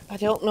the trap. I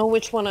don't know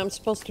which one I'm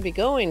supposed to be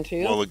going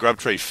to. Well, the grub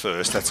tree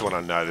first, that's the one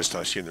I noticed.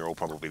 I assume they're all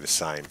probably the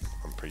same.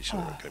 I'm pretty sure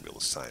they're going to be all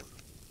the same.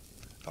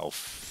 I'll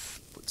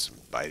put some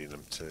bait in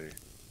them too.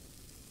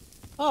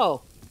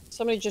 Oh,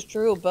 somebody just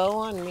drew a bow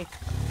on me.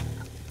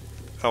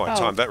 Oh, I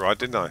timed that right,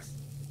 didn't I?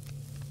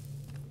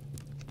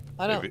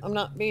 I'm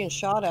not being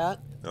shot at.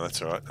 No,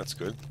 that's alright, that's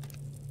good.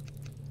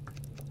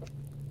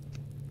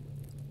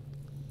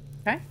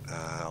 Okay.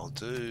 I'll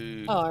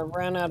do... Oh, I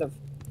ran out of...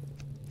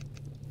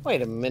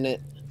 Wait a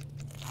minute.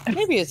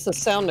 Maybe it's the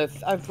sound of...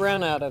 I've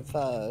run out of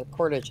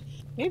cordage.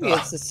 Maybe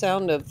it's the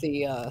sound of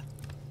the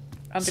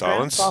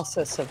silence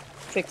process of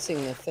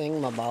fixing the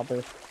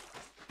thingamabobber.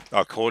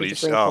 Oh,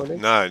 cordage. Oh,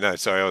 no,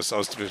 sorry, I was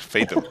going to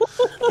feed them.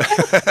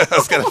 I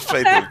was going to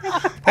feed them.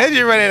 How did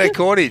you run out of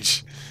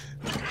cordage?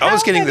 I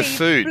was getting the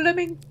food.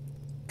 Blooming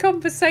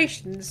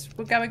conversations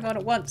were going on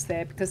at once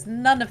there because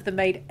none of them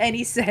made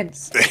any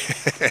sense.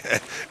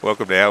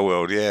 Welcome to our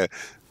world, yeah.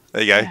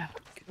 There you go. Oh,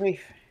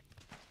 grief.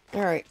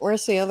 All right,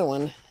 where's the other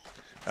one?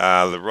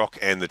 The rock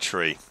and the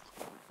tree.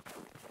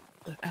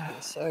 Okay,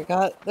 so I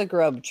got the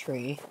grub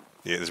tree.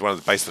 Yeah, there's one at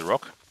the base of the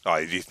rock.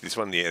 Oh, this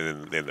one, yeah,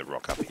 and then the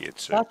rock up here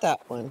too. Got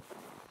that one.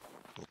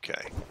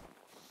 Okay.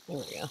 There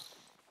we go.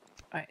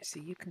 Right, so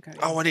you can go.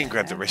 Oh, I didn't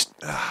grab the rest.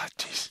 Ah,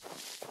 jeez.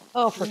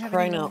 Oh, for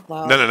crying out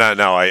loud!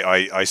 No!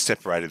 I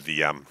separated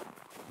the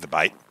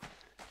bait.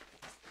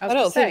 I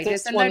don't think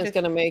this one is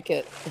going to make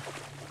it.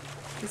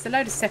 There's a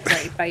load of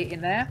separated bait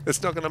in there.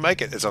 It's not going to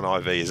make it. It's on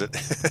IV, is it?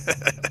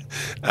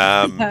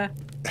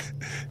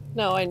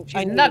 No, I'm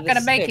not going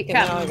to make it.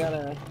 Now I got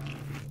to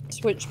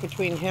switch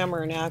between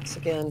hammer and axe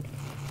again.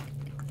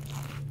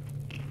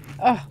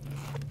 Oh.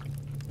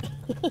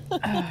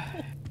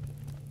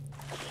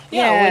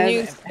 Yeah, when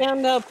you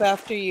stand up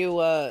after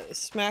you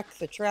smack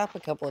the trap a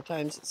couple of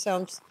times, it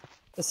sounds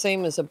the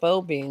same as a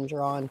bow being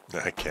drawn.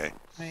 Okay.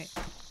 Right.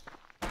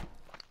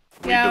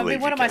 Yeah, I believe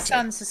mean, one you, of my KJ.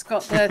 sons has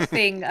got the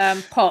thing,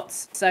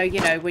 pots. So you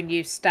know when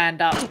you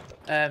stand up.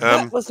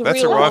 That was a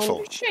That's a real rifle.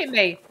 one. Shoot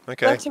me.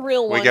 Okay. That's a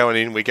real We're one. going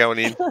in. We're going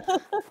in.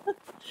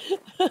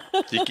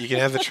 You can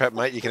have the trap,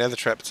 mate. You can have the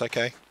trap. It's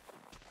okay.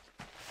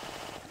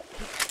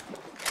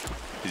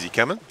 Is he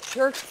coming?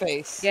 Jerk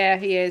face. Yeah,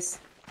 he is.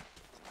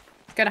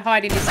 He's going to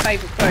hide in his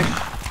favourite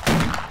bush.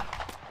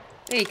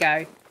 There you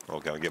go. I'll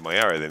go and get my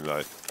arrow then,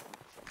 though.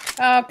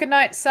 Oh, good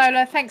night,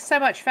 Solar. Thanks so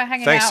much for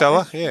hanging Thanks, out.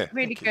 Solar. It's Yeah,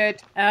 really thank you.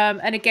 good.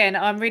 And again,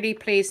 I'm really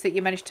pleased that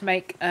you managed to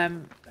make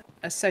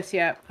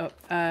associate.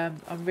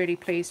 I'm really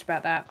pleased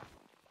about that.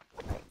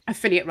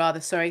 Affiliate,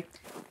 rather. Sorry.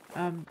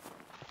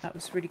 That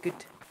was really good.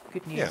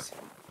 Good news. Yeah.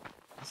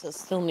 Does it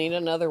still need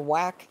another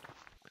whack?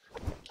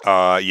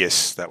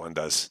 Yes, that one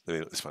does.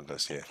 This one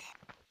does, yeah.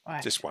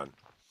 Right. Just one.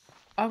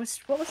 What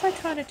was I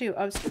trying to do?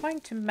 I was trying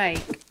to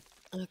make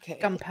Okay.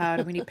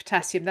 gunpowder. We need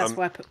potassium. That's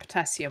why I put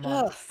potassium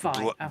on. Ugh.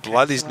 Fine. Okay,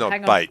 Blood is so we'll not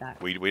hang on to bait.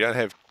 that. We don't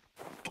have...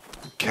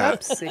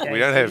 Oopsie we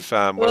don't have...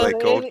 what are they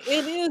called?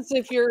 It is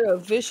if you're a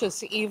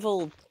vicious,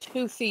 evil,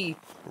 toothy,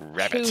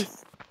 Rabbit.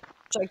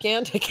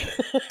 gigantic.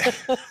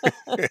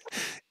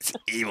 It's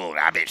evil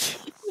rabbit.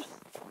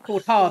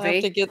 Called I have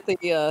Harvey. to get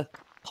the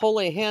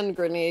holy hand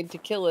grenade to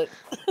kill it.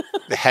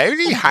 The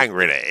holy hand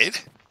grenade.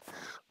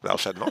 Thou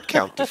shalt not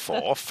count to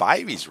 4.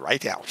 5 is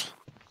right out.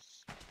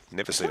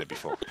 Never seen it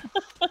before.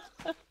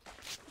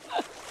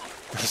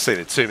 I've seen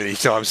it too many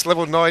times.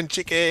 Level 9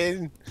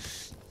 chicken.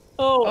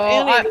 Oh, Oh,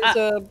 Annie, there's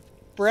a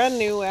brand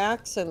new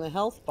axe in the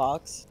health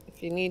box.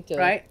 If you need to.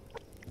 Right.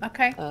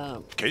 Okay.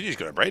 Katie's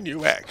got a brand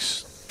new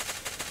axe.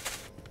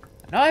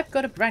 And I've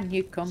got a brand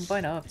new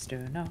combine harvester,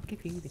 and I'll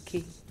give you the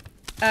key.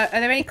 Are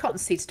there any cotton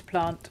seeds to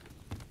plant?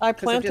 I 'Cause I've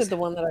planted just- the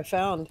one that I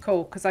found.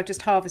 Cool, because I've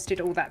just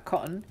harvested all that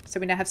cotton. So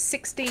we now have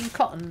 16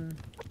 cotton.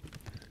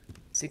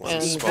 16 One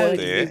And spot good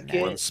there. you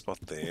get. One spot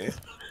there.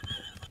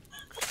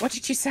 What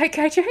did you say,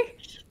 KJ?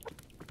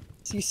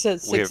 You said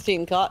We have-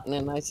 16 cotton,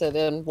 and I said,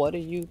 and what do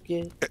you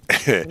get?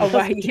 Oh,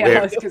 right, yeah.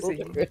 I was gonna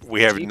say.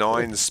 We have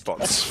 9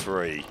 spots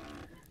free.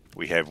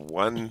 We have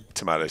 1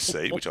 tomato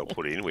seed, which I'll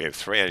put in. We have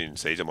 3 onion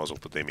seeds. I might as well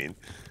put them in.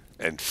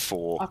 And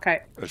 4.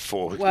 Okay. And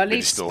 4 Well, leave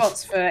medicinal.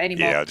 spots for any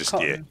more Yeah, just-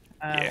 cotton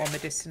yeah. or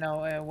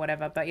medicinal or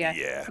whatever. But yeah,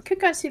 Yeah. we could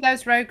go and see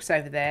those rogues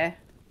over there.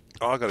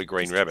 Oh, I got a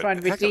green Just to rabbit. try and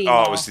How come- redeem oh,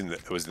 our-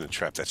 it was in the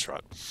trap. That's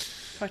right.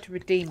 Try to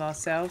redeem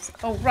ourselves.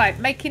 Oh, right,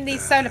 making the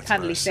solar that's what I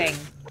panel said.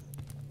 thing.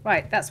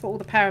 Right, that's what all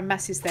the power and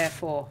mass is there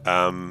for.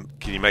 Can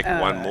you make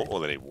one more? Or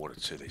they need water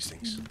too, these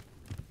things.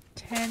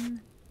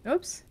 10.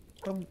 Oops.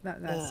 Oh,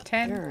 that's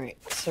 10. All right,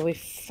 so we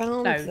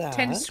found No, that.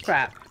 10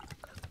 scrap.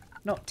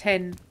 Not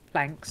 10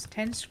 planks.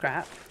 10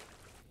 scrap.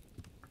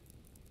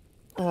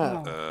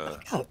 I've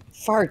got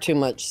far too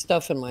much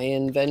stuff in my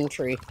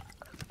inventory.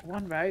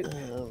 1 rope.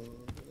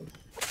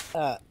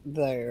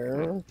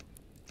 There.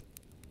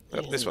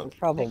 Oh, this And one.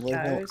 Probably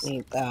Take don't those.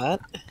 need that.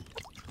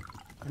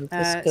 And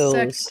this Circuit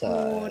goes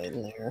board.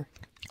 in there.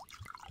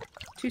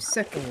 2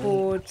 circuit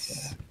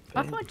boards.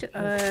 I might,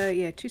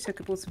 yeah, 2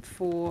 circuit boards and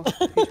 4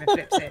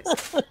 flip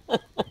sets.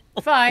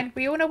 Fine,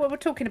 we all know what we're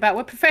talking about.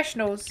 We're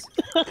professionals.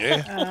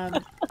 Yeah.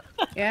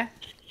 Yeah,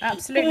 Oh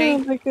absolutely.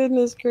 my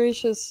goodness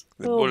gracious!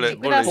 The Oh, bullet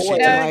with us, boy,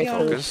 shit am know, I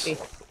you're- thirsty.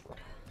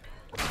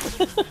 Why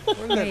did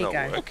There that you not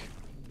go. work?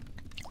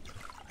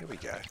 Here we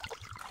go.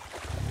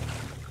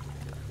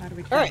 How do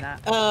we All turn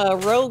right,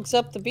 that? rogues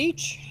up the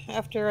beach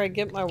after I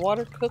get my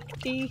water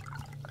cooked-y.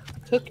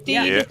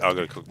 Yeah. Yeah, I've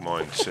got to cook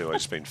mine too. I've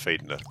just been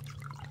feeding the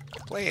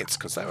plants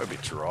because they were a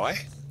bit dry.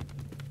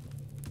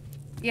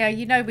 Yeah,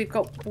 you know we've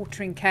got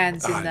watering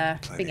cans in Oh, the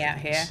bloody thing out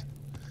here. heavens.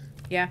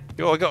 Yeah.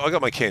 Yeah, well, I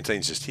got my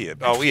canteens just here.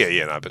 Oh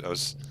yeah, no, but I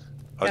was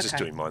just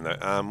Okay. doing mine though.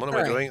 What am I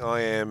Alright. doing?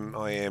 I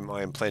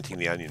am planting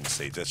the onion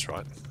seeds. That's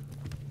right.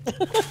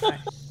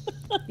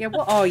 Yeah,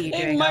 what are you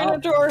Hey, doing?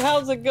 Minotaur,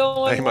 how's it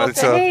going? Hey, Welcome.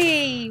 Minotaur.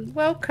 Hey,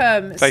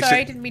 welcome. Thanks Sorry,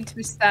 I for- didn't mean to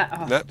miss that.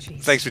 Oh, No,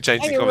 jeez. thanks for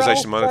changing Hey, the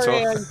conversation, Ralph,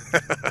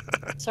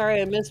 Minotaur.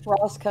 Sorry, I missed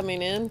Ross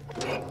coming in.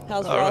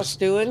 How's Oh, Ross Ross.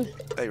 doing?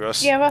 Hey,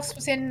 Ross. Yeah, Ross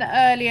was in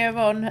earlier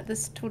on at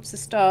this towards the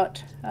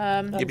start.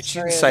 Yeah, but she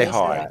sorry, didn't I say missed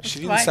hi. that. She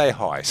didn't Right. say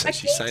hi, so I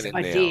she's saying did. it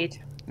I now. did.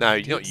 No,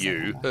 did not say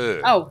you.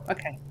 Oh,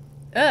 okay.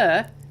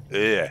 Yeah.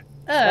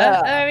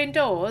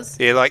 Indoors.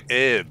 Yeah, like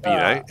herb, you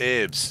know,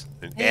 herbs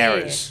and Yeah.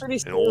 arrows Pretty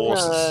and soon,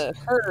 horses.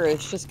 her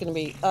is just going to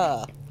be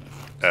Uh,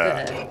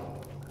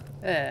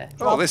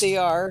 Drop this- the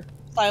R.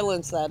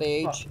 Silence that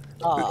age.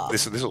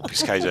 this will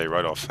piss KJ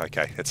right off.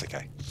 Okay, that's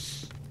okay.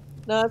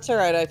 No, it's all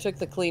right. I took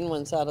the clean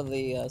ones out of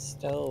the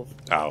stove.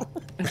 Oh.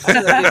 I'm ready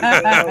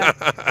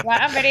to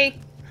Right, I'm ready.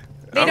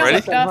 I'm Lead on, ready. go.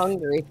 I'm stuff.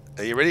 hungry.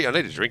 Are you ready? I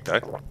need a drink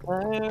though.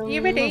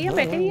 You ready? I'm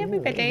ready. I'm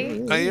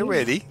ready. Are you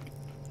ready?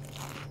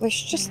 There's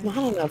just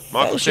not enough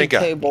Michael Schenker,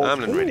 vegetables.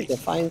 I'm We ready. need to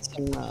find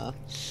some.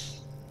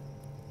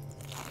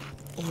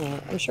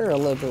 I'm sure a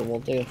liver will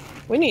do.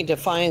 We need to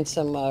find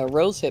some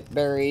rosehip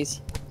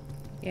berries.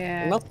 There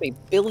Yeah. must be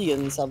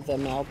billions of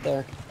them out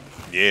there.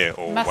 Yeah,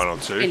 or Must one or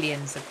be two.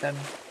 billions of them.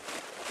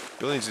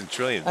 Billions and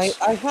trillions.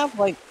 I have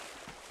like,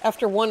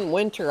 after one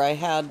winter, I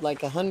had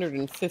like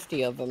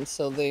 150 of them,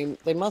 so they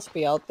must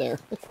be out there.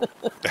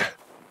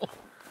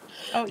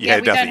 Oh, You yeah,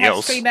 had we don't nothing have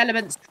else. Stream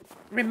Elements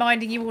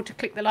reminding you all to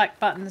click the like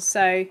button,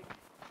 so...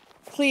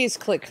 Please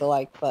click the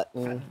like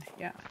button.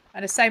 Yeah.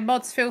 And as I say,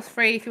 mods, feel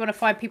free if you want to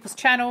find people's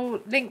channel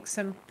links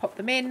and pop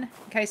them in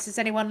case there's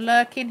anyone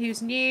lurking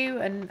who's new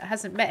and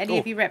hasn't met any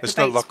of you There's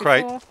no reprobates lock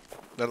crate. before.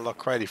 No lock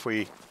crate if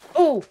we...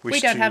 Oh, we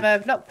wish don't to- have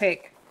a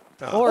lockpick.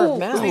 Or Ooh,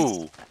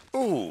 mouse. Ooh.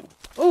 Ooh.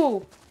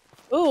 Ooh.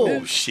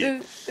 Oh,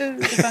 shit. Ooh,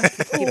 the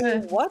funky Ooh, keeper.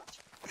 what?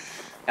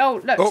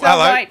 Oh, look, Oh, to our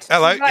hello. right.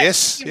 Hello. Right,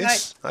 Yes, to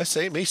yes. I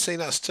see him. He's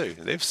seen us too.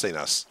 They've seen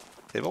us.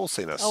 They've all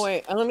seen us. Oh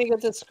wait, let me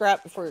get this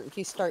scrap before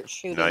he starts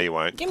shooting. No, you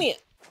won't. Give me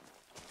it.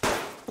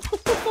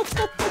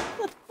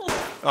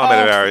 I'm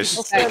out of Oh, arrows.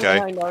 I'll stand Okay.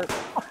 behind Art.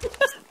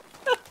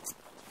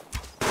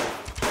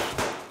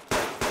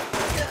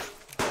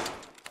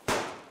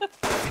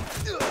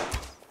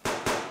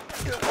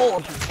 Oh,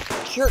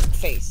 you jerk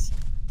face!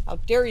 How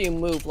dare you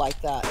move like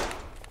that?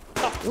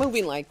 Stop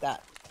moving like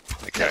that.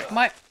 Okay.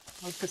 I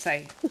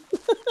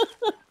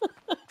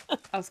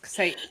was gonna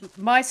say,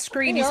 my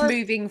screen Hey, is Art.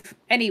 moving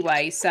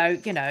anyway, so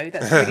you know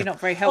that's really not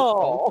very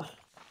helpful.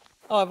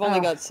 Oh, I've only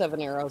Oh. got 7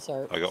 arrows,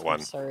 Art. I got I'm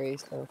one. sorry.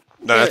 So.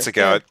 No, that's a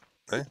Here,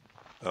 go. Eh?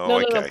 Oh, No,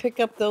 okay. no, pick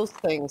up those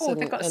things. Oh,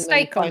 and, they've got a and then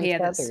snake on find here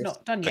that's feathers.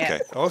 not done yet.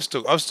 Okay. Oh,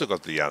 I've still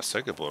got the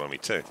circuit board on me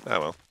too. Oh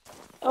well.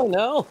 Oh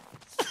no!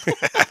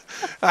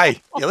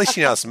 Hey, at least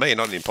you know it's me and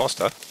not an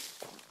imposter.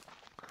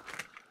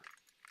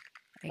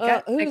 There you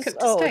go. They Who's? cooked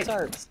a Oh, steak. it's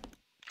Art's.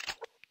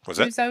 Was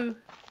that? Uzo.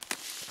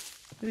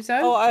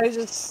 Oh, I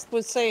just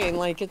was saying,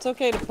 like, it's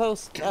okay to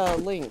post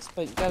links,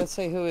 but you gotta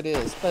say who it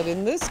is. But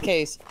in this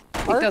case,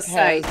 Art does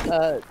has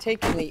say.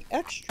 taken the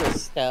extra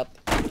step.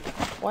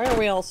 Why are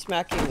we all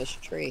smacking this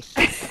tree?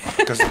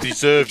 Because it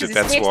deserved it.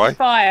 Because That's it's why.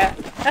 fire.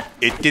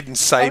 It didn't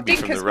save me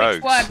from the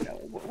Dinkus, rogues.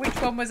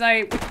 which one was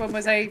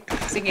I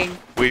singing?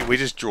 We're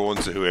just drawn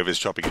to whoever's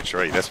chopping a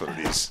tree. That's what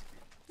it is.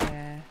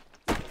 Yeah.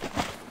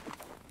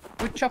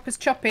 Wood chopper's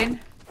chopping.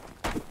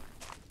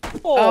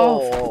 Oh,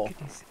 Oh, for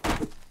goodness.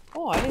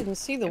 oh, I didn't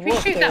see the If we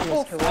wolf shoot there, that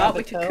wolf Mr. out,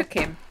 we can Rabbito. cook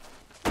him.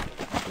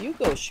 You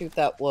go shoot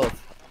that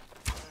wolf.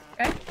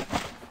 Okay.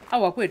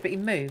 Oh, I would, but he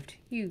moved.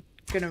 You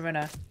gonna run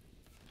a...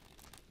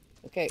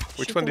 Okay.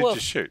 Which shoot one the did wolf.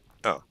 you shoot?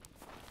 Oh,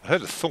 I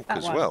heard a thunk That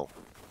as one. well.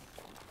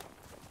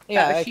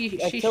 Yeah, but I she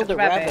killed shot a the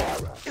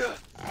rabbit.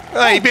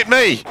 Hey, he bit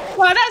me.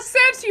 Well, that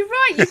serves you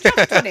right. You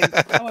jumped on him.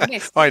 Oh, I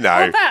missed. I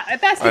know. Oh,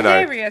 that's I know.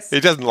 hilarious. He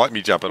doesn't like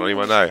me jumping on him.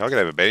 I know. I'm gonna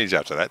have a advantage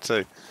after that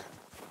too.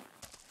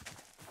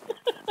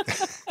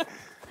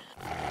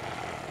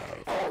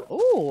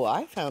 Oh,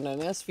 I found an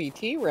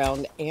SVT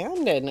round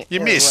and an You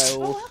arrow. missed.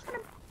 Oh, how can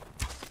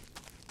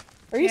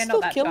Are you Yeah, not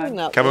still that killing time.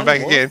 that Coming one back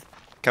wolf? again.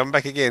 Coming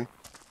back again.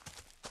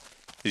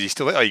 Is he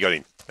still there? Oh, you got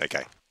him.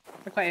 Okay.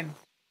 I got him.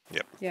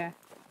 Yep. Yeah.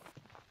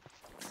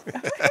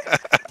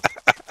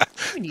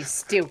 When you're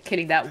still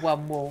killing that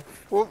one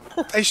wolf. Well,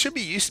 they should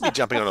be used to me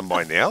jumping on him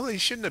by now. He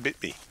shouldn't have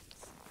bit me.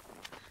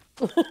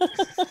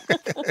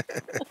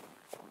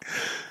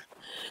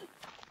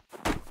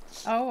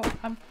 Oh,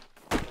 I'm...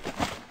 Come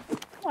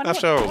on,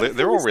 After all, what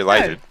they're all is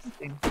related.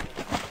 this?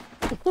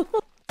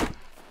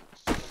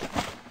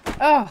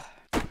 Oh.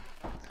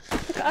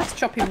 Look at us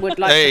chopping wood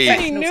like Hey,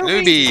 professional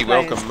newbie, Subsistence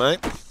welcome,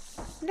 mate. players.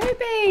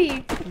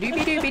 Newbie!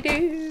 Newbie dooby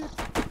doo.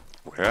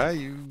 Where are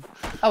you?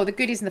 Oh, the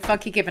goodies and the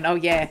funky given. Oh,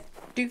 yeah.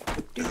 Do,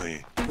 do, Oh,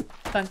 yeah. do,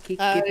 funky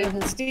I given.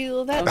 didn't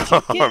steal that I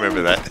chicken.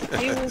 remember that.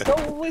 He was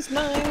always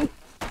mine.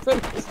 From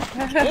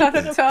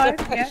Another time,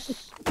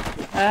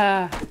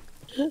 yeah.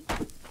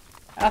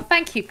 Oh,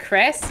 thank you,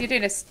 Chris. You're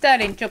doing a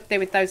sterling job there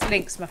with those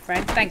links, my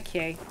friend. Thank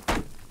you.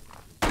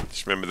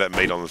 Just remember that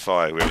meat on the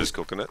fire, whoever's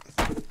cooking it.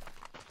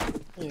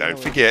 You Don't know,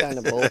 forget. Kind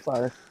of both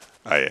are.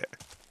 Oh, yeah.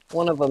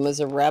 One of them is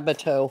a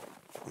rabbito.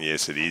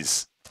 Yes, it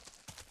is.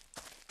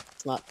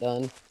 It's not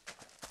done.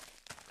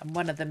 And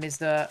one of them is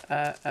the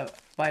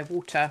by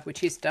water,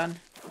 which is done.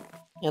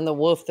 And the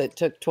wolf that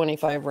took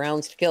 25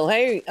 rounds to kill.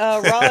 Hey,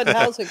 Rod,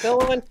 how's it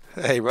going?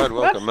 Hey, Rod,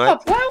 welcome, mate.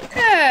 Rob,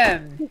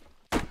 welcome.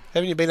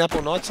 Haven't you been up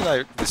all night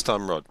today this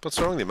time, Rod? What's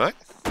wrong with you, mate?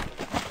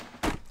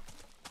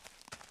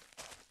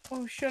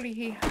 Oh, surely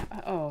he...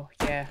 Oh,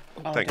 yeah.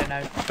 Oh, Thank I don't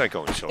know. Don't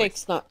go on, Shirley.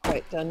 Steak's not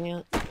quite done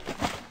yet.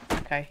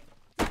 Okay.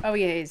 Oh,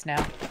 yeah, it is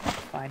now.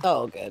 Fine.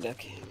 Oh, good.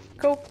 Okay.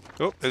 Cool.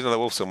 Oh, there's another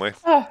wolf somewhere.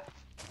 Oh,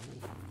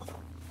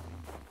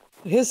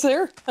 Is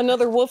there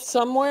another wolf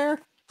somewhere?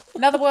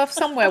 another wolf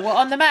somewhere. Well,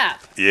 on the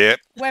map. Yep.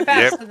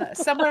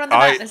 Whereabouts? Somewhere on the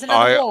map, there's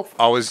another wolf.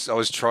 I was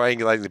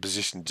triangulating the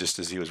position just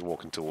as he was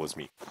walking towards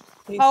me.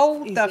 He's,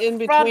 Hold he's the in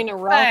between a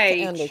front rock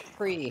and a page.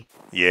 tree.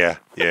 Yeah,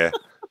 yeah.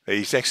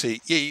 He's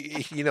actually,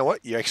 yeah, you know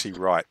what? You're actually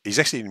right. He's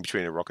actually in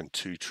between a rock and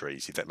two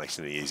trees, if that makes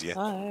it any easier.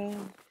 I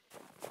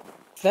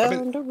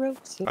found a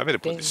rose. I better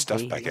put this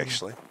stuff back,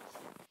 actually.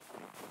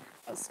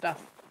 What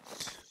stuff?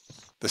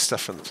 The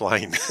stuff from the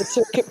plane. The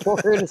circuit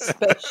board, Have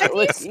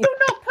especially. you still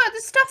not put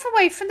the stuff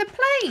away from the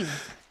plane?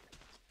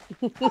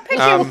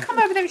 Arpeggio will come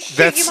over there and shoot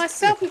you that's-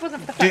 myself. He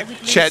wasn't for that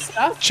with Chat,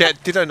 stuff.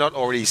 Chat, did I not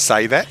already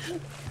say that?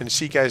 And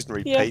she goes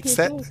and Yeah, repeats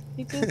that.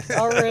 He did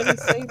already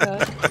say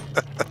that.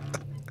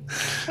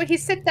 Well, he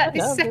said that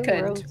this Another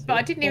second, rose but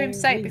I didn't hear him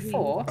say it baby.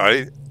 before.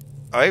 I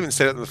even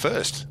said it in the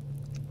first.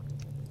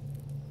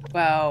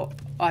 Well,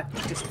 I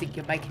just think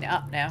you're making it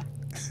up now.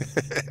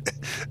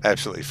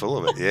 Absolutely full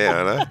of it. Yeah,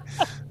 I know.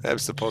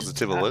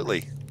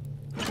 Absolutely.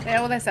 Yeah,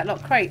 well, there's that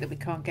lot crate that we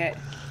can't get.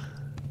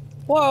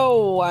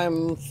 Whoa,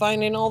 I'm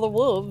finding all the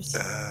wolves.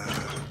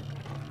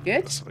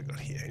 Good. What's we got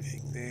here?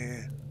 Anything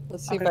there?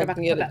 Let's see I'm if gonna I go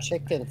can back get to a that.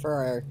 chicken for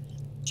our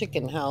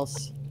chicken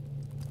house.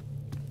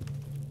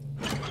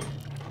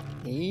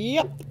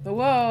 Yep.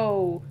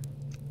 Whoa.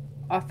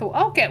 I thought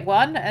I'll get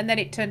one, and then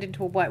it turned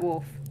into a white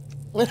wolf.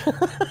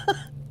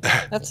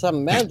 That's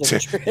some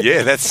magic trick.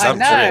 Yeah, that's I some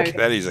know. trick.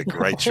 That is a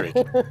great trick.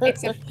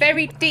 It's a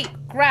very deep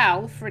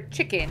growl for a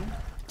chicken.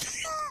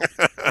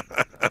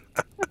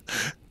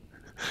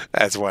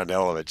 That's one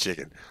hell of a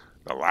chicken.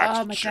 A large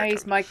Oh my chicken.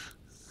 days, my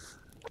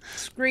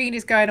screen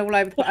is going all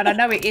over the place. And I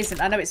know it isn't.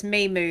 I know it's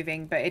me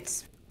moving, but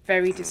it's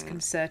very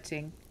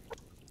disconcerting.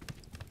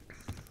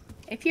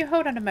 If you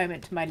hold on a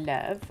moment, my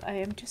love, I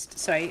am just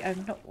sorry.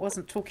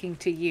 Wasn't talking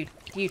to you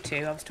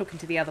two. I was talking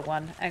to the other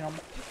one. Hang on.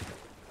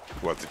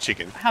 What, the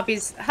chicken?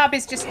 Hubby's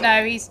just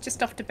he's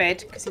just off to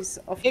bed because he's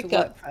off to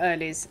work for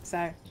earlies.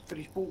 So. But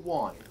he's bought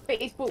wine.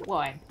 But he's bought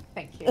wine.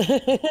 Thank you.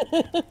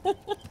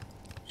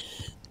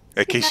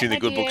 He's in the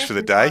night, good my books dear. for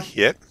the day.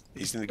 Yep.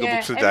 He's in the good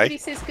books for the everybody day.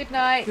 says good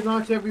night. Good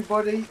night,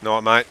 everybody.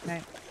 Night, mate. No.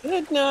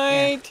 Good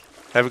night.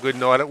 Have a good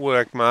night at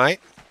work, mate.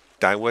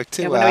 Don't work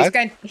too Yeah, well, no,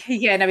 hard.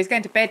 he's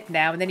going to bed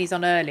now, and then he's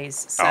on earlies.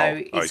 So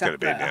he's going to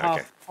bed at now,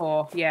 okay.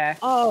 4:30. Yeah.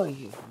 Oh,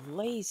 you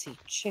lazy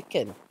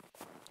chicken.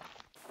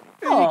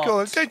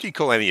 Don't you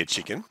call Annie a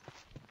chicken?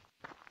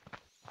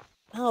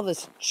 Oh,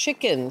 this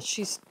chicken.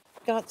 She's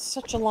got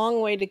such a long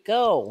way to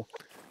go.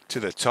 To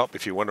the top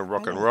if you want to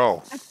rock and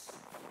roll.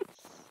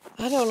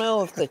 I don't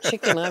know if the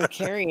chicken I'm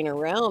carrying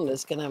around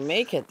is going to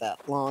make it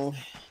that long.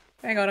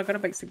 Hang on, I've got to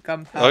make some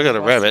gunpowder. I got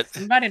a rabbit.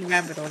 I'm running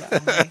around with all that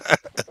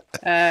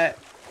on me.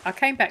 I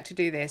came back to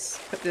do this.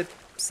 Put the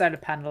solar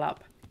panel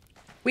up.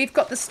 We've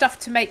got the stuff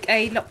to make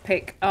a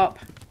lockpick up.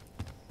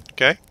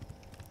 Okay.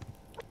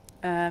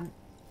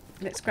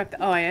 Let's grab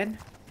the iron.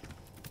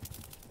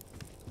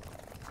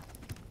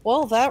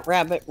 Well, that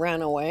rabbit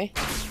ran away.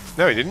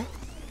 No, he didn't.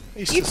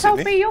 He's You still told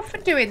sitting me off for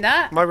doing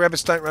that. there. My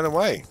rabbits don't run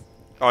away.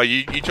 Oh,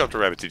 you dropped a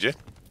rabbit, did you?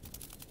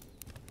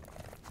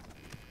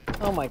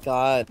 Oh my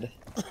god.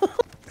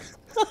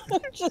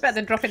 Better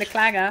than dropping a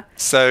clanger.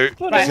 So,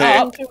 Put Right, it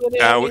up. into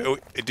it, Annie.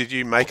 did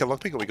you make a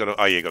lockpick or we got it?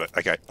 Oh, yeah, got it.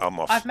 Okay, I'm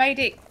off. I've made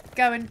it.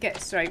 Go and get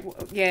straight.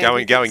 Yeah. Go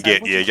we and get.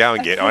 did so. Yeah, go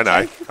and get. I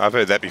know. I've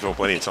heard that before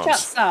plenty of times.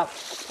 Shuts up.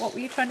 What were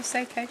you trying to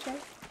say, KJ?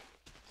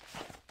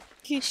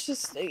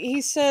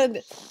 He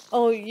said,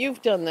 "Oh,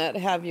 you've done that,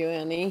 have you,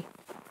 Annie?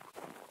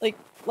 Like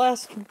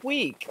last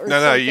week or No,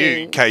 something."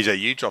 you, KJ,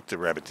 you dropped a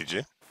rabbit, did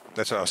you?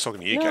 That's what I was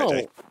talking to you, No.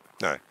 KJ.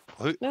 No.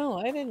 Who? No,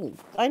 I didn't.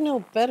 I know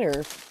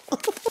better.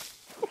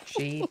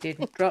 She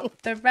didn't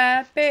drop the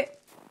rabbit.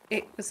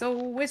 It was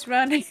always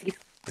running.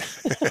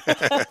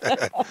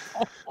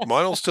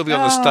 Mine will still be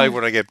on the stove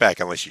when I get back,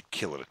 unless you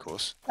kill it, of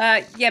course.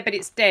 Yeah, but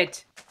it's dead.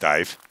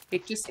 Dave.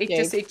 It just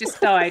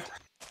died.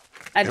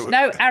 And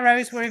no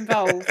arrows were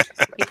involved.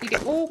 It did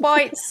it all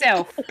by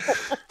itself.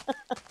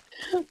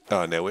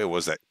 Oh, no, where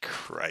was that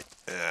crate?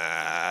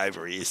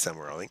 Over here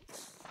somewhere, I think.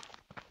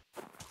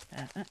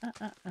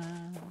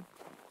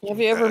 Have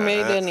you ever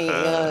made any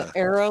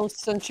arrows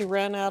since you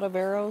ran out of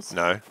arrows?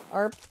 No.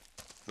 Arp?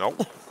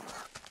 Nope.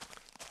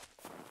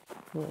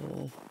 Uh,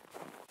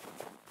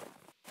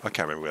 I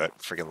can't remember where that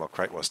friggin' lock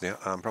crate was now.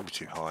 Probably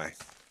too high,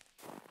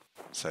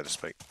 so to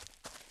speak.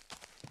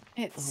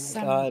 It's Oh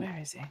my God. where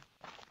is it?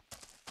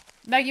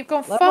 No, you've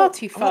gone Level- far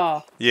too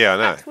far. Yeah, I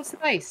know. Back towards the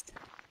base.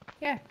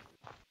 Yeah.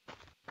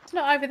 It's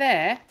not over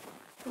there.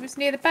 It was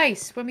near the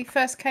base when we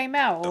first came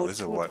out. Oh,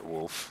 there's a white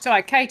wolf. It's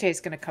alright, KJ's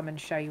going to come and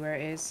show you where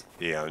it is.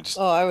 Yeah, I'm just...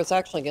 oh, I was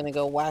actually going to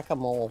go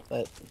whack-a-mole,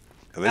 but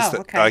There's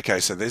Oh, okay.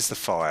 So there's the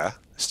fire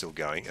still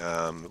going.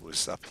 It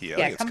was up here. I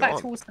Yeah, think come it's back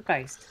gone. towards the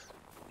base.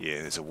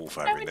 Yeah, there's a wolf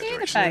over Nowhere in that near the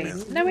direction.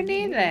 base. Nowhere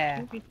near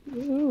there.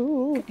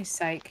 Goodness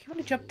sake. You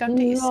want a job done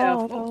to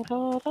yourself.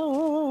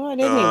 Oh, I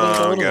didn't even Oh,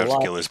 go I'm to going to the have to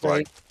lock kill this bloke.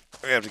 crate.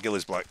 I'm going to have to kill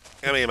this bloke.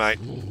 Come here, mate.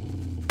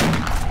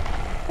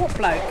 what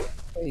bloke?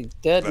 He's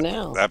dead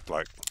now. That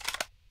bloke.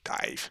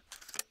 Dave.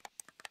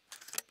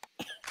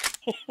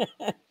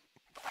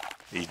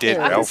 He's dead,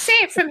 I can Ralph. see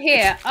it from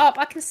here. Up,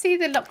 I can see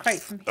the lock crate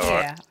from here, All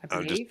right. I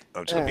believe.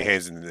 I'm just got my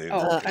hands in the...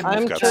 Oh, in the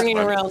I'm guts at the turning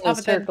moment. around in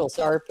Other than- circles,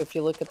 Arp, if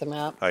you look at the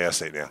map. Oh, yeah, I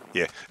see it now.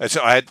 Yeah. And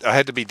so I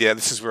had to be down.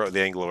 This is where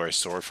the angle where I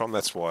saw it from.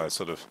 That's why I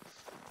sort of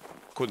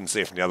couldn't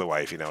see it from the other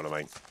way, if you know what I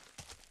mean.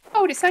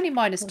 Oh, it's only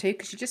 -2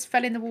 because you just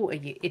fell in the water,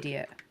 you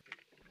idiot.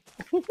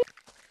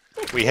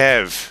 We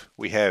have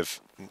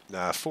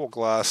 4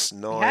 glass,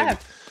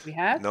 We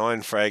have.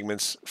 9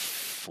 fragments,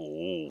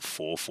 4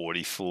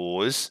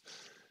 444s,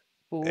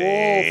 Four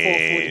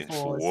and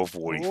 444s. 4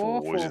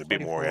 44s, and a bit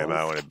more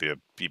ammo, and a bit of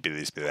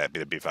this, bit of that,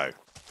 bit of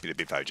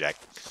biffo, Jack.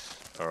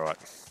 All right.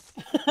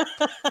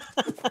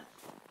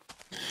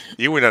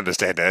 You wouldn't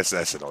understand that.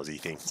 That's an Aussie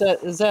thing.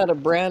 Is that a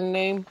brand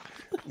name?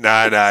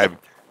 No.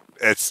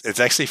 It's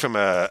actually from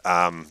a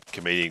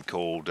comedian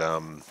called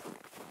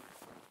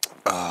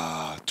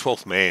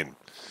 12th Man.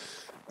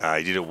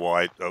 He did a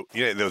wide. Oh,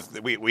 you know,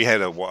 we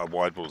had a wide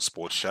world of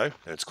sports show, and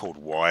it's called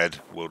Wired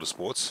World of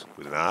Sports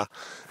with an R,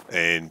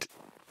 and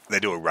they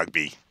do a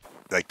rugby.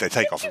 They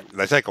take off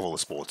all the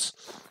sports,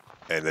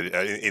 and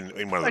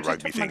in one of the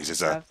rugby things is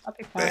they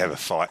have a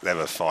fight. They have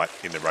a fight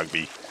in the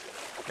rugby.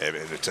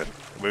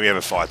 When we have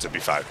a fight, it's a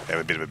biffo. They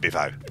have a bit of a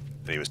biffo.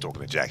 And he was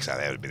talking to Jack, so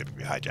they had a bit of a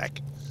biffo,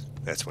 Jack.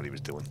 That's what he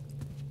was doing.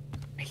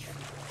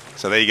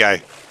 So there you go.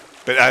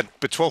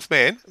 But 12th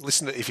Man,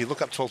 listen, if you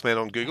look up 12th Man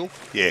on Google,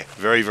 yeah,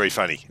 very, very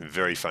funny.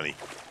 Very funny.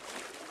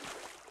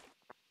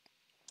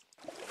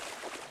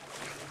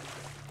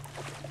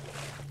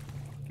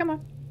 Come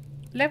on.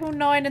 Level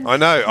 9 and I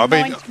know. I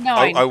mean,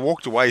 99. I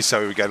walked away so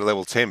we would go to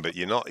level 10, but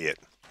you're not yet.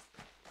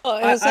 Oh,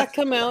 has that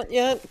come out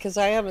yet? Because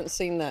I haven't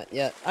seen that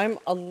yet. I'm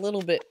a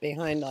little bit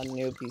behind on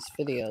Newbie's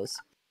videos.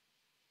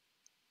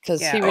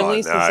 Because he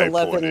releases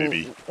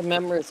 11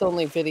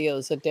 members-only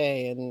videos a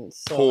day, and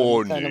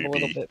so I'm kind of a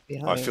little bit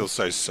behind. I feel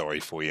so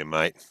sorry for you,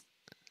 mate.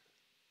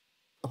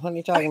 What are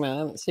you talking about? I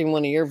haven't seen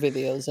one of your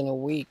videos in a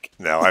week.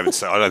 No, I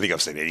haven't. I don't think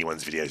I've seen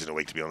anyone's videos in a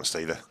week, to be honest,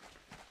 either.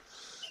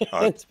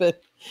 It's been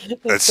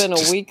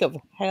a week of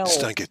hell.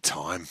 Just don't get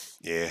time.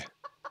 Yeah.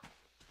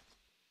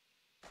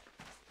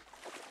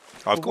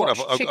 I've gone on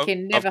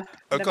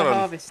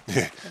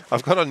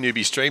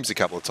Newbie streams a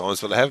couple of times,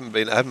 but I haven't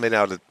been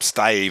able to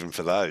stay even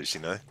for those,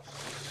 you know.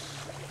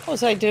 What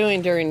was I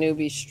doing during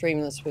Newbie's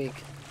stream this week?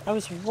 I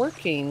was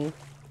working.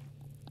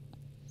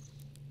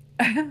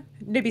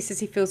 Newbie says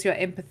he feels your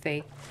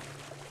empathy.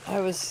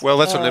 Well,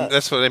 that's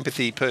what an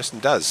empathy person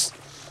does.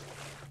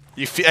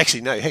 You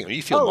actually no, hang on.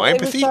 You feel my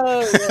empathy.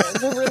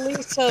 The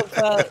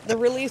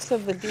release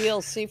of the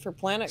DLC for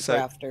Planet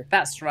Crafter.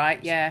 That's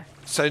right. Yeah.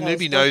 So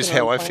Newbie knows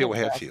how I feel,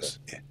 how he feels.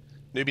 Yeah.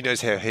 Newbie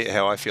knows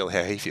how I feel,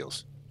 how he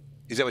feels.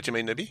 Is that what you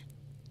mean, Newbie?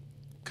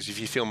 Because if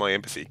you feel my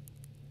empathy,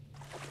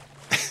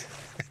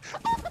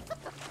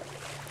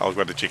 I'll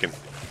grab the chicken.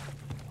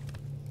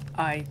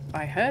 I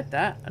heard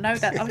that. No,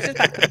 that I was just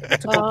about to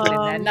put a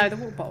bottle in there. No, the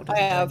water bottle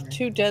doesn't. I have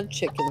 2 dead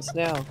chickens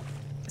now.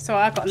 So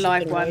I've got a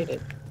live one.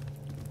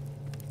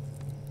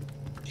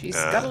 She's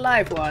got a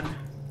live one.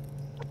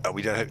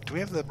 We don't have. Do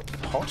we have the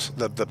pot?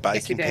 The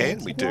baking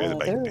pan? We do have the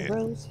baking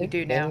pan. We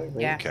do now.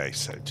 Yeah. Okay,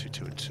 so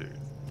 2 and 2.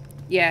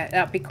 Yeah,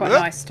 that'd be quite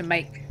nice to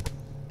make.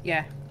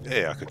 Yeah.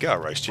 Yeah, I could go a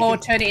roast chicken. Or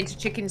turn it into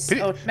chicken,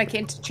 or make it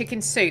into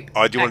chicken soup.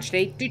 Do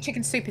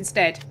chicken soup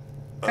instead.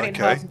 Cut it in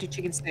half and do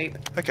chicken soup.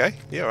 Okay.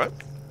 Yeah, all right.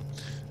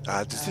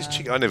 Does this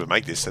chicken? I never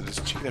make this. So does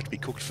the chicken have to be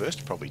cooked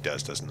first? Probably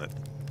does, doesn't it?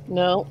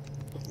 No.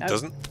 It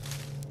doesn't.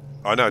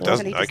 Oh no, it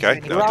doesn't. Okay.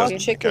 No, raw it doesn't.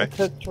 chicken,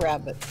 cooked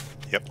rabbit.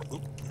 Yep.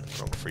 Oop,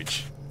 wrong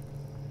fridge.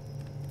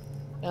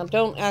 Now,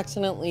 don't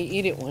accidentally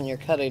eat it when you're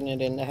cutting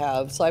it into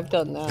halves. I've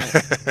done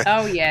that.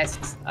 Oh,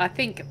 yes. I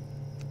think,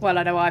 well,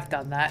 I know I've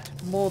done that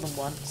more than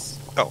once.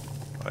 Oh,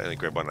 I only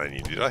grabbed 1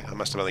 onion, did I? I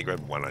must have only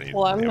grabbed 1 onion.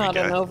 Well, I'm not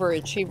an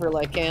overachiever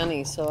like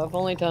Annie, so I've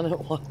only done it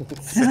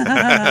once.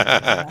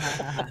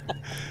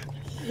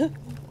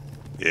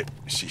 Yeah,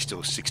 she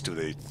still sticks to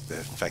the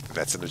fact that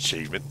that's an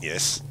achievement,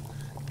 yes.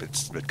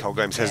 But Cold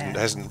Games hasn't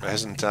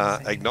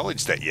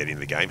acknowledged that yet in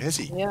the game, has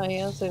he? Yeah, he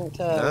hasn't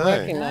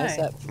recognized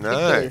that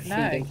particular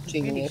feat of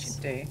genius.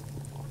 Really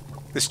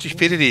the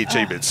stupidity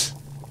achievements,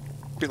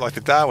 a bit like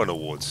the Darwin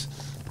Awards.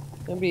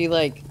 It'll be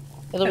like,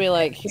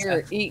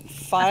 here, eat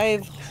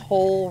 5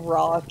 whole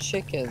raw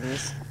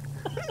chickens,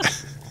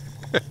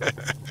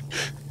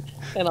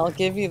 and I'll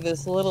give you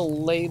this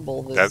little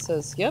label that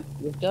says, "Yep,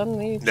 you've done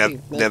the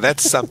achievement." Now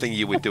that's something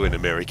you would do in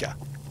America.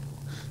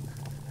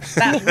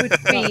 That would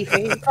be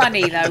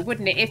funny, though,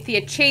 wouldn't it? If the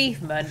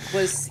achievement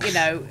was, you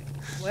know,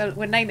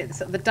 we'll name it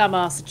the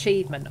dumbass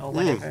achievement or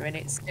whatever, and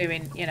it's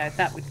doing, you know,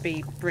 that would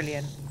be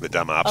brilliant. The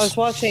dumbass. I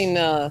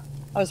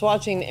was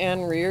watching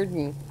Anne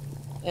Reardon,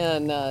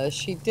 and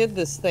she did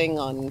this thing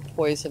on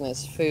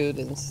poisonous food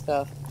and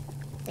stuff.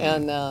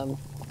 And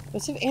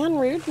was it Anne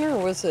Reardon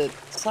or was it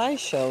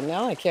SciShow?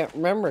 Now I can't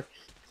remember.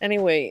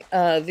 Anyway,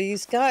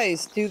 these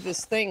guys do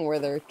this thing where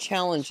their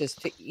challenge is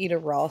to eat a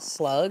raw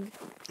slug.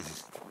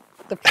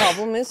 The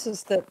problem is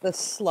that the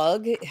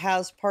slug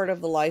has part of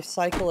the life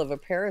cycle of a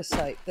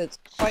parasite that's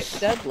quite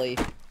deadly,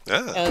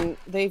 and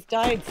they've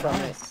died from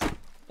it,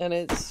 and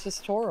it's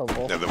just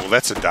horrible. Now, well,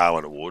 that's a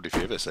Darwin Award if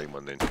you've ever seen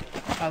one. Then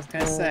I was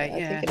going to say,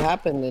 I think it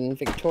happened in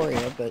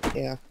Victoria, but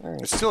yeah, all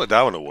right. It's still a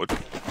Darwin Award.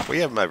 We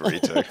have them over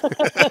here too.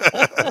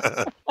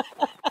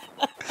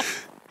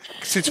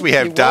 Since we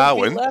have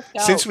Darwin,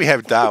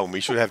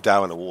 we should have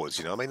Darwin Awards.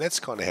 You know, I mean, that's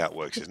kind of how it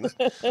works, isn't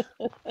it?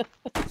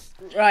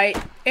 Right.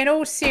 In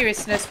all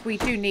seriousness, we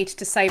do need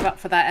to save up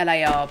for that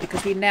LAR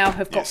because we now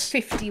have got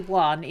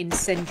 51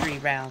 incendiary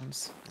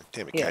rounds.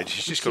 Damn it, Kate!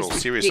 She's just got all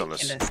serious on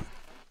us.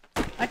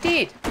 I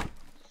did.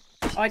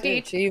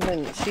 She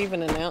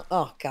even announced.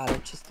 Oh God!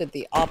 It just did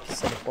the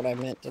opposite of what I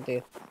meant to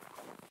do.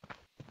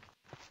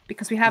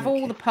 Because we have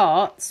all the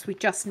parts, we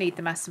just need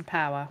the mass and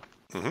power.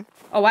 Mm-hmm.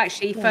 Oh,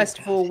 actually, first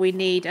of all, we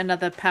need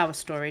another power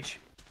storage.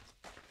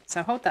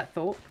 So hold that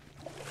thought.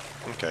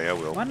 Okay, I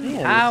will.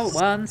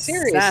 I'm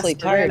seriously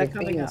tired of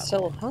being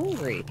so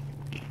hungry.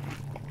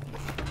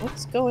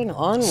 What's going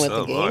on with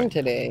the game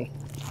today?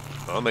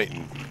 I'm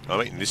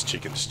eating this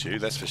chicken stew,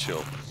 that's for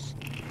sure.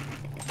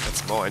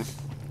 That's mine.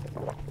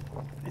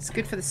 It's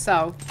good for the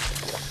soul.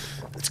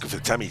 It's good for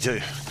the tummy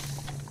too.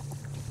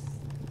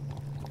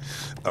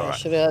 All I right.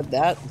 should have had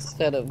that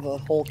instead of a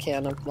whole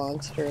can of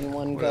Monster in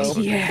one go.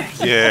 Yeah.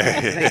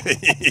 Yeah.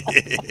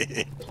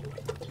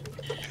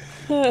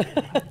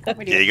 Don't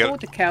really Yeah,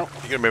 afford the kelp.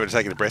 You gotta remember to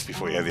take a breath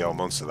before you have the old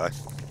monster, though.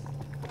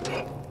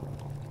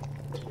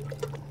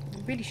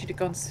 We really should have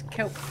gone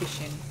kelp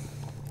fishing.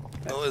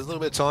 Oh, there's a little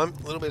bit of time.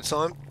 A little bit of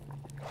time.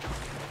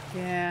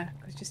 Yeah,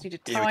 we just need a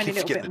Yeah, we tiny keep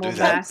little bit forgetting to more do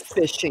that. mass.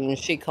 Fishing,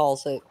 she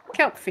calls it.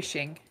 Kelp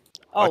fishing.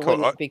 Oh, call-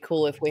 wouldn't it be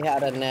cool if we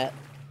had a net?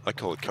 I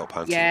call it kelp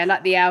hunting. Yeah,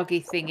 like the algae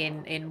thing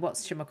in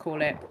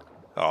whatchamacallit.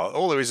 Oh,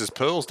 all there is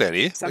poils down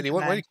here. When you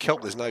want Sunderland.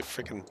 kelp, there's no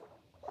freaking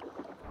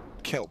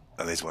kelp.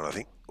 Oh, there's one, I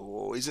think.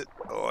 Oh, is it?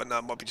 Oh, no,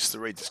 it might be just the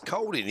reeds. It's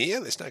cold in here.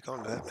 There's no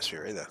kind of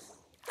atmosphere either.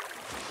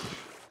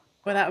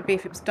 Well, that would be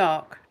if it was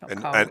dark, not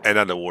cold. And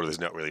underwater, there's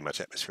not really much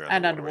atmosphere.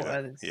 And Underwater,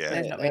 underwater, either. Yeah.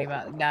 there's not really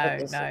much.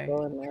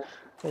 No, no.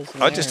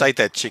 I just ate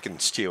that chicken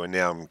stew and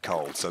now I'm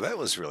cold, so that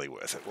was really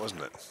worth it,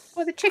 wasn't it?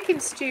 Well, the chicken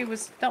stew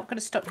was not going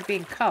to stop you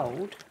being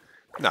cold.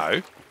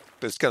 No,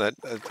 but it's gonna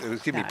it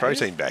was giving me No.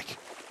 protein back.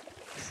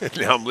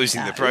 Now I'm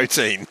losing the No.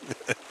 protein.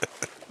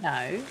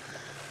 No.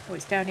 Oh,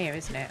 it's down here,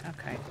 isn't it?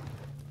 Okay.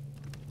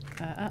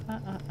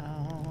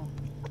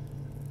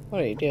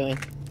 What are you doing?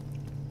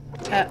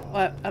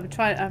 Well,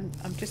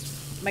 I'm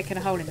just making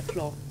a hole in the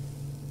floor.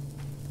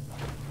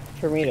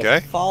 For me to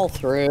Okay. fall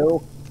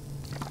through.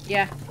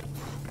 Yeah.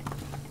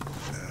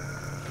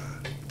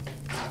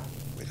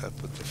 We don't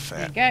put the There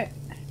you fat. go.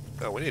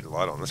 Oh, we need a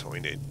light on. That's what we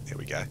need. There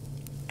we go.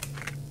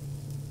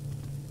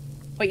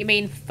 What you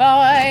mean,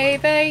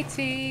 5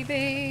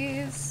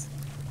 ATVs?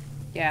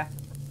 Yeah.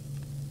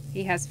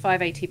 He has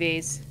 5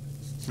 ATVs.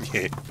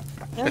 Yeah.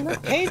 And a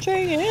KJ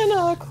in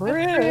a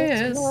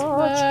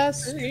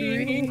Christmas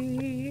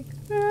tree.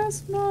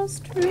 Christmas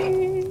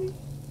tree.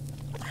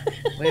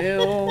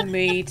 We'll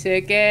meet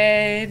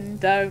again.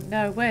 Don't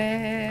know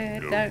where.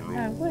 Don't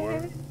know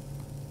where.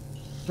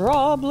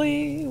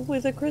 Probably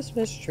with a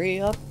Christmas tree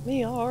up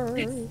me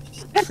arse.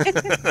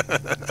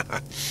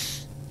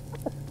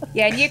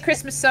 Yeah, new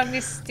Christmas song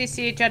this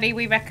year, Johnny.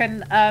 We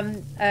reckon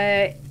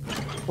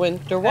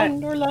Winter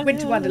Wonderland.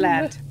 Winter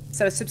Wonderland.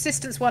 So a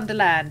Subsistence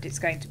Wonderland it's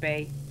going to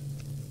be.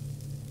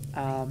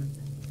 And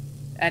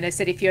I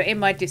said if you're in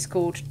my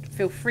Discord,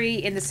 feel free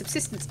in the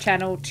Subsistence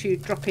channel to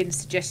drop in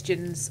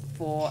suggestions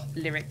for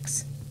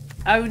lyrics.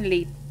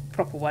 Only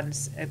proper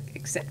ones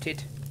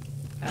accepted.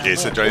 Yeah,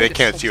 so Johnny, that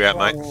counts you out,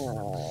 mate.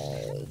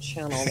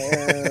 Channel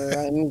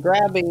there. I'm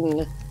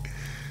grabbing.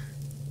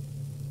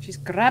 She's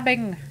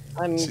grabbing.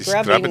 I'm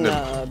grabbing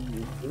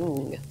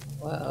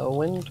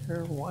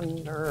Winter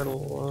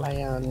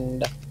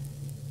Wonderland.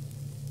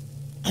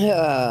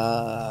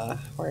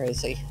 Where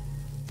is he?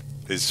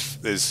 There's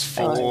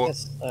Oh, I four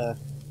guess,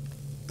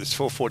 there's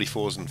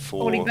 444s and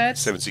four 40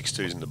 birds?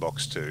 762s in the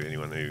box too.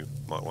 Anyone who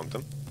might want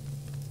them.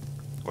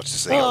 Watch the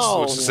seagulls. Oh,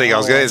 Watch the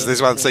seagulls. no.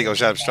 There's one seagull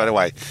showed up straight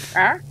away.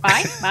 Mine.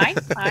 Mine.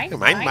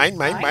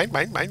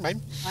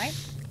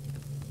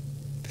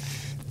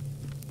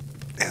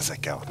 How's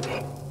that going?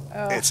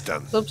 Oh. It's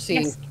done. Oopsie.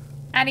 Yes.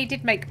 Annie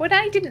did make. Well,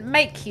 Annie didn't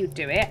make you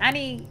do it.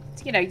 Annie,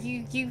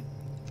 you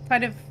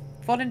kind of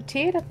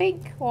volunteered, I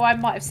think, or I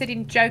might have said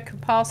in joke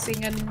and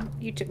passing, and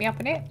you took me up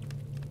on it.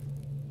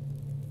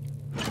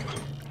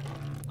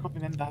 Can't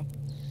remember.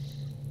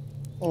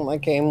 Oh, my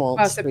game won't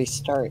Oh, so-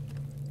 restart.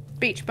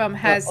 Beach Bum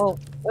has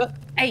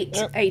 8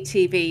 Yep.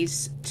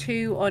 ATVs,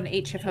 2 on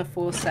each of her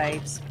 4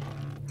 saves.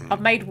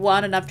 I've made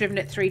 1 and I've driven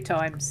it 3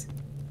 times.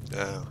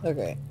 Oh,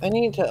 Okay, I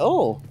need to.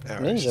 Oh,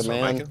 arrows, Ninja so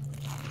I'm Man. making.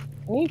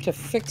 I need to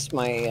fix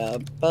my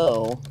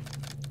bow.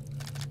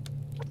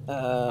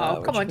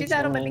 Oh, come on, did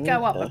that not let me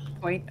go up a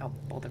point? Oh,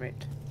 bother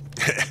it.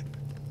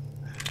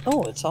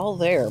 Oh, it's all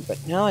there, but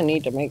now I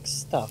need to make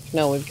stuff.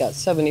 No, we've got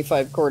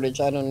 75 cordage.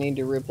 I don't need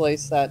to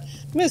replace that.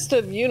 Mist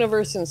of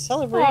Universe and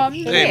Celebration.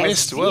 Hey, Hey, Yes.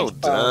 missed. Well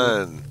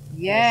done.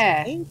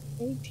 Yeah.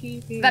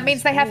 ATVs. That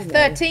means they have Oh,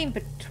 13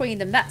 between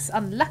them. That's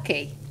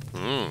unlucky.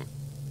 Mm.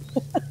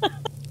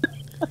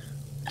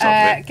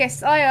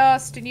 Guess I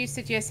asked and you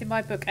said yes in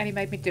my book and he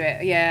made me do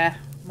it. Yeah,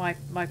 my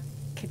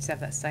kids have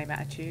that same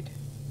attitude.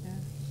 Yeah.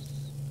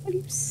 Well,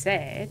 you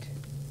said.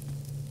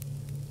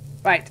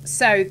 Right,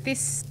 so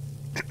this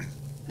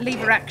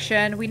lever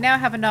action, we now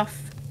have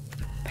enough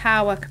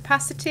power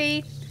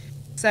capacity.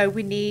 So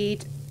we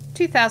need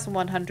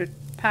 2,100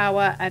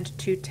 power and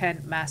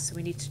 210 mass.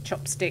 We need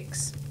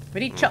chopsticks.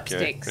 We need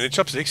chopsticks. Okay. We need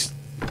chopsticks.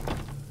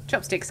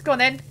 Chopsticks. Go on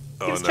then.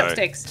 Give Oh us no!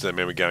 chopsticks. So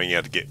remember going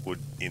out to get wood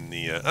in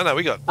the. Oh no,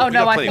 we got. Oh we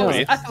no, got I plenty of wood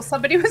here. thought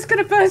somebody was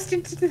going to burst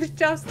into the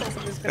just. I thought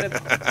somebody was going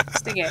to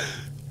sting it.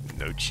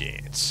 No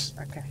chance.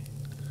 Okay.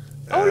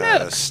 Oh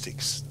look!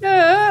 Sticks.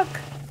 Look!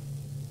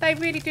 They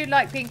really do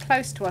like being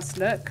close to us.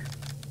 Look,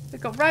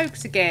 we've got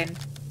rogues again.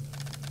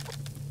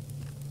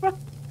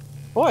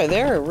 Boy,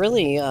 they're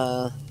really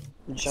Johnny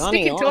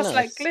Sticking to us on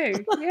like glue.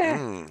 Yeah.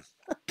 Mm.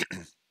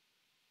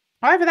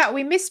 Either that, or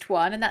we missed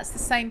one, and that's the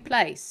same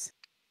place.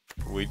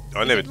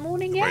 I never. Is it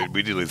morning yet?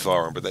 We did with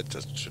fire on, but that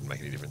just shouldn't make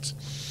any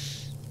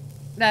difference.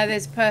 No,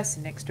 there's a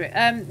person next to it.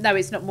 No,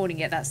 it's not morning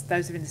yet.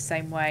 Those are in the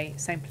same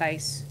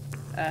place.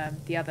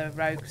 The other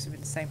rogues are in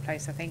the same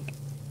place, I think.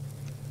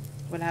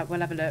 We'll have a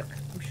look.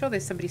 I'm sure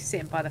there's somebody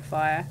sitting by the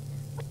fire.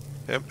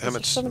 How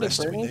much somebody mass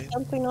do we burning need?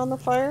 something on the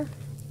fire?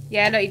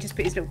 Yeah, look, he just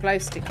put his little glow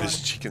stick on.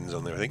 There's chickens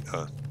on there, I think.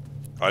 Oh,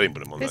 I didn't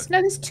put them on there.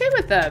 There's 2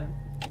 of them.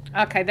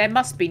 Okay, there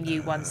must be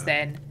new ones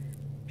then.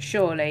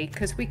 Surely,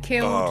 because we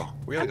killed... Oh,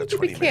 we only got How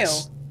many 20 did we kill?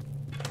 mass.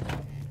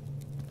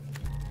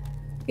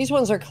 These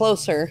ones are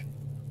closer.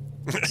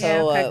 Yeah,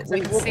 So okay, 'cause I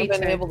we can wouldn't see have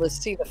been 2. able to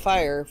see the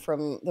fire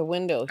from the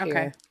window Okay.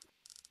 here.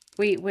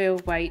 We'll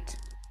wait.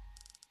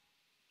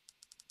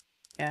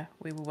 Yeah,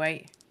 we will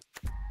wait.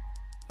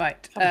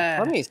 Right. My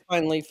tummy's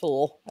finally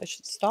full. I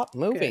should stop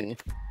moving.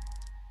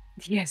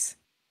 Yes.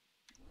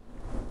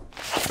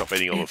 Stop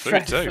eating all the Throw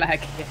food the too. flag.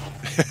 Yeah.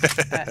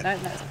 No,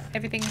 that's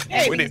everything's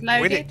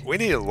loaded. We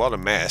need a lot of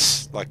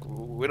mass. Like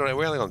we're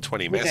only on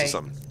 20 mass or do.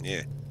 something.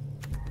 Yeah.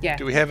 Yeah.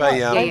 Do we have a?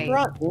 I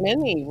brought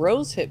many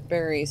rosehip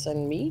berries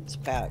and meats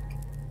back.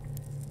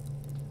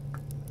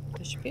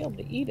 I should be able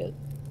to eat it.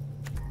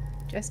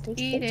 Just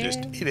eat it.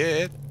 Just eat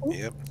it.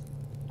 Yep.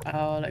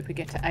 Oh, look, if we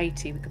get to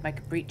 80, we could make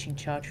a breaching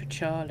charge for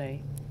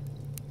Charlie.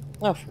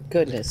 Oh, for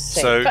goodness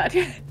sake. So But,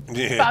 yeah.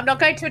 but I'm not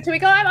going to until we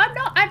go. I'm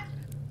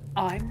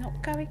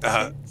not going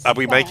to. Are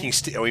we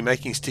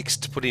making sticks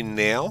to put in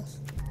now,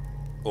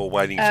 or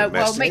waiting for mass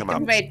well, to make come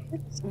them up? red.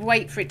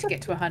 Wait for it to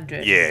get to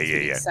 100. Yeah, because we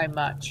need yeah. So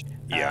much.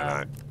 Yeah,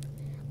 I know.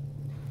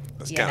 I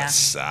was yeah, gonna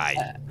say.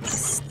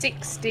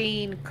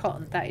 16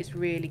 cotton. That is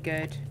really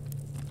good.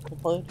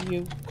 What do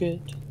you get?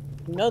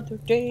 Another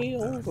day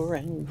over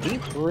and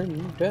deeper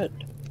in debt.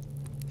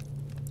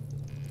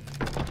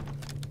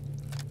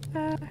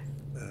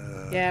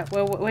 Yeah,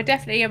 well, we're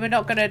definitely we're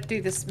not going to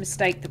do this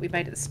mistake that we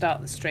made at the start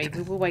of the stream.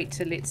 We will wait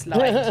till it's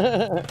light.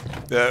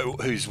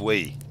 Who's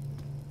we?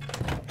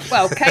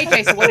 Well,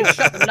 KJ's the one who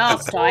shot them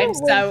last time,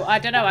 so I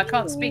don't know. I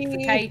can't speak for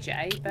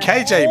KJ. But...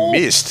 KJ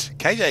missed.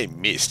 KJ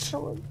missed.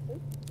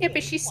 Yeah,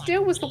 but she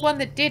still was the one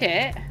that did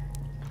it.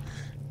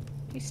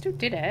 She still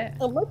did it.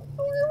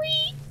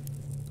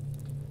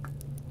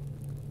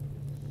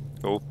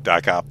 Oh,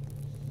 dark up.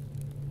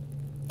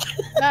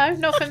 No,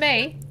 not for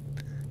me.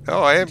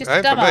 Oh, I am. Just I a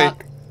am dumb for me.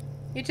 up.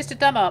 You're just a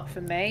dumb up for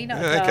me, not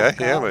a Yeah, dark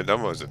okay. Yeah, up. I'm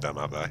dumb. I was a dumb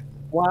up though.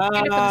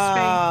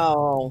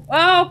 Wow.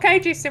 Oh,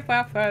 KJ said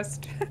well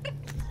first.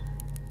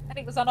 And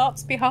it was on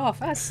Art's behalf.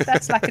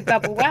 That's like a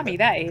double whammy,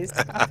 that is.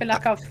 I feel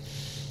like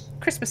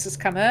Christmas has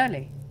come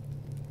early.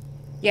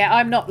 Yeah,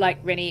 I'm not like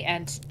Rennie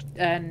and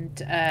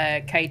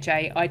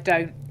KJ.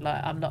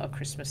 I'm not a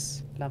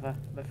Christmas lover,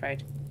 I'm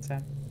afraid. So,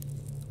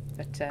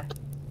 but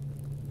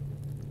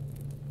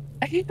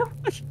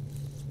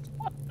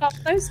what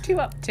are those 2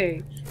 up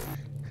to?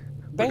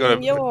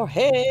 Bang your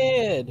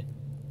head.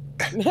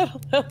 Metal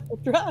will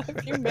drive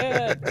you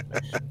mad.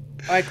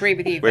 I agree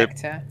with you,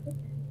 Vector.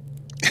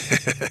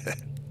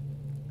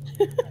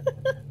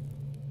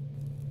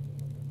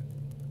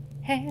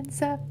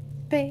 Hands up,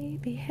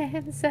 baby,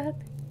 hands up.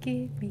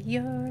 Give me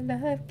your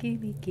love,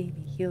 give me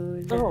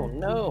your love. Oh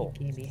no.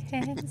 Give me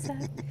hands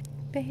up,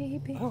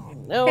 baby. Oh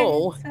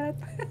no. Hands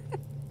up.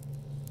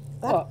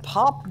 That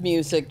pop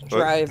music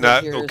drive No,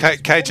 of yours.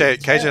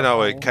 KJ and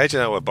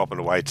I were bopping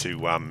away to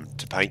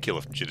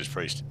Painkiller from Judas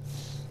Priest.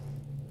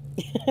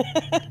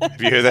 Have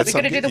you heard that We're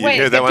song? going to do the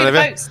You heard that do one the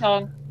ever? boat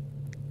song.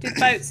 Do the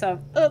boat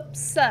song.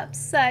 Oops,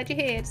 upside your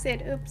head.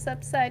 Said, oops,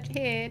 upside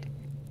your head.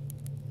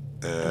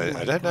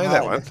 I don't know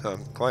that one.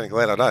 I'm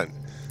glad I don't.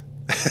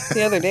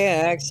 The other day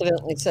I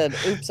accidentally said,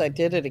 oops, I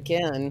did it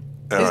again.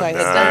 Because Oh, I had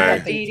no. done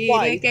something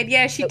twice. Again.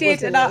 Yeah, she That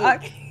did. wasn't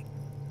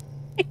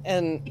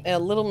And And a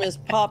little Miss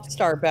Pop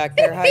Star back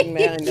there hiding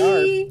behind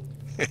Arp.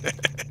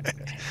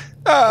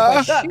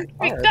 Ah, Duck.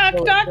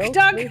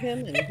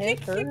 Him and hit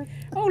her.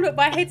 Oh, look,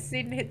 my head's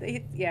in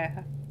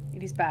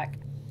his back.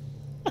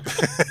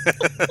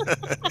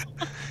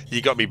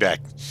 you got me back.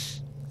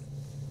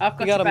 I've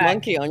got You got your a back.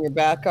 monkey on your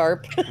back,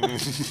 Arp.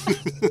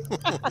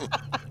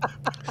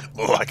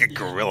 More like a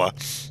gorilla.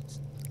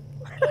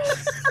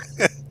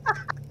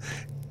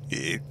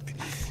 Yeah.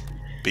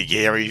 Big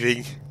hairy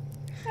thing.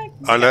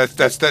 Oh no,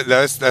 that's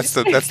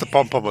the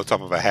pom pom on top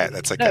of a hat.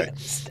 That's okay.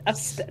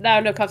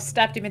 Look, I've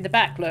stabbed him in the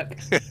back. Look.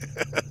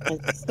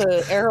 It's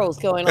the arrows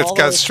going It's all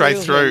gone the way straight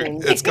through. him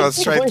and It's gone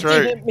straight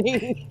through. pointing at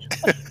me.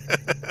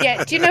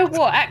 Yeah. Do you know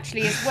what?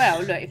 Actually, as well.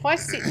 Look, if I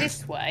sit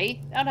this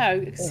way, oh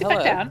no, sit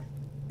back down.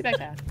 Sit back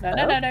down.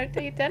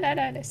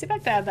 No. Sit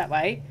back down that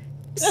way.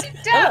 Sit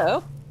down.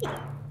 Hello.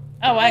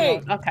 Oh,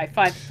 hang on. Okay,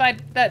 fine.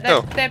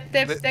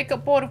 They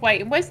got bored of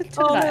waiting. Where's the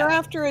Oh, they're toilet?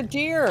 after a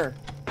deer.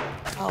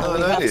 Oh,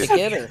 We that have is- to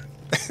get her.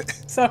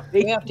 Sorry.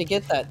 We have to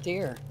get that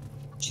deer.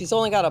 She's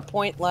only got a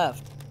point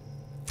left.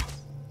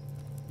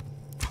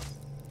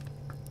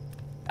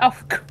 Oh,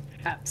 for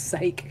crap's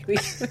sake.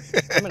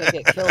 I'm gonna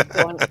get killed.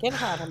 Going,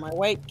 get out of my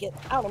way! Get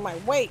out of my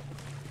way!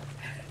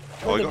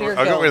 Well, Where'd the deer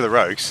I got go? rid of the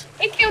rogues.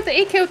 He killed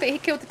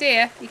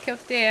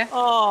the deer.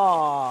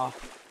 Oh,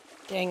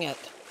 dang it!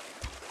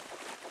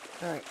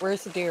 All right,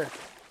 where's the deer?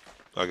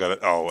 I got it.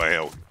 Oh,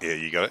 well, yeah,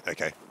 you got it.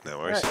 Okay, no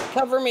worries. Right,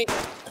 cover me.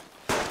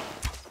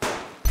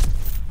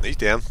 He's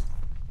down.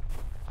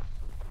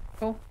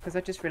 Cool, because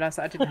I just realised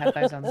that I didn't have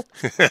those on.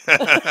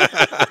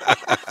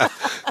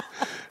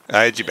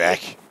 I had you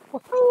back.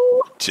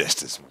 Woohoo.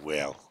 Just as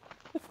well.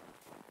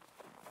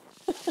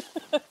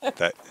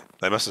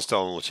 They must have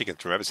stolen all the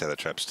chickens from rabbits out of the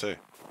traps too.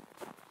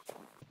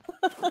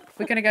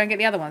 We're going to go and get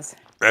the other ones.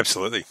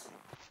 Absolutely.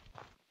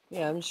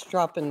 Yeah, I'm just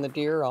dropping the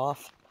deer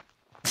off.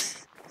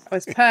 Oh,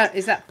 is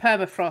that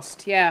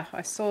permafrost? Yeah,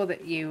 I saw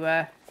that you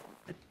had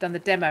done the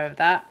demo of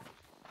that.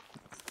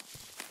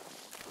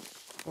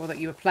 Or that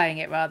you were playing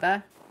it,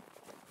 rather.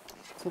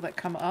 Saw that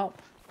come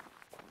up.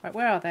 Right,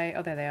 where are they?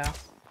 Oh, there they are.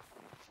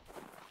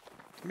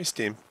 Missed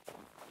him.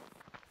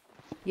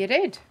 You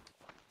did.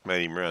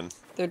 Made him run.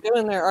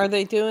 Are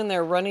they doing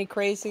their runny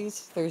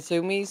crazies? Their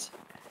zoomies?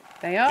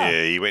 They are.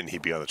 Yeah, he went and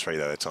hid behind the tree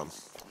that time.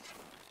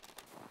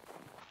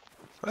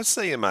 I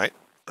see you, mate.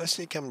 I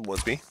see you coming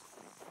towards me.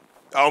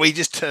 Oh, he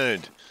just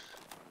turned.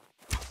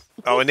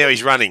 Oh, and now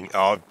he's running.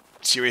 Oh,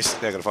 serious?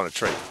 Now I've got to find a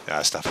tree.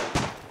 Ah, stuff it.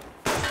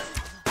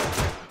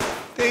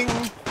 Ding.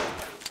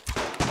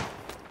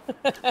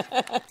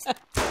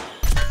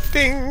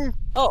 Ding.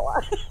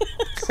 Oh.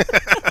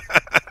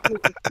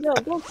 No,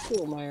 don't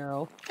steal my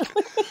arrow. I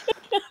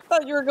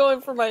thought you were going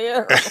for my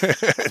arrow.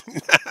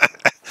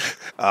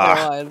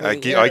 I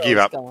give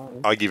up.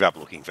 I give up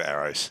looking for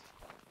arrows.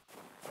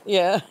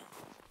 Yeah.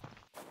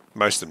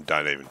 Most of them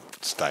don't even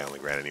stay on the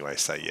ground anyway,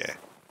 so yeah.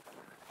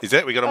 Is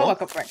that we got them Oh, all? I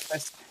got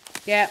breakfast.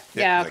 Yeah,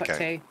 I've got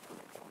two.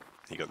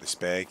 You got this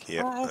bag?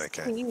 Yep,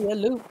 okay. See a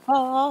loot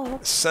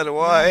box. So do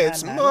I.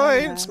 It's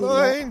mine. It's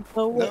mine.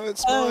 No,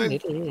 it's mine.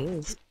 It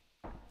is.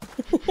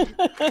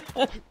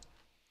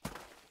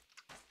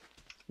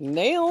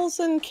 Nails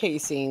and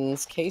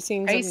casings.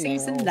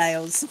 Casings and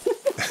nails.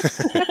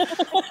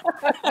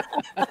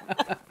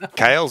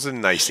 Kales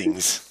and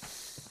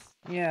nacings.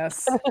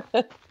 Yes.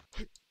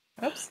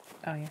 Oops.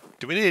 Oh yeah.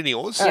 Do we need any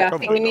ores? Yeah,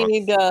 Probably we not.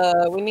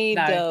 need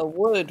No.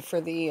 wood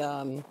for the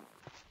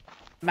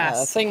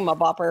Mass.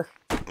 thingamabopper.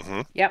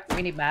 Yep,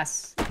 we need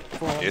mass.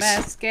 For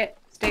mass, get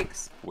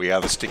sticks. We are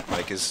the stick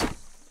makers.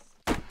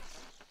 Yeah,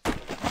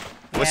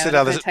 I'm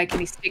not going to take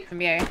any stick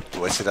from you.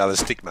 Blessed are the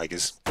stick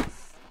makers.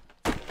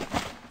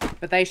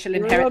 But they shall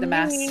inherit the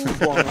mass.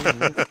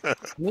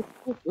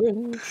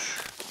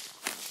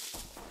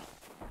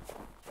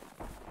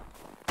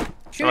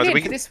 Tune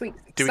in for this week's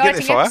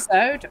exciting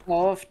episode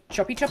of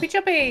Choppy Choppy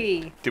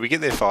Choppy. Did we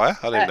get their fire?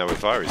 I don't even know where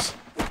fire is.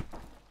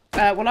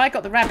 Well, I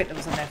got the rabbit that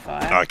was on their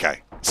fire.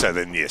 Okay, so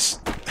then yes.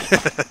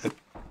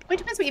 Well, it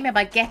depends what you mean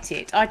by get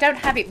it. I don't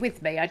have it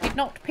with me. I did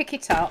not pick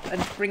it up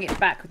and bring it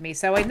back with me.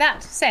 So in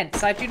that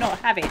sense, I do not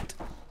have it.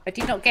 I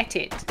did not get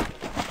it.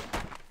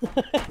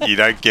 You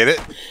don't get it?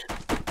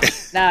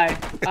 No,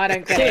 I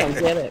don't get I it. don't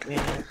get it,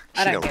 man.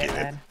 I don't get it,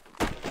 man.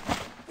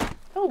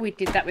 Oh, we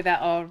did that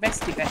without our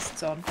vesty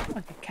vests on. Oh,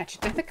 I could catch a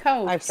death of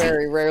cold. I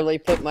very rarely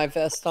put my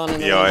vest on in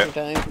the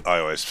wintertime. I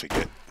always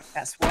forget.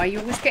 That's why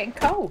you're always getting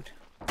cold.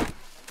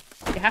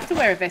 You have to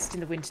wear a vest in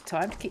the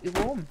wintertime to keep you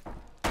warm.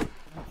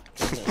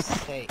 Goodness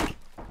sake.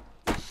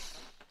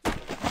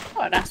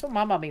 Oh, that's what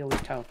my mummy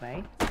always told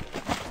me.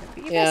 Put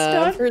your Yeah, vest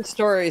on. I've heard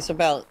stories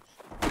about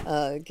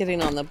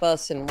getting on the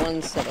bus in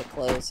one set of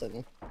clothes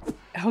and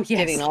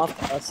getting off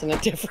the bus in a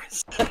different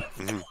set of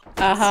clothes.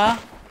 Uh-huh.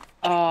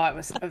 Oh, it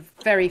was a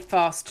very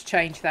fast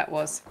change that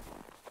was.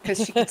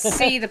 Because she could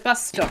see the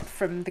bus stop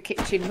from the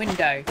kitchen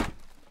window.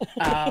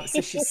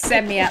 So she'd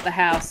send me out the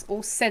house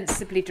all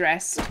sensibly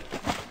dressed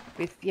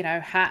with, you know,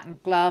 hat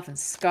and glove and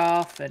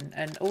scarf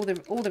and all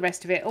the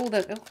rest of it, all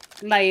the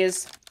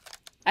layers.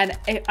 And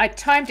I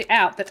timed it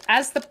out that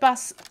as the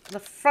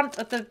front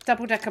of the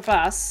double-decker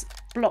bus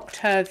blocked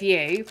her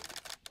view,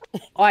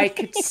 I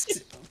could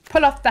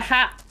pull off the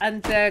hat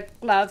and the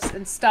gloves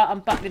and start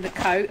unbuttoning the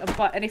coat.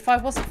 And if I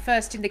wasn't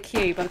first in the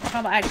queue, by the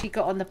time I actually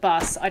got on the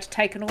bus, I'd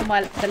taken all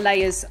the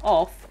layers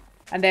off.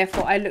 And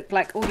therefore, I looked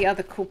like all the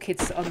other cool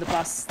kids on the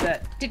bus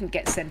that didn't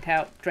get sent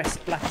out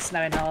dressed black as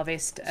snow in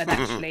harvest. And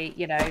actually,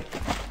 you know,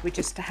 were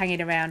just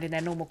hanging around in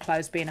their normal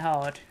clothes being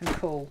hard and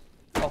cool.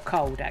 Or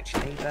cold,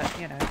 actually, but,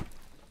 you know.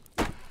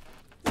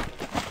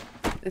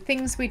 The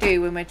things we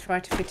do when we're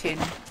trying to fit in.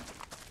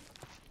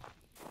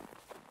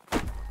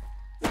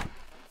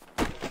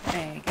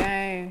 There you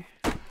go.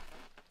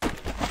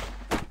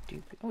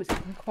 Oh, it's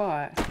getting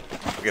quiet.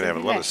 We're going to have a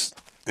lot of...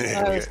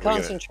 I was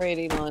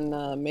concentrating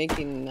on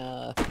making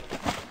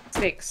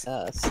sticks.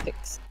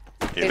 Sticks.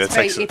 Yeah,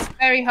 it's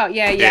very hard.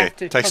 Yeah, you have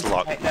to takes a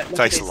lot. Look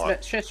Takes a this. lot.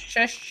 Look,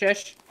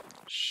 shush.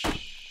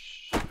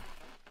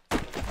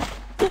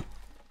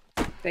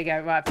 There you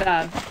go. Right,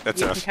 done. That's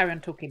you enough. can carry on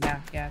talking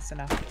now. Yeah, that's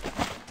enough.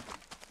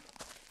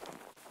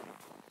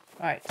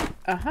 Right.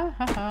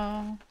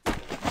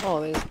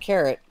 Oh, there's a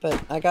carrot,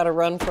 but I gotta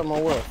run from a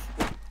wolf.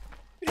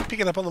 You pick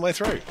it up on the way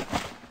through.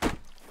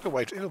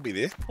 Wait, it'll be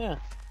there. Yeah.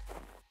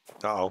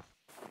 Uh-oh.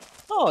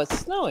 Oh, it's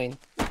snowing.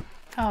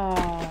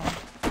 Oh.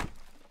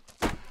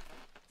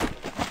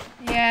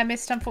 Yeah,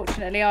 missed.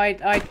 Unfortunately, I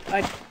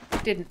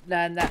didn't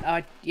learn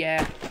that.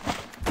 Yeah.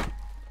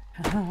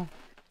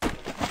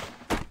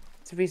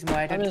 the reason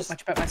why I don't talk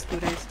much about my school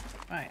days.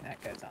 Right,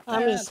 that goes up.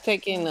 I'm just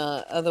taking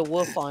the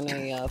wolf on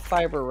a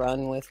fiber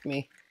run with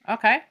me.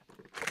 Okay.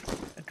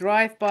 A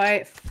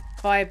drive-by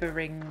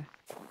fibering.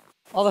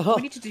 Although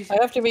We need to do... I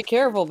have to be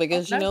careful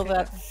because no, you know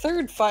that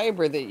third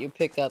fiber that you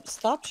pick up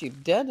stops you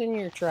dead in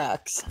your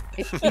tracks.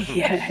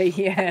 Yeah.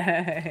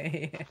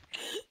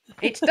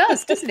 It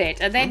does, doesn't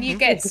it? And then you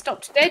get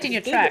stopped dead in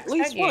your tracks, at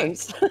least don't you?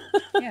 once.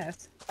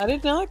 Yes. I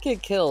did not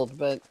get killed,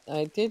 but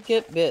I did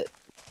get bit.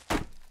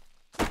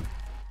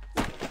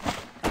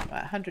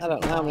 Right, I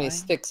don't know how many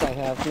sticks I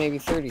have, maybe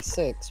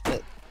 36,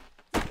 but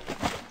I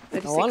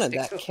wanted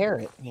that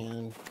carrot,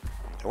 man.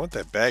 I want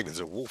that bag. There's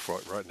a wolf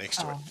right next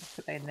to it.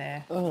 Put that in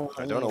there. Oh,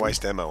 I don't want to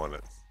waste ammo on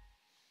it.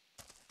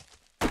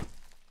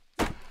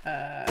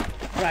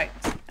 Right.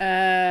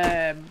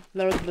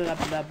 Blah blah blah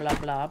blah blah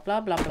blah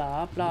blah blah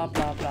blah blah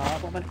blah blah.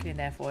 What am I looking in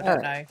there for? I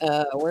don't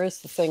know. Where's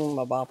the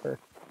thingamabopper?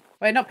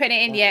 We're not putting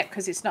it in yet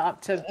because it's not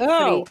up to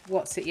fully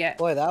what's it yet.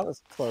 Boy, that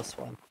was a close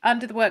one.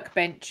 Under the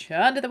workbench.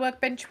 Under the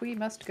workbench we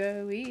must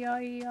go.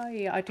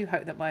 E-I-E-I-E. I do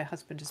hope that my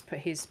husband has put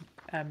his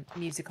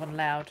music on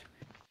loud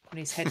on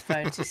his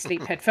headphones, his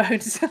sleep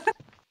headphones.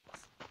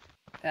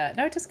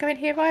 No, it doesn't go in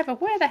here either.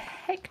 Where the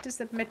heck does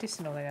the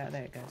medicinal go?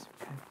 There it goes.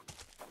 Okay.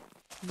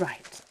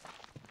 Right.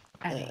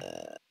 Annie,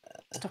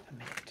 stop a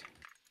minute.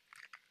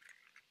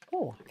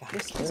 Oh, I got a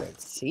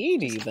carrot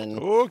seed even.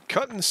 Oh,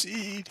 cotton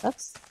seed.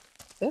 That's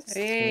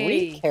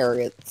 3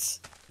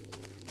 carrots.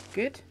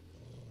 Good.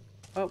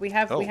 Well, we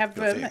have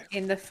room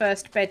in the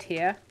first bed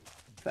here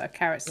for a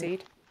carrot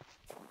seed.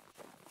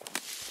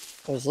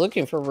 I was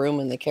looking for room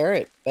in the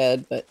carrot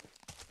bed, but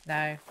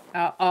no,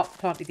 Art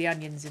planted the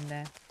onions in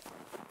there.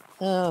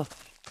 Oh,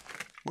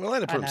 well, I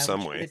had to put them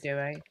somewhere. Do,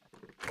 eh?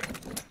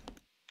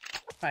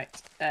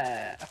 Right.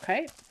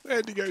 Okay. I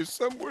had to go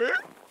somewhere.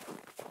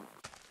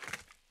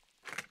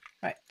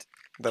 Right.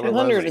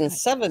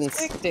 207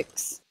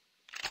 sticks.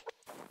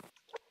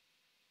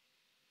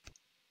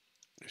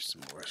 There's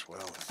some more as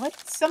well. What?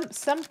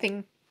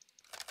 Something.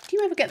 Do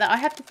you ever get that? I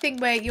have the thing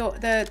where you're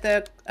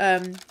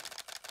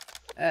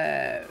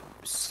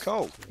It's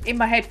cold. in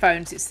my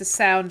headphones. It's the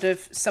sound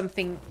of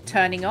something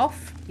turning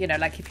off. You know,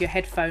 like if your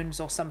headphones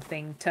or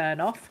something turn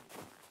off,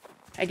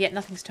 and yet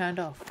nothing's turned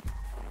off.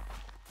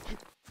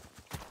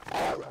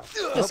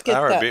 Just get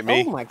that. Bit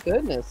me. Oh my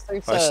goodness!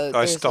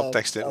 I stopped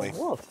accidentally.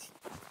 Wolf.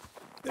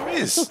 There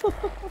is.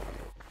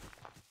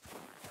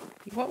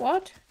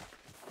 What?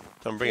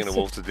 I'm bringing a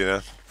wolf to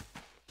dinner.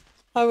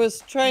 I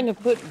was trying to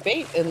put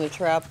bait in the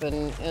trap,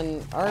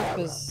 and Arp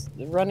is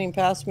running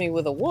past me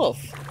with a wolf.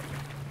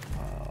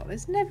 Oh,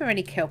 there's never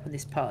any kelp in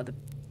this part of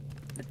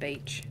the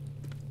beach.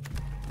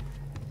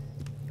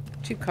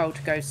 Too cold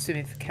to go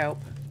swimming for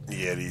kelp.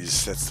 Yeah, it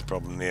is. That's the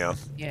problem now.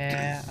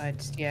 Yeah,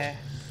 that's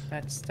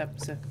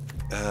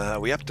Are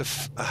we up to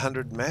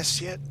 100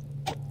 mass yet?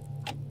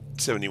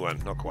 71,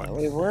 not quite. No,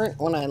 we weren't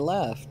when I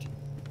left.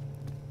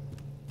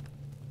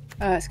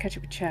 Let's catch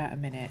up with chat a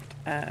minute.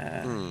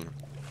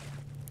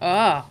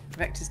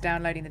 Vector's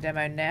downloading the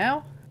demo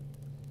now.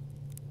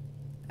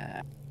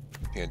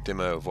 Yeah,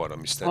 demo of what? I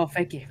missed that. Oh,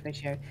 thank you,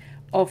 Felicio.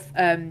 Of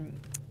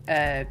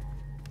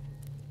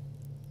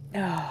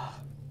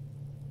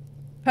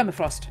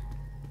permafrost.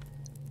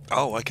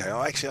 Oh, okay.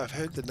 Oh, actually, I've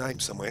heard the name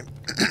somewhere.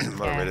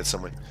 Might have read it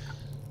somewhere.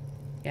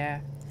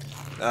 Yeah.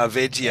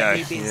 Veggio.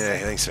 Yeah,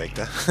 thanks,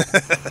 Vector.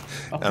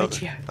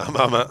 Veggio.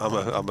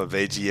 I'm a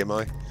veggie, am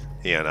I?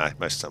 Yeah, no,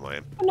 most of the time I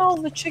am. And all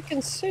the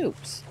chicken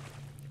soups.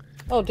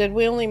 Oh, did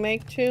we only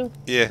make 2?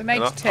 Yeah, We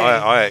made 2.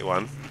 I ate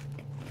one.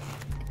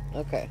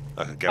 Okay.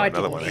 I could go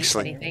another one,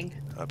 actually. Anything.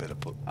 I better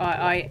put...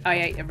 I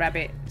ate a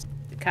rabbit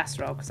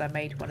casserole because I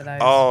made one of those.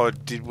 Oh,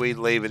 did we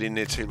leave it in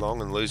there too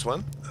long and lose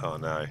one? Oh,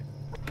 no.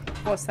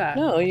 What's that?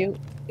 No, you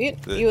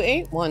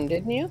ate one,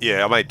 didn't you?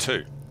 Yeah, I made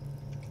 2.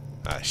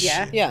 Ah,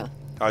 shit. Yeah.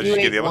 I You just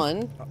get ate the other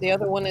one. The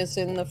other one is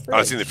in the fridge. Oh,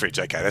 it's in the fridge.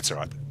 Okay, that's all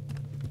right.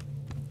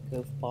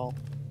 Goofball.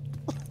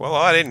 Well,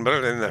 I didn't put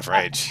it in the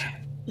fridge.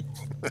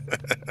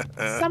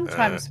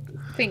 Sometimes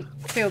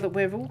feel that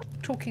we're all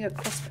talking at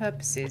cross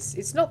purposes.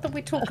 It's not that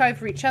we talk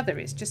over each other.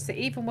 It's just that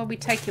even when we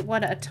take it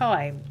one at a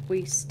time,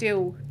 we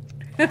still.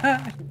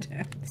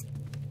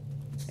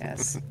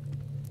 Yes.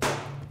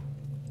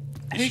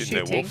 Who's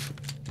shooting?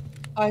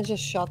 I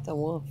just shot the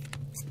wolf.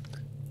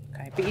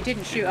 Okay, but you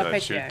didn't shoot Shoot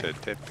Arpeggio. the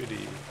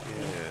deputy.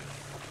 Yeah.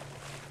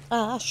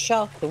 I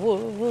shot the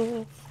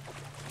wolf,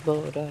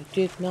 but I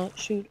did not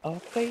shoot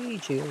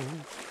Arpeggio.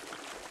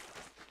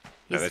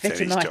 No, He's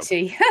that's Eddie's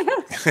Vegemite.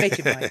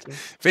 Vegemite.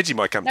 Veggie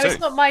might come No, too. it's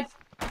not my.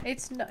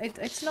 It's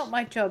not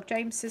my job.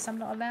 James says I'm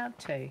not allowed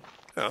to.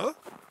 Oh?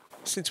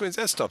 Since when's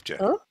that stopped you?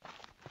 Huh?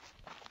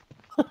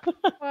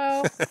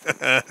 Well,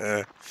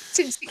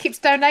 since he keeps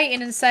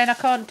donating and saying I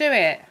can't do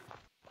it.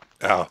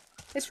 Oh.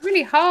 It's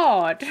really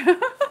hard.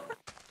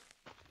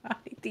 I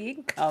need the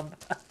income.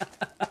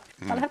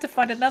 I'll have to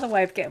find another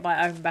way of getting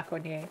my own back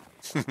on you.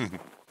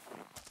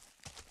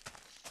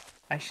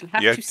 I shall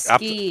have to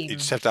scheme. You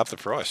just have to up the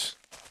price.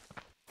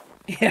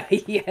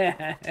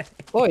 Yeah.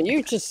 Boy,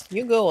 you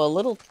go a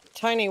little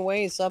tiny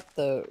ways up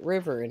the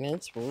river, and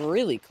it's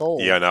really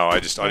cold. Yeah, no, I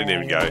didn't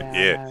even go.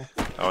 Yeah,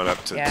 I went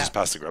up to Yeah. just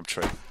past the grub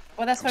tree.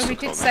 Well, that's why we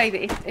did say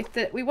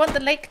that we want the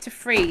lake to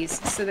freeze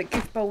so that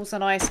goofballs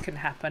on ice can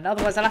happen.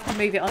 Otherwise, I'll have to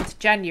move it on to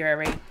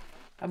January,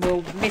 and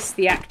we'll miss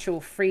the actual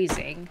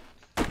freezing.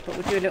 But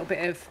we'll do a little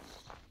bit of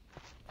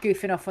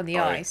goofing off on the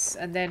ice,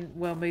 and then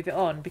we'll move it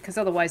on, because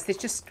otherwise we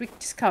just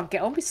can't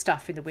get on with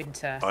stuff in the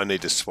winter. I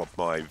need to swap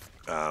my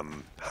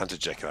hunter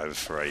jacket over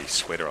for a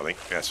sweater. I think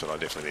that's what I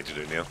definitely need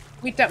to do now.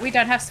 We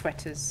don't have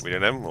sweaters. We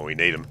don't have them, or we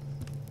need them.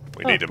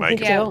 We need to make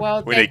them. Yeah,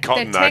 well, we need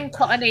cotton, they're 10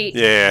 cotton each.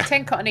 Yeah.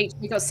 10 cotton each.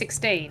 We got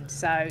 16,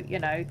 so you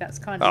know that's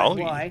kind of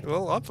why.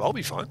 Well, I'll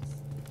be fine.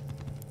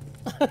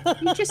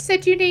 You just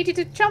said you needed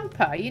a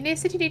jumper. You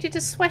said you needed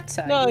a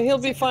sweater. No, he'll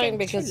be fine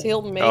because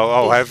he'll make.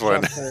 I'll have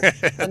one.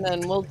 And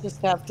then we'll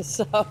just have to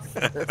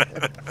suffer.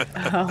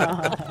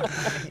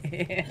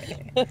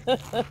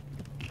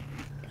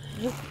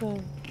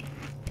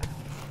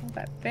 All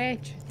that veg.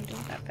 I need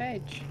all that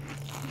veg.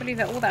 I believe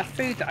that all that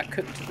food that I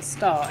cooked at the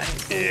start. And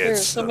it's all Here,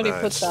 somebody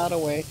put that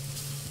away.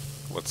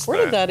 What's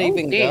Where did that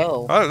even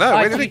go? I don't know.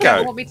 Where did it go? You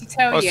don't want me to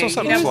tell I you. saw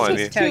something flying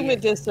It's too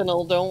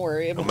medicinal. Don't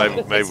worry about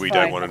it. Maybe we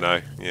don't want to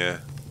know. Yeah.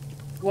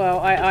 Well,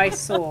 I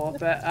saw,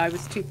 but I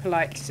was too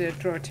polite to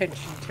draw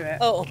attention to it.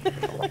 Oh.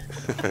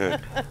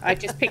 I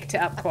just picked it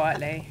up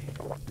quietly,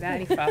 without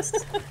any fuss.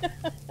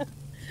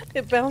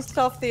 It bounced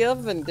off the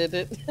oven, did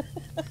it?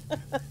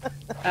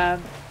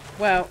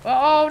 Well,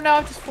 oh no,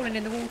 I'm just falling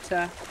in the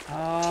water.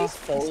 Oh, She's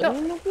falling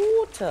in the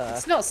water.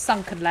 It's not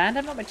sunken land.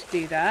 I'm not meant to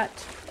do that.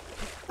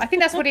 I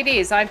think that's what it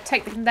is. I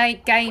take the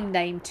game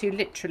name too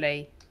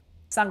literally,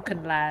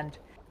 sunken land,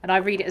 and I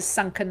read it as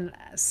sunken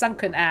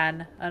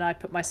Anne, and I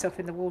put myself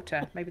in the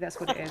water. Maybe that's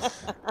what it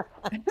is.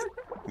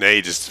 Now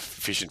you're just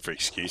fishing for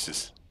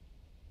excuses.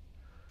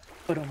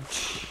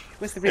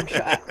 Where's the rim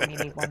shot at when you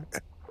need one?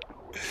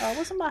 Oh,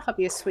 wasn't my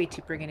hubby a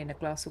sweetie bringing in a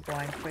glass of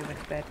wine before he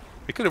went to bed?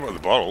 We could have brought the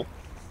bottle.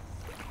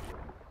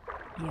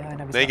 Yeah, I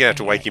know. Now you're going to have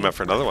to wake him up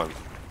for another one.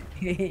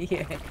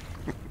 Yeah.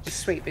 It's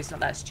sweet, but it's not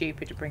that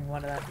stupid to bring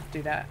one of that.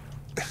 Do that.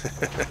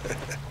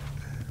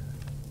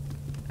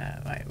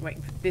 Right,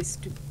 waiting for this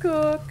to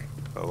cook.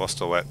 I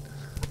lost all that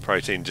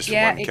protein just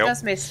Yeah, from one it kelp.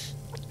 does miss.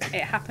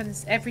 It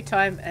happens every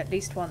time, at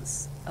least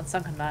once, on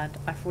sunken land.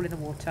 I fall in the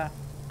water.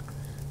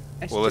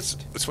 Well, that's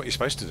what you're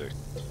supposed to do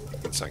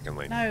in sunken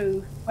land.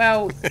 No.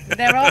 Well,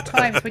 there are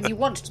times when you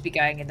want to be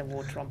going in the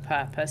water on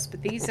purpose,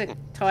 but these are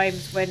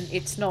times when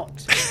it's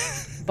not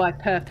by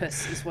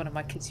purpose, as one of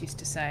my kids used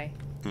to say.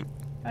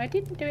 I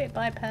didn't do it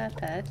by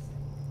purpose.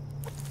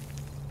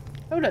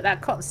 Oh, look,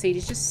 that cottonseed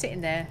is just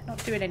sitting there,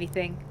 not doing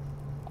anything.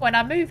 When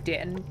I moved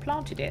it and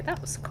planted it, that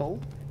was cool.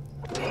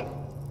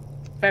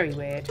 Very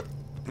weird.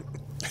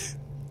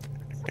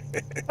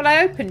 Well,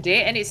 I opened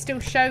it and it still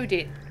showed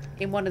it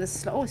in one of the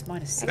slots. Oh, it's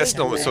 -6. That's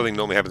not the sort of thing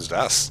normally happens to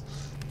us.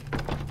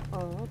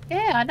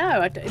 Yeah, I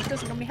know. It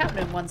doesn't normally happen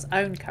in one's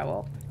own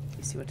co-op.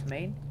 You see what I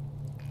mean?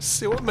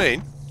 See what I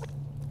mean?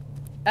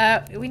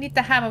 We need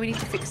the hammer. We need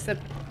to fix the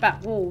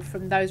back wall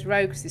from those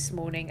rogues this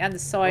morning, and the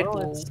side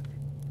wall,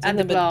 and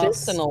the glass,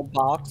 medicinal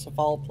box of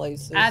all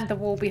places, and the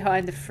wall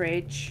behind the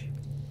fridge,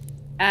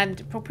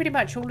 and pretty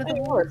much all of the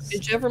walls.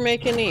 Did you ever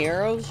make any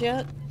arrows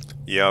yet?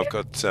 Yeah, I've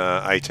got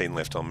 18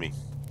 left on me.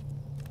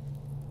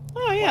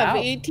 Oh yeah, Wow.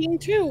 18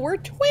 too. We're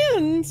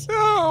twins.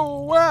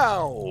 Oh,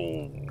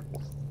 wow.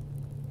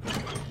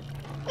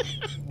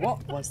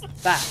 What was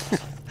that?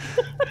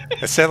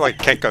 It sounded like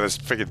a cat got his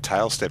freaking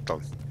tail stepped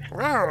on.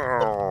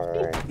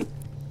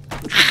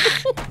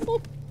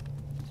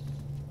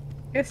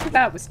 Yes,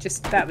 that was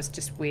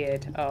just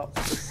weird. Oh,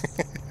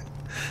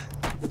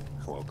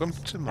 Welcome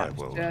to my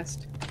world.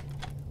 just.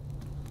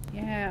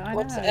 Yeah, I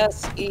What's know.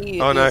 SE?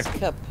 Oh, no. Is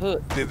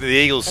kaput. The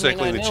eagle's I mean,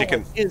 circling I the know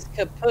chicken. what is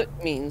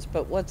kaput means,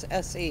 but what's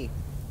SE?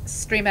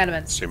 Stream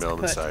elements. Stream it's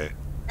elements kaput. say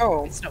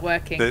Oh, It's not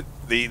working.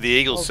 the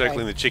eagle's Okay.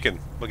 circling the chicken.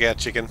 Look out,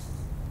 chicken.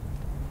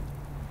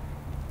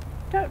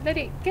 Don't let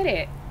it get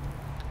it.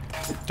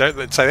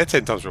 Don't say that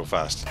 10 times real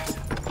fast. did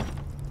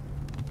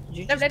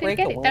you Don't just let it break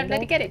get a it. Don't let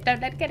window? it get it.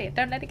 Don't let it get it.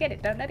 Don't let it get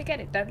it. Don't let it get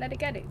it. Don't let it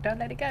get it. Don't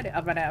let it get it.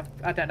 I've run out of,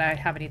 I don't know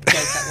how many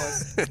goes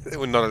that was.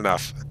 Well, not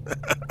enough.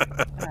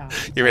 Oh,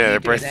 You ran out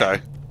of do it breath, though.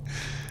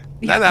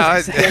 then. No,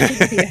 no.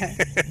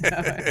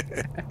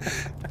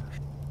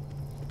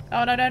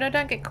 Oh, no,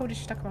 don't get caught.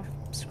 It's stuck on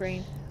my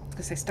screen. I was going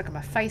to say stuck on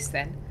my face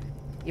then.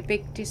 You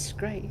big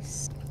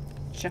disgrace.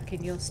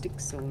 Chucking your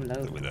sticks all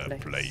over With the a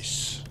place.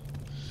 place.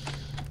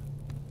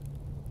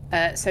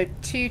 So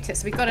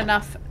so we got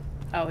enough.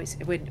 Oh,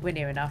 we're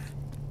near enough.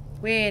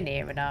 We're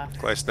near enough.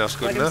 Close enough's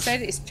good What did we enough.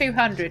 say? It's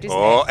 200, isn't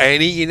Oh, it?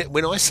 Annie,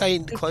 when I say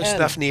close 10.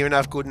 enough, near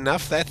enough, good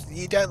enough, that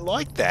you don't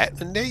like that,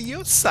 and now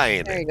you're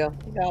saying There it. you go.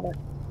 You got it.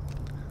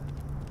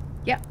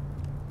 Yep.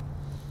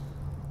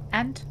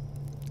 And?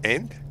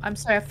 And? I'm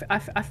sorry,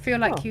 I feel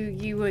like Oh.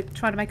 you were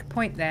trying to make a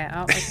point there.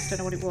 I just don't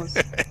know what it was.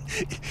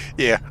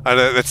 Yeah, I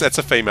know that's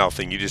a female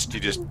thing. You just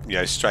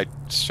straight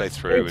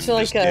through. It's and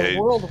like just, a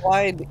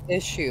worldwide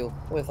issue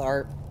with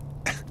art.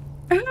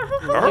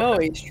 No,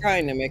 he's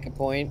trying to make a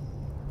point.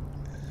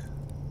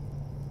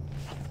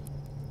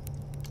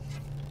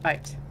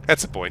 Right.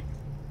 That's a point.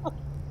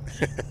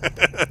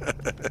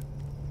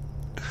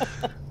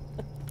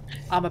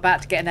 I'm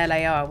about to get an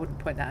LAR. I wouldn't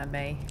point that at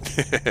me.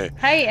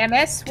 Hey,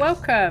 MS,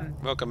 welcome.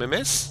 Welcome,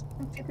 MS.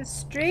 Welcome to the Good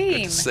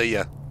stream. to see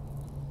ya.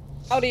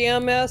 Howdy,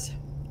 MS.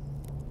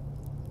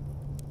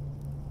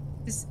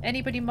 Does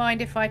anybody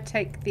mind if I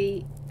take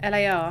the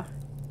LAR?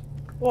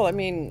 Well, I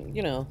mean,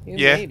 you know, you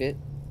Yeah. made it.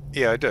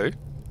 Yeah, I do.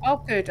 Oh,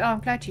 good. Oh, I'm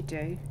glad you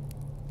do.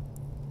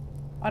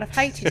 I'd have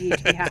hated you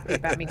to be happy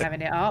about me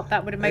having it up.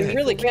 That would have made We me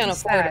really feel can't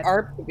afford sad.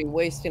 ARP to be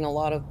wasting a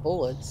lot of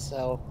bullets,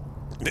 so...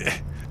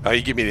 Oh,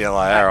 you give me the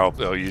LIR,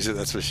 I'll use it,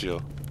 that's for sure.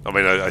 I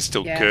mean, I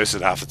still Yeah. curse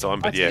it half the time, I'll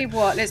but tell yeah. you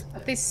what, let's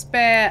put these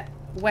spare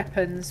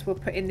weapons, we'll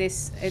put in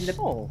this in the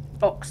Oh.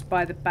 box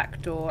by the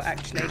back door,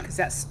 actually, because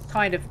that's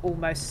kind of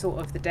almost sort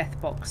of the death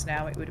box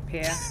now, it would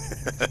appear.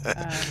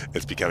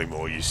 It's becoming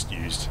more used.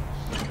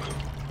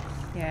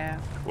 Yeah.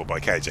 Well, by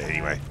KJ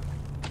anyway.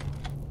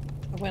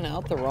 I went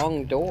out the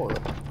wrong door.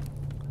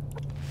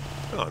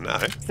 Oh no.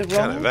 It's the Can't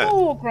wrong have that.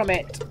 door,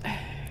 Gromit.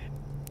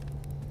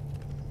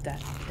 Da,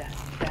 da,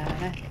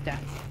 da, da,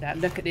 da.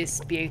 Look at this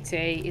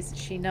beauty. Isn't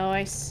she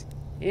nice?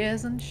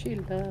 Isn't she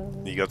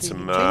lovely? You got some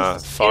Change the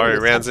skin fiery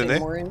to rounds in something there?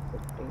 more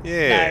interesting.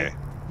 Yeah.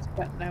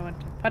 But no one.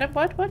 Pardon?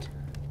 What?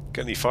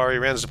 Got any fiery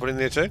rounds to put in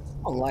there too?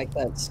 I don't like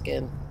that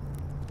skin.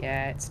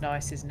 Yeah, it's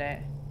nice, isn't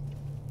it?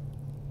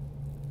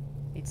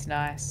 It's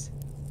nice.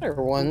 There are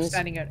All ones.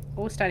 standing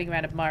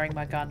around admiring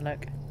my gun.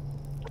 Look.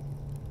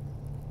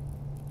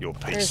 Your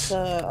There's, piece.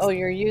 oh,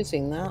 you're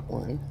using that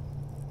one.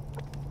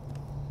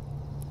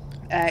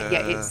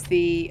 Yeah, it's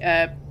the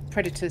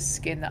Predator's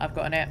skin that I've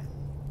got on it.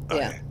 Oh,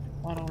 yeah.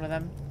 On all of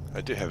them.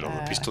 I do have it on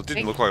the pistol. I Didn't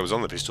think- look like it was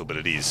on the pistol, but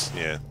it is.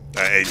 Yeah. In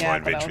Yeah, my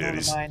I've got that inventory, on all that of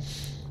is. mine.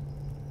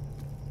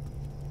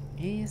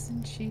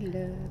 Isn't she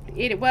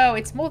lovely? Well,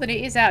 it's more than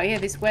it is out here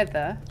this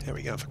weather. How are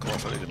we going for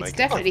cloth? I need to It's make it.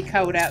 definitely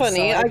cold It's outside.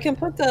 funny, I can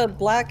put the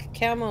black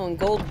camo and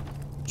gold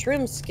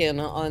trim skin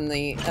on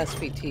the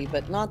SVT,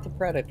 but not the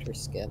Predator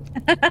skin.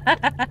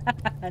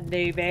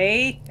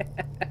 Newbie.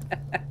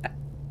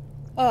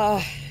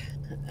 Well,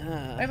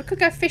 we could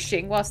go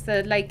fishing whilst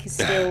the lake is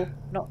still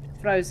not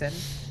frozen.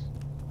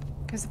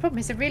 Because the problem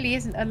is there really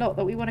isn't a lot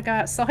that we want to go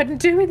outside and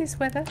do in this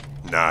weather.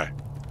 No.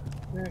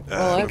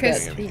 Well, I've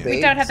Because got two we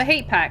don't have the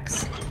baits. heat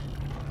packs.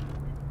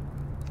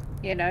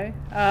 You know. Is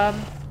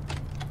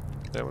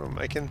that what I'm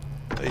making?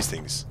 These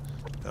things.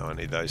 Oh, I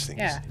need those things.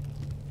 Yeah.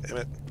 Damn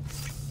it.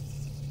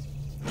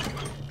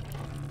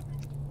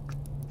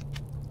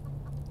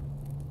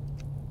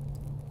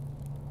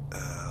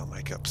 I'll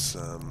make up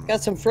some.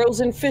 Got some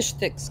frozen fish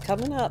sticks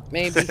coming up,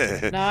 maybe.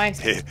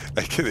 Nice. Yeah,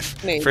 they could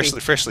have Maybe.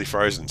 freshly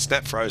frozen,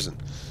 snap frozen.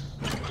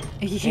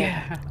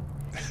 Yeah.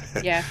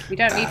 Yeah, we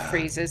don't need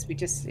freezers. We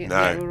just No.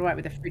 yeah, we're all right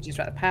with the fridges.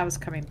 Right, the power's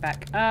coming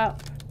back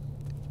up.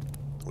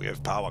 We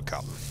have power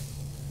cut.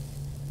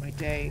 We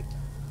do.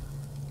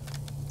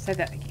 So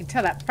that you can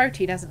tell that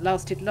protein hasn't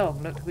lasted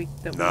long. Look,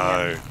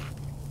 No,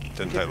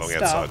 doesn't take long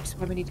outside.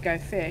 when we need to go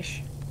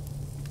fish.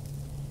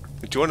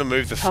 Do you want to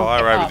move the Pump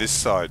fire it over up. this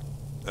side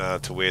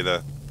to where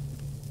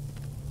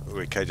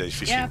KJ's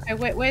fishing? Yeah. Okay.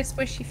 Where's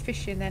she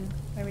fishing then?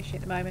 Where is she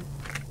at the moment?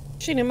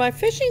 Fishing in my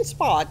fishing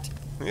spot.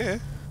 Yeah.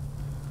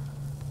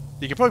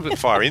 You could probably put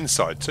the fire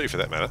inside too, for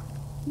that matter.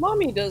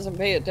 Mommy doesn't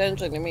pay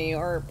attention to me,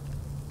 or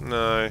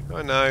No,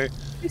 I know.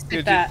 Who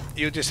said that?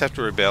 You'll just have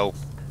to rebel.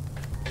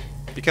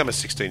 Become a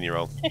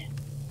 16-year-old.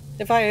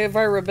 if I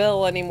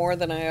rebel any more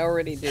than I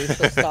already do,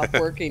 she'll stop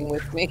working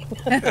with me.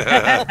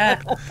 I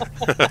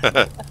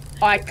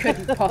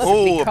couldn't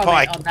possibly Ooh, a comment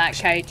pike. on that,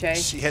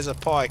 KJ. She has a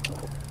pike.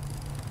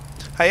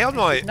 Hey, on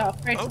my Not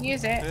afraid to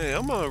use it. yeah,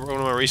 on one of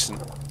my recent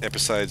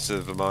episodes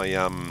of my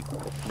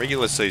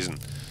regular season,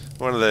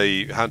 one of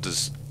the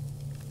hunters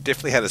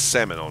definitely had a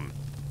salmon on,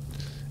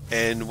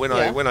 and when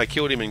Yeah. I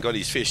killed him and got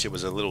his fish, it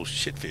was a little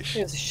shit fish.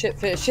 It's a shit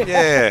fish.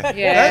 Yeah,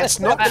 Yeah. that's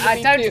not. I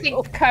Me don't too.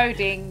 think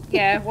coding,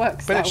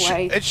 works But that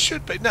way. it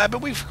should be. No,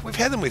 but we've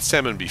had them with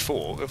salmon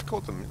before. We've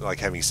caught them like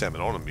having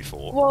salmon on them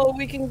before. Well,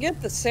 we can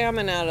get the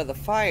salmon out of the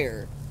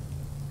fire,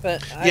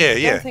 but I Yeah,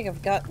 don't yeah. think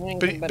I've gotten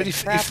anything but a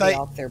if crappie they-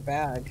 off their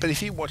bag. But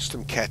if you watch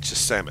them catch a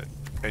salmon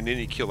and then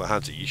you kill a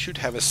hunter, you should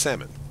have a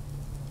salmon.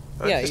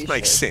 Yeah, this you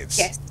makes should.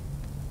 sense.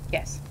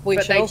 Yes. We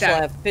but should they also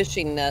don't. have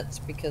fishing nets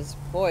because,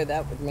 boy,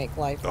 that would make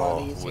life a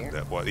lot Oh, easier. wouldn't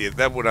that? Well, yeah,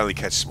 that would only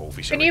catch small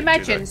fish. I Can you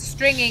reckon, too,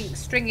 imagine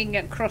stringing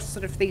across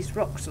sort of these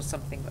rocks or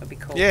something? That would be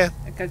cool. Yeah.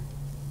 Like a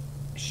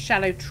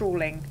shallow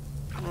trawling.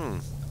 though?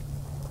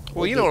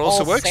 Well, you know what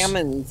also All works?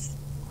 salmons.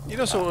 You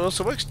know what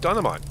also works?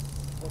 Dynamite.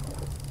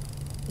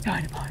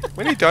 Dynamite.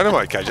 We need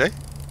dynamite, KJ.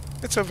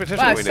 That's what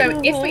Wow. we So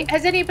need. if we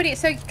has anybody?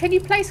 So can you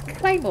place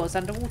claymores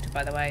underwater?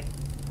 By the way.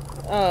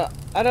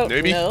 I don't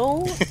Newbie?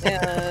 know,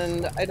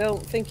 and I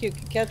don't think you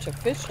could catch a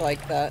fish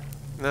like that.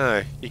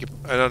 No, you could,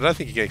 and I don't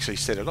think you can actually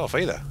set it off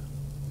either.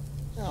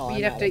 Oh,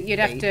 You'd have to.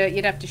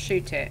 You'd have to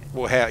shoot it.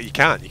 Well, how you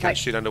can't? You can't Like-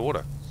 shoot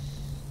underwater.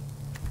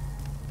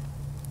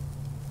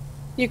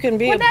 You can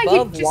be Well, no, you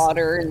above just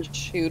water and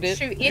shoot it.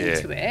 Shoot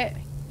into it.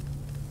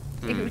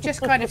 If it was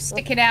just kind of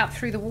sticking out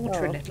through the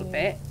water a little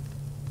bit,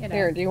 you know.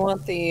 Here, do you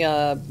want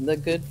the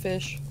good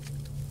fish?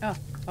 Oh,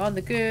 on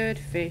the good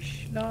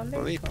fish lollipop.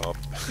 Lollipop.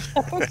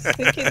 I was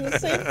thinking the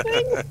same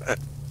thing.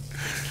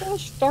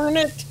 Gosh darn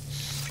it.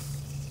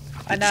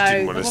 I just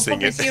didn't know. wanna The sing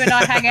problem is it. you and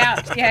I hang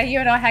out. Yeah, you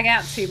and I hang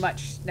out too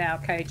much now,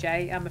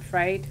 KJ. I'm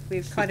afraid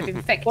we've kind of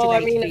infected Well, I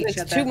mean, each if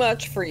it's other. too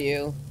much for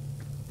you.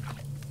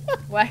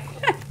 Well,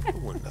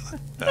 Oh,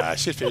 no.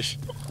 She's fish.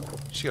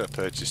 She got a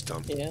purchase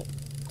done. Yeah.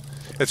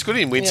 It's good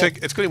in winter. Yeah.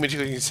 It's good in winter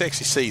because you can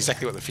actually see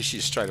exactly what the fish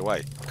is straight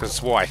away because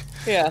it's white.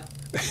 Yeah.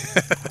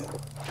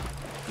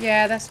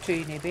 yeah, that's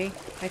true, Nibby.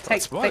 They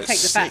take right, the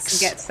bats 6.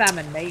 and get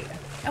salmon meat.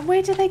 And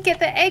where do they get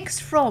the eggs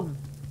from?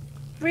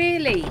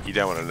 Really? You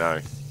don't want to know.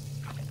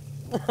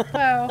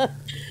 Well,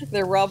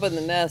 They're robbing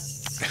the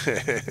nests.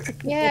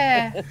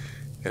 yeah.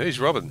 And who's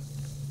Robin?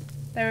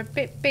 They're a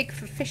bit big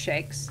for fish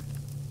eggs.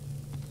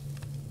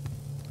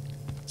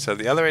 So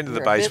the other end of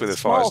the They're a base bit where the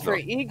small fire's for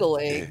not. eagle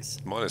eggs.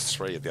 Yeah,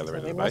 -3 at the other So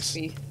end they of the must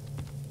base. be.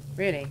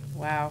 Really?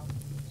 Wow.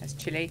 That's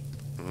chilly.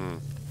 Mm.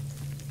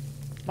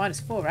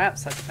 -4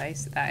 outside the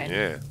base at that end.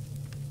 Yeah.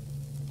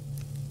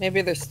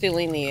 Maybe they're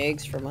stealing the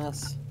eggs from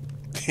us.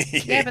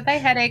 Yeah, but they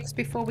had eggs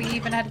before we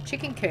even had a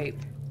chicken coop.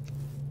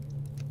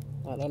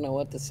 I don't know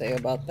what to say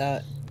about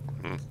that.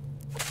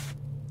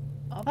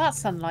 Oh,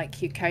 that's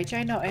unlike you,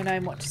 KJ, not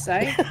knowing what to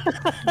say.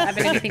 Not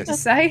having anything to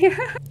say.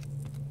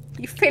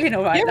 You feeling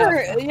all right,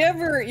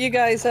 love? You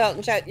guys out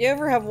in chat, you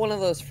ever have one of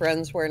those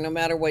friends where no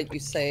matter what you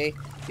say,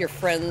 your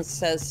friend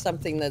says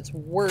something that's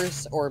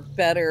worse or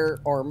better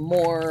or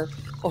more?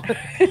 Or...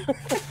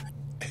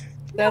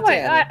 No,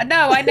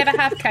 I never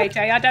have,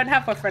 KJ. I don't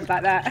have a friend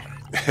like that.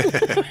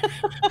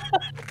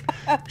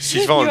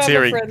 She's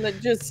volunteering. You have a friend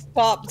that just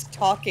stops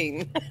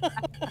talking.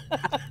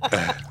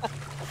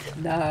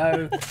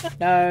 No.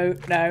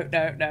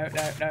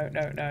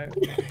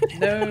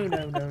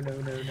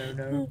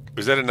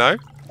 Was that a no?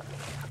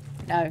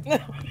 No.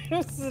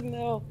 It's a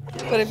no.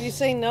 But if you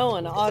say no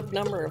an odd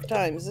number of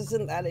times,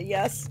 isn't that a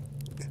yes?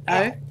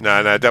 No.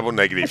 No, double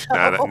negative.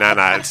 No.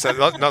 It's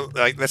not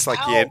like that's like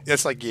Ow. yeah,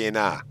 that's like yeah,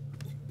 nah.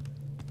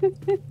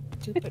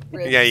 Stupid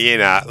ribs. Yeah,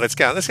 nah. Let's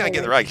go and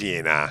get the right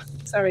yeah, nah.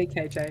 Sorry,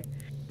 KJ.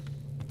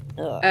 It's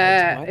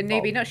my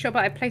Newbie, fault. not sure,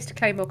 but I placed a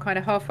claymore kind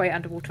of halfway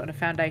underwater on a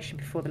foundation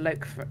before the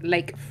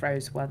lake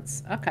froze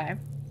once. Okay.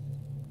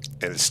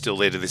 And it's still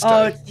there to this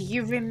Oh, day. do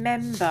you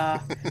remember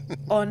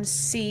on Do you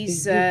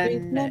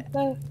season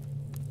remember?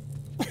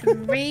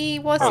 3,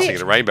 was I was it?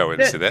 thinking a rainbow when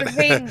it said The that.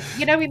 ring,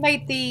 you know, we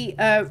made the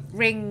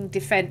ring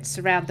defense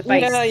around the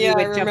base. Yeah, You I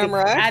were jumping- remember.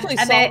 I actually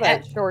and saw then-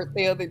 that short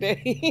the other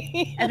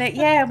day. And then,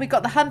 yeah, we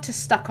got the hunter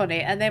stuck on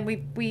it, and then we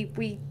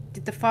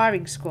did the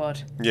firing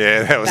squad.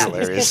 Yeah, that was That-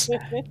 hilarious.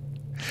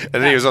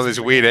 And then he was on this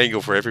weird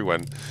angle for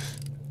everyone.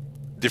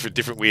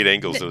 Different weird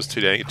angles. There was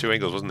two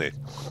angles, wasn't there?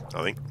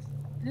 I think.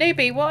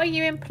 Newbie, what are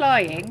you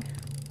implying?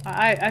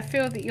 I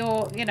feel that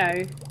you're, you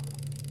know,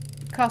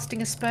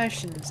 casting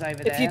aspersions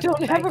over there. If you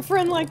don't have a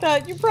friend like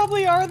that, you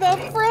probably are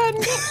that friend.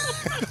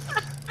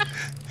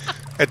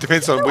 It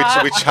depends on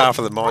which half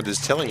of the mind is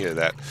telling you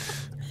that.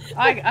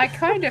 I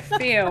kind of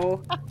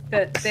feel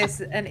that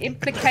there's an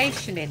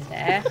implication in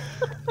there.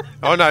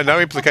 Oh no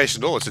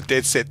implication at all. It's a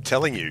dead set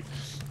telling you.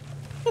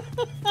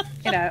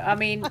 You know, I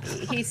mean,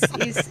 he's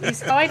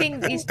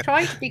hiding. He's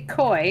trying to be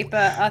coy,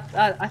 but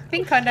I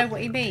think I know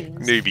what he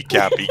means. Newbie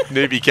can't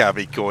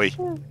be coy.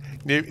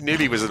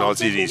 Newbie was an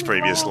Aussie in his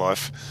previous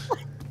life.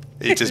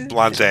 He's just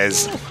blunt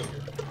as.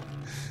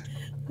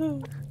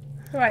 All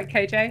right,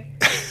 KJ.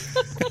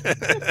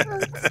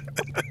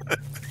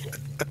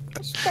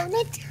 Darn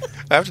it.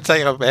 I have to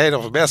take my hand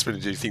off a mouse when I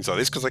do things like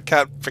this because I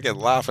can't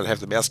freaking laugh and have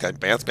the mouse going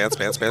bounce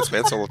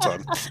all the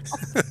time.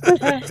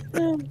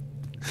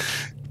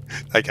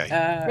 Okay.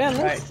 Man,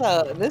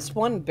 Right. this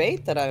one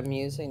bait that I'm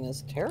using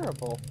is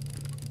terrible.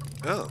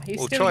 Oh, He's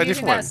we'll still try a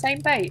using different that one. same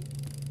bait.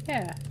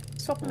 Yeah,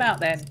 swap them out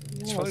then. I'm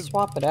gonna probably-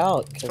 swap it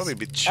out. It's probably a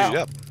bit chewed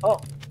up. Oh,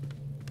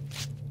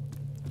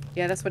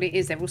 Yeah, that's what it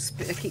is. Then we'll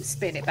keep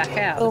spitting it back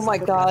out. oh That's my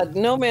the problem. God!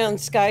 No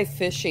Man's Sky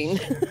fishing.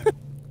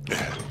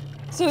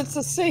 So it's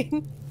the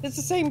same. It's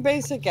the same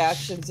basic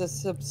actions as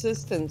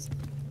Subsistence,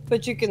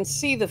 but you can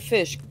see the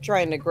fish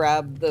trying to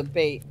grab the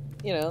bait.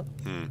 You know.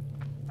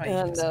 Right, you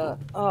And can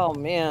oh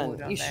man,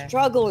 Hold on you there.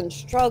 struggle and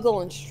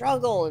struggle and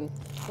struggle, and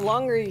the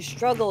longer you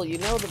struggle, you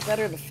know, the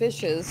better the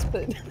fish is.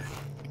 But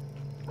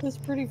it's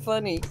pretty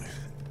funny.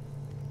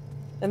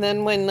 And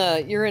then when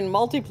you're in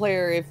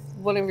multiplayer, if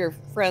one of your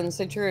friends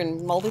that you're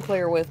in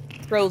multiplayer with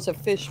throws a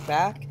fish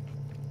back,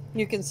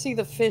 you can see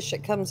the fish.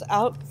 It comes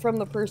out from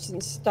the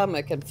person's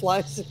stomach and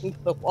flies into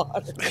the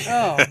water.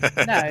 Oh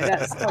no,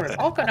 that's horrible.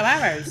 Oh, I've got no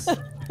arrows.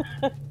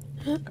 Got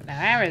no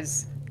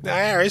arrows. No,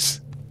 Harris.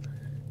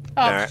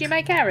 Oh, No. did you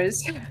make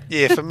arrows?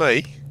 Yeah, for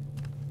me.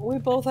 We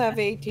both have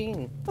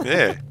 18.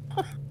 Yeah.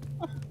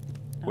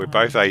 We're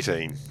both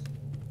 18.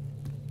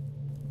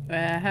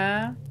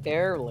 Uh-huh.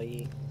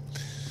 Barely.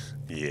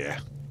 Yeah.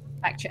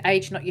 Act your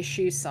age, not your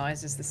shoe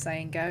size, as the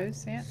saying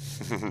goes. Yeah.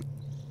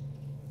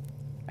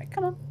 Right,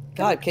 come on.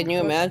 God, can you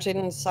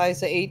imagine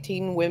size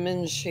 18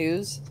 women's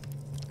shoes?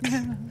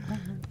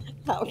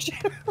 Ouch.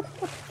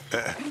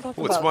 Oh,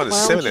 it's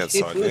 -7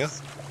 outside now.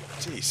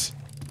 Jeez.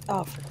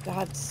 Oh, for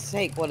God's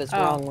sake, what is Oh.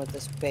 wrong with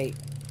this bait?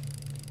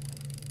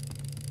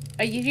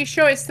 Are you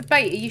sure it's the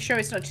bait? Are you sure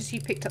it's not just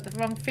you picked up the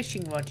wrong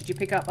fishing rod? Did you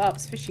pick up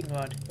Arp's fishing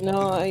rod?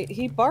 No,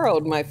 he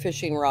borrowed my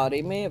fishing rod.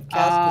 He may have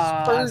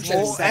cast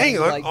aspersions. Well, hang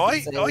on.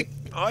 Like to say.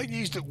 I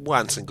used it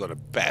once and got a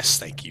bass.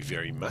 Thank you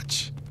very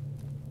much.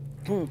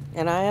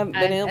 And I haven't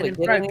been able to and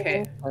get broke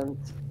anything. it.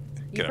 Since.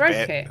 You Got a broke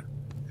bear- it.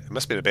 It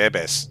must have been a bear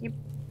bass. You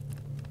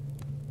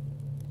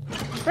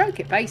broke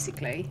it,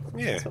 basically.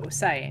 Yeah. That's what we're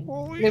saying.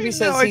 Well, Maybe no,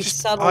 says I he's just-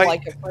 subtle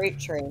like a freight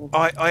train.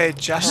 I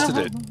adjusted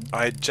it.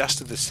 I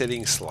adjusted the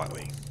settings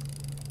slightly.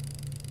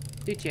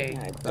 Did you?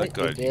 I Oh, bet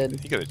you God.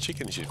 did. You got a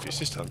chicken shit fish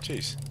this time.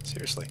 Jeez.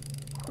 Seriously.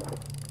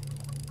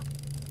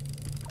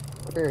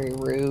 Very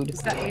rude.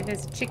 Does that mean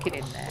there's a chicken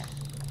in there?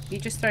 You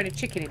just thrown a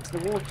chicken into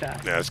the water.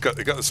 No, it got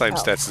the same Oh.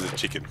 stats as a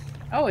chicken.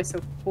 Oh, it's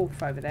a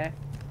wolf over there.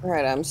 All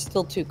right, I'm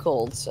still too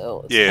cold,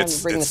 so it's Yeah, time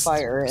to bring the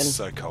fire in. It's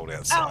so cold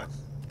outside.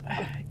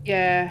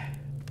 Yeah.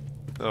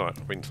 All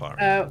right, bring the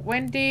fire in.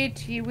 When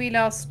did we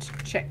last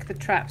check the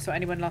traps, or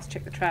anyone last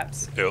check the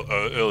traps?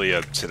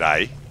 Earlier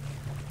today,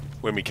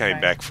 when we came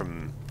Okay. back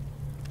from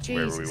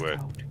Jesus, wherever we were.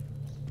 cold.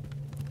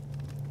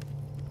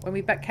 When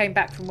we came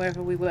back from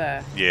wherever we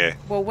were. Yeah.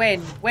 Well,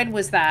 when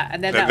was that?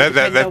 And then That- that,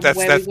 that- would depend on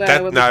where we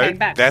were when we came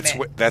back that's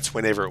from it. that's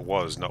whenever it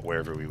was, not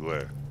wherever we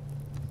were.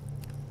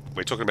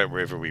 We're talking about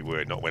wherever we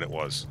were, not when it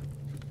was.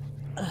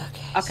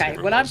 Okay,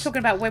 wherever well, it I'm was. talking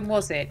about when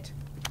was it?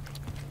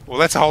 Well,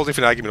 that's a whole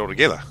different argument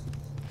altogether.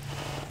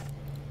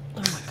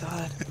 Oh my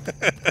God.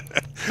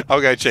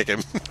 I'll go check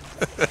him.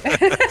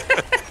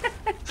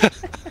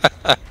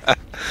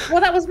 Well,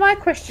 that was my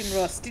question,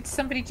 Ross. Did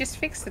somebody just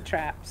fix the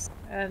traps?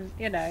 And,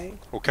 you know...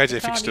 Well, KJ we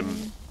fixed can't them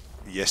even-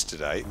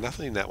 yesterday.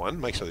 Nothing in that one.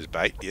 Make sure there's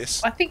bait.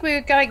 Yes. I think we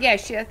were going... Yeah, I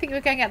think we were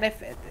going out there...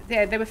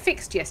 Yeah, they were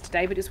fixed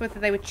yesterday, but it's whether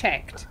they were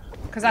checked.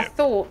 Because I Yeah.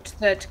 thought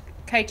that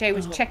KJ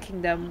was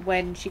checking them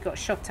when she got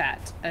shot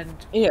at. And,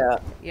 Yeah.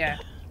 yeah.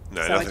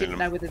 No, So I nothing in didn't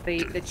know them. whether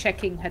the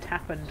checking had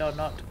happened or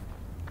not.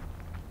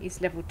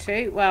 He's level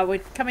 2. Well, we're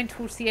coming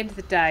towards the end of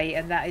the day,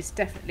 and that is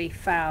definitely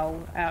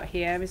foul out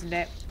here, isn't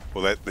it?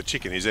 Well, the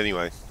chicken is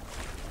anyway.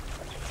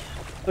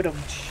 But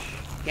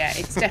yeah,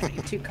 it's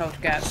definitely too cold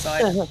to go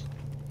outside.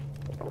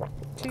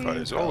 Too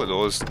Close all the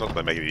doors. Not that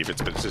they make any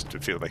difference, but it's just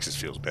it makes us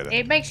feel better.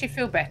 It makes you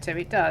feel better.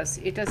 It does.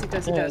 It does. It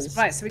does. It does. Yes.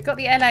 Right. So we've got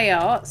the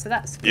LAR. So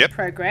that's good Yep.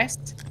 progress.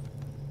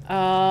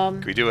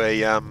 Can we do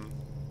a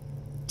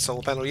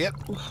solar panel yet?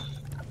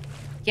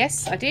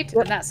 Yes, I did,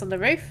 and that's on the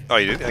roof. Oh,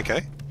 you did.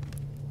 Okay.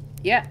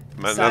 Yeah.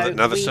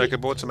 Another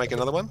circuit board to make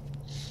another one.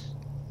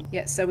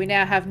 Yeah. So we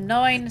now have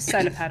 9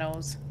 solar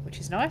panels, which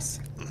is nice.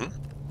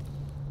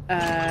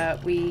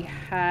 We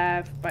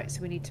have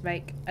so we need to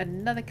make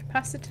another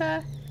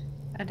capacitor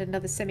and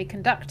another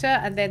semiconductor,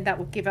 and then that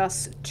will give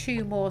us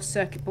 2 more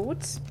circuit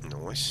boards.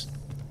 Nice.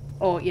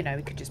 Or we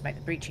could just make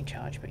the breaching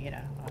charge, but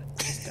I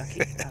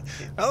keep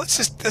Well,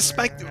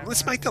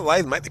 let's make the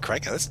lathe, make the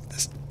cracker.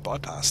 Let's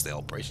bypass the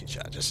old breaching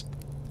charges.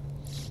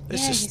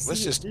 Let's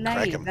just crack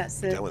lathe, them.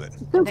 that's Done the with it.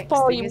 next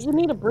First thing, you isn't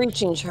need a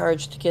breaching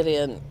charge to get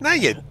in. No,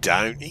 you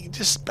don't. You can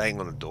just bang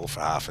on the door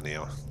for half an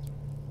hour.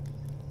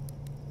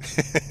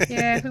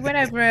 Yeah, we went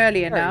over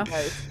early Sorry, enough.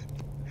 guys.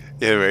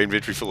 Yeah, we're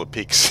inventory full of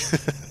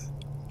picks.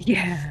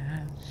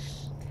 Yeah.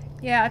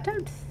 Yeah, I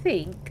don't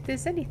think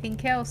there's anything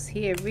else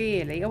here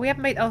really. Oh, we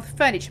haven't made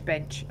furniture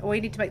bench. Oh, we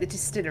need to make the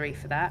distillery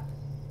for that.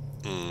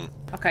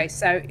 Okay,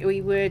 so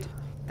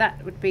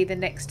that would be the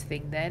next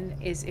thing then,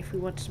 is if we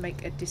wanted to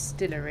make a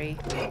distillery,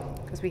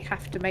 because we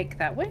have to make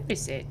that. Where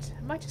is it?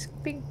 Am I just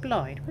being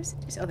blind? Where's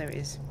it? Oh, there it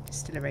is.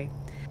 Distillery.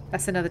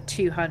 That's another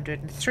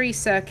 200 and 3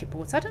 circuit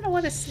boards. I don't know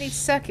why this needs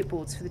circuit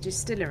boards for the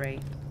distillery.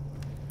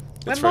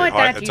 When It's my very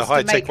high- dad it's a used to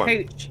high-tech make one.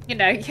 hooch,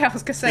 yeah, I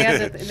was going to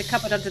say in the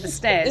cupboard under the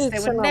stairs,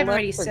 there were an never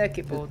any electric-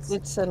 circuit boards.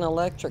 It's an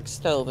electric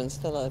stove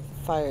instead of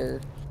fire.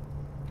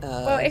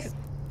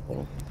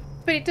 Well,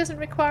 but it doesn't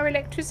require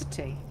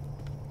electricity,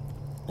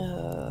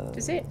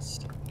 does it?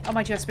 Oh,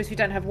 mind you, I suppose we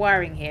don't have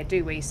wiring here,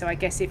 do we? So I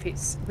guess if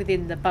it's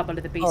within the bubble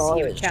of the BCU, Oh,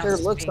 it it counts sure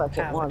as looks being like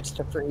it powered. wants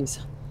to freeze.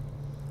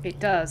 It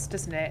does,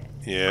 doesn't it?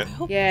 Yeah.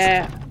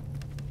 Yeah.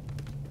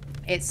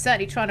 It's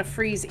certainly trying to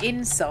freeze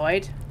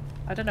inside.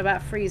 I don't know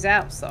about freeze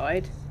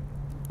outside.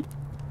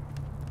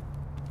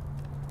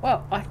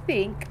 Well, I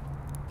think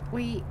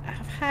we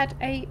have had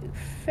a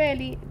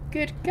fairly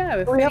good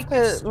go. We have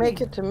to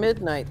make it to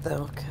midnight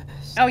though. 'Cause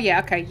Oh yeah,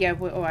 okay, yeah.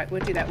 All right,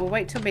 we'll do that. We'll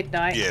wait till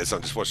midnight. Yeah, so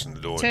I'm just watching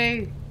the door.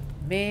 2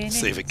 minutes.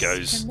 See if it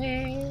goes. to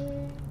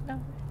midnight.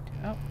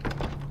 Oh,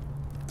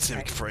 See if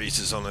it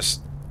freezes on us.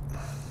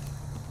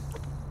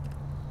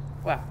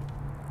 well,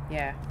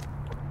 yeah.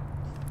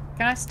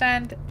 Can I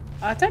stand?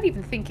 I don't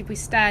even think if we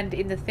stand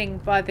in the thing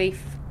by the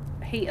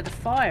heat of the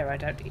fire. I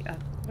don't.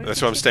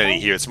 That's why I'm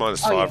standing here. It's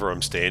 -5 Oh, yeah. where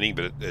I'm standing,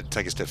 but it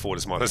take a step forward,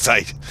 it's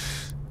 -8.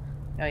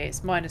 Oh yeah,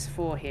 it's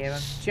 -4 here.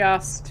 I'm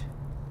just.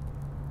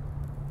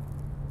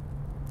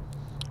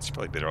 It's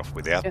probably better off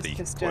without the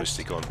Just. glow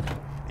stick on.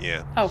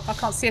 Yeah. Oh, I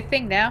can't see a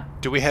thing now.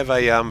 Do we have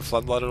a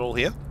floodlight at all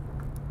here?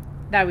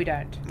 No, we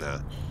don't. No.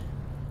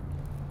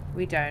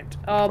 We don't.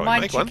 Oh, Probably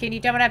mind make one. chicken, you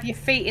don't want to have your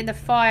feet in the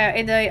fire,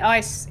 in the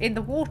ice, in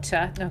the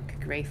water. Oh,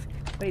 good grief.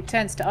 When it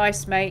turns to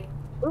ice, mate.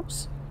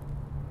 Oops.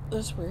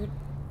 That's weird.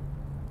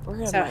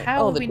 Where So am I?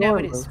 how Oh, will the we know door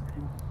when it's... moved.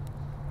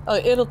 Oh,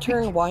 it'll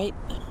turn white.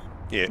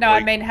 Yeah. No,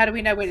 I mean, how do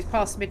we know when it's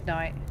past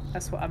midnight?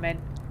 That's what I meant.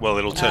 Well,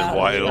 it'll turn Oh,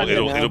 white. I don't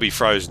know. It'll be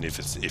frozen if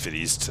it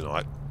is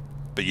tonight.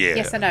 But yeah.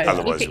 Yes, I know.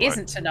 Otherwise If it won't.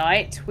 isn't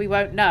tonight, we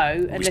won't know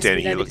unless we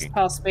standing know here that it's looking.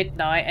 past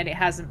midnight and it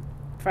hasn't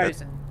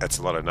frozen. That's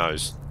a lot of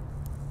no's.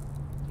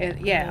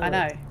 Yeah, I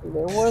know.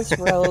 There was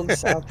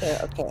rogues out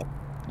there. Okay.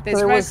 There's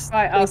There rogues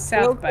by our there's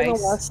south rogues in the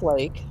base. West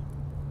Lake,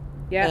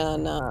 Yeah,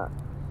 and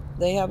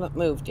they haven't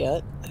moved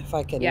yet. If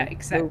I can. yeah, move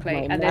exactly. my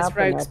And there's map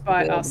rogues enough to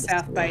by be our able to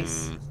south see.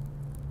 base.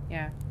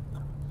 Yeah.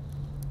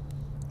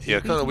 Yeah, I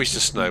kind of wish the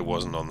snow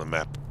wasn't on the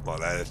map like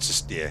that. It's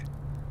just, yeah.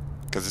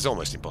 Because it's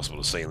almost impossible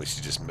to see unless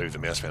you just move the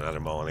mouse around 100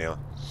 mile an hour.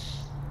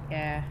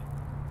 Yeah.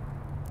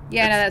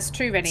 Yeah, no, that's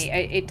true, Rennie.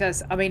 It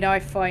does. I mean, I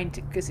find,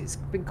 because it's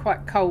been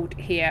quite cold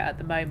here at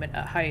the moment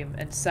at home,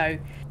 and so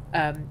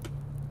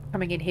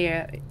coming in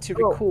here to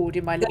Oh, record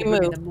in my they living room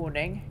in moved. the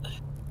morning.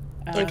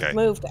 They've Okay.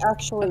 moved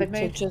actually they've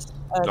to moved. just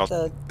at Not,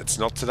 the. it's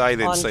not today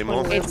then, on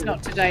Seymour. Twitter. It's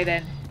not today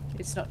then.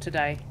 It's not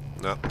today.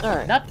 No. All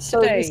right. Not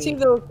So today. you see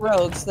those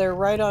roads? They're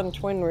right on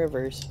Twin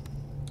Rivers.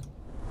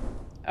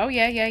 Oh,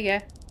 yeah, yeah, yeah.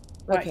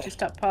 Right, Okay.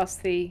 just up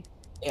past the...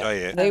 Yeah. Oh,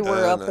 yeah. They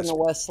were up nice. in the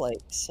West Lake.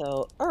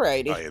 So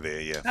alrighty. Oh, yeah,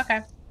 there, yeah. Okay.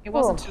 It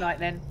wasn't Oh. tonight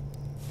then.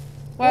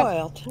 Boy, Well,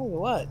 I'll tell you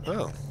what.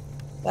 Oh.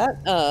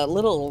 That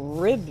little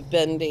rib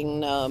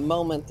bending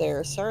moment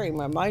there. Sorry,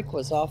 my mic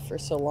was off for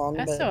so long.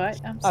 that's but all right.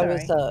 I'm I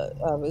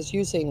sorry. was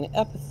using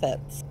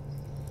epithets.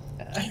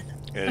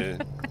 Yeah.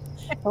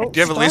 Oh, Do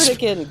you have a start list?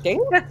 again?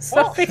 Dang it.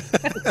 Sorry.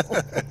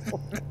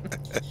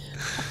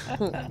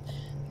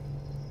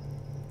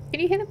 Can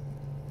you hear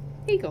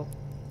the eagle?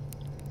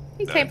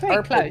 He No. came very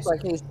Arp close. looks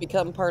like he's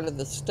become part of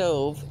the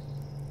stove.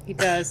 He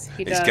does.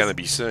 He It's does. going to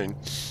be soon.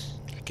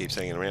 Keeps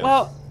hanging around.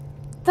 Well,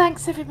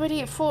 thanks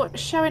everybody for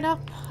showing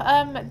up.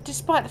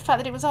 Despite the fact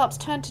that it was Arp's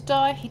turn to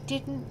die, he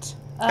didn't.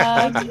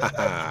 Dang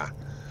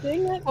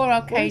it. Poor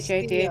old Where's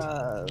KJ the, did.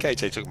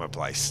 KJ took my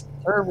place.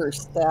 Server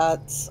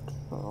stats.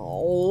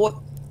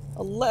 Oh,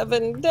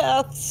 11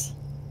 deaths.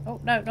 Oh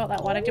no, not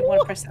that one. I didn't want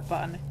to press that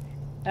button.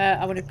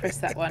 I want to press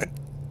that one.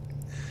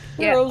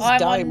 Yeah, Heroes I'm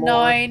die on more.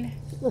 9.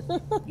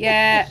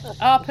 Yeah,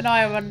 Arp and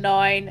I are on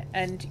 9,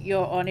 and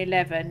you're on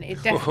 11.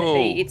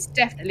 It's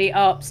definitely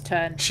Arp's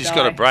turn. To She's die.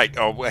 got a break.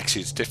 Oh, well,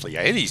 actually, it's definitely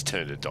Annie's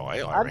turn to die.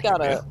 I I've got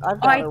reckon, a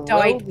I rogue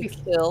died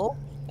kill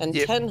and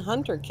Yep. 10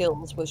 hunter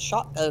kills with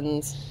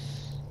shotguns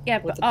Yeah,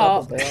 with but a double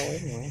Arp, barrel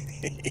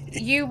anyway.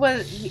 you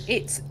were.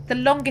 It's the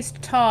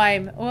longest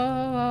time.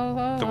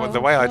 The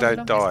way I don't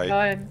longest die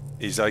time.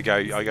 is I go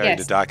into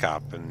Yes. dark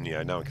up and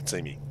no one can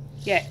see me.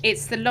 Yeah,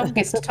 it's the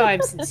longest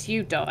time since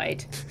you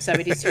died, so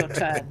it is your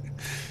turn.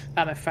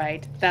 I'm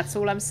afraid. That's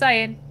all I'm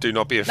saying. Do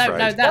not be afraid.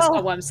 No, that's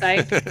not what I'm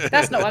saying.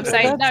 That's not what I'm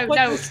saying. That's No, what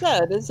no, you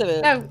said, isn't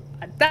it? no.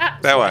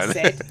 That's That what I one.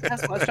 said.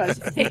 That's what I was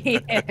trying to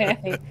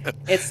say.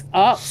 It's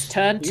Arp's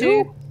turn to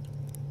You?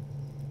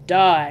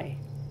 die.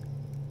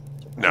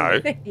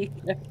 No.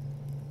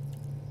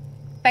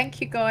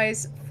 Thank you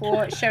guys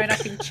for showing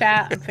up in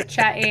chat and for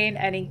chatting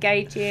and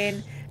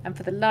engaging and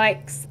for the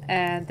likes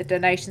and the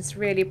donations.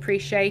 Really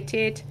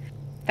appreciated.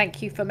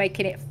 Thank you for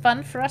making it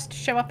fun for us to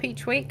show up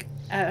each week.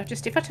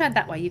 Just if I turn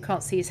that way, you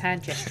can't see his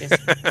hand gestures.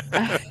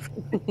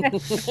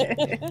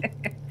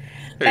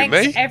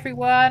 Thanks, me?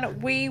 everyone.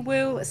 We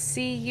will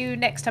see you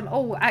next time.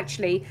 Oh,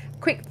 actually,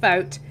 quick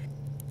vote.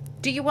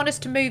 Do you want us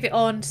to move it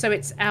on so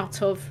it's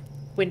out of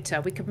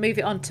winter? We could move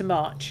it on to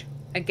March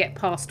and get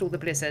past all the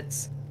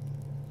blizzards.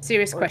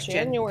 Serious Or question.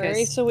 January,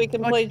 'cause- so we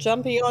can or- play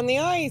Jumpy on the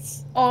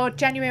Ice. Or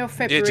January or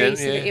February, Jan-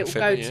 so that yeah, it will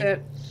February, go to...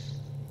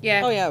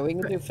 Yeah. Oh yeah, we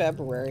can do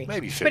February.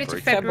 Maybe Put it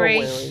to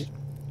February. February.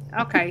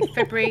 Okay,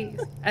 February,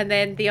 and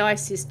then the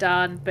ice is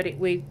done, but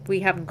we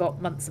haven't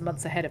got months and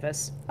months ahead of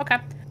us. Okay,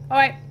 all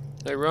right.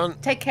 Hey, Ron.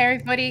 Take care,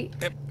 everybody.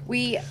 Yep.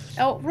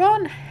 Oh,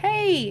 Ron,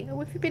 hey,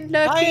 have you been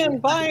lurking? Bye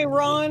and bye,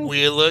 Ron.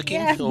 We're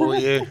lurking, Yeah. or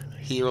we're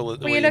here, or Well,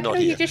 we're you're not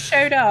looking, you here. just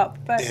showed up,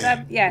 but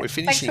Yeah, we're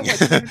Thanks finishing. for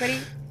watching, everybody.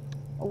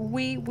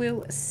 We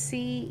will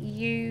see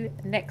you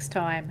next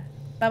time.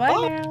 Bye bye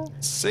Bye. now.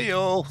 See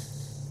y'all.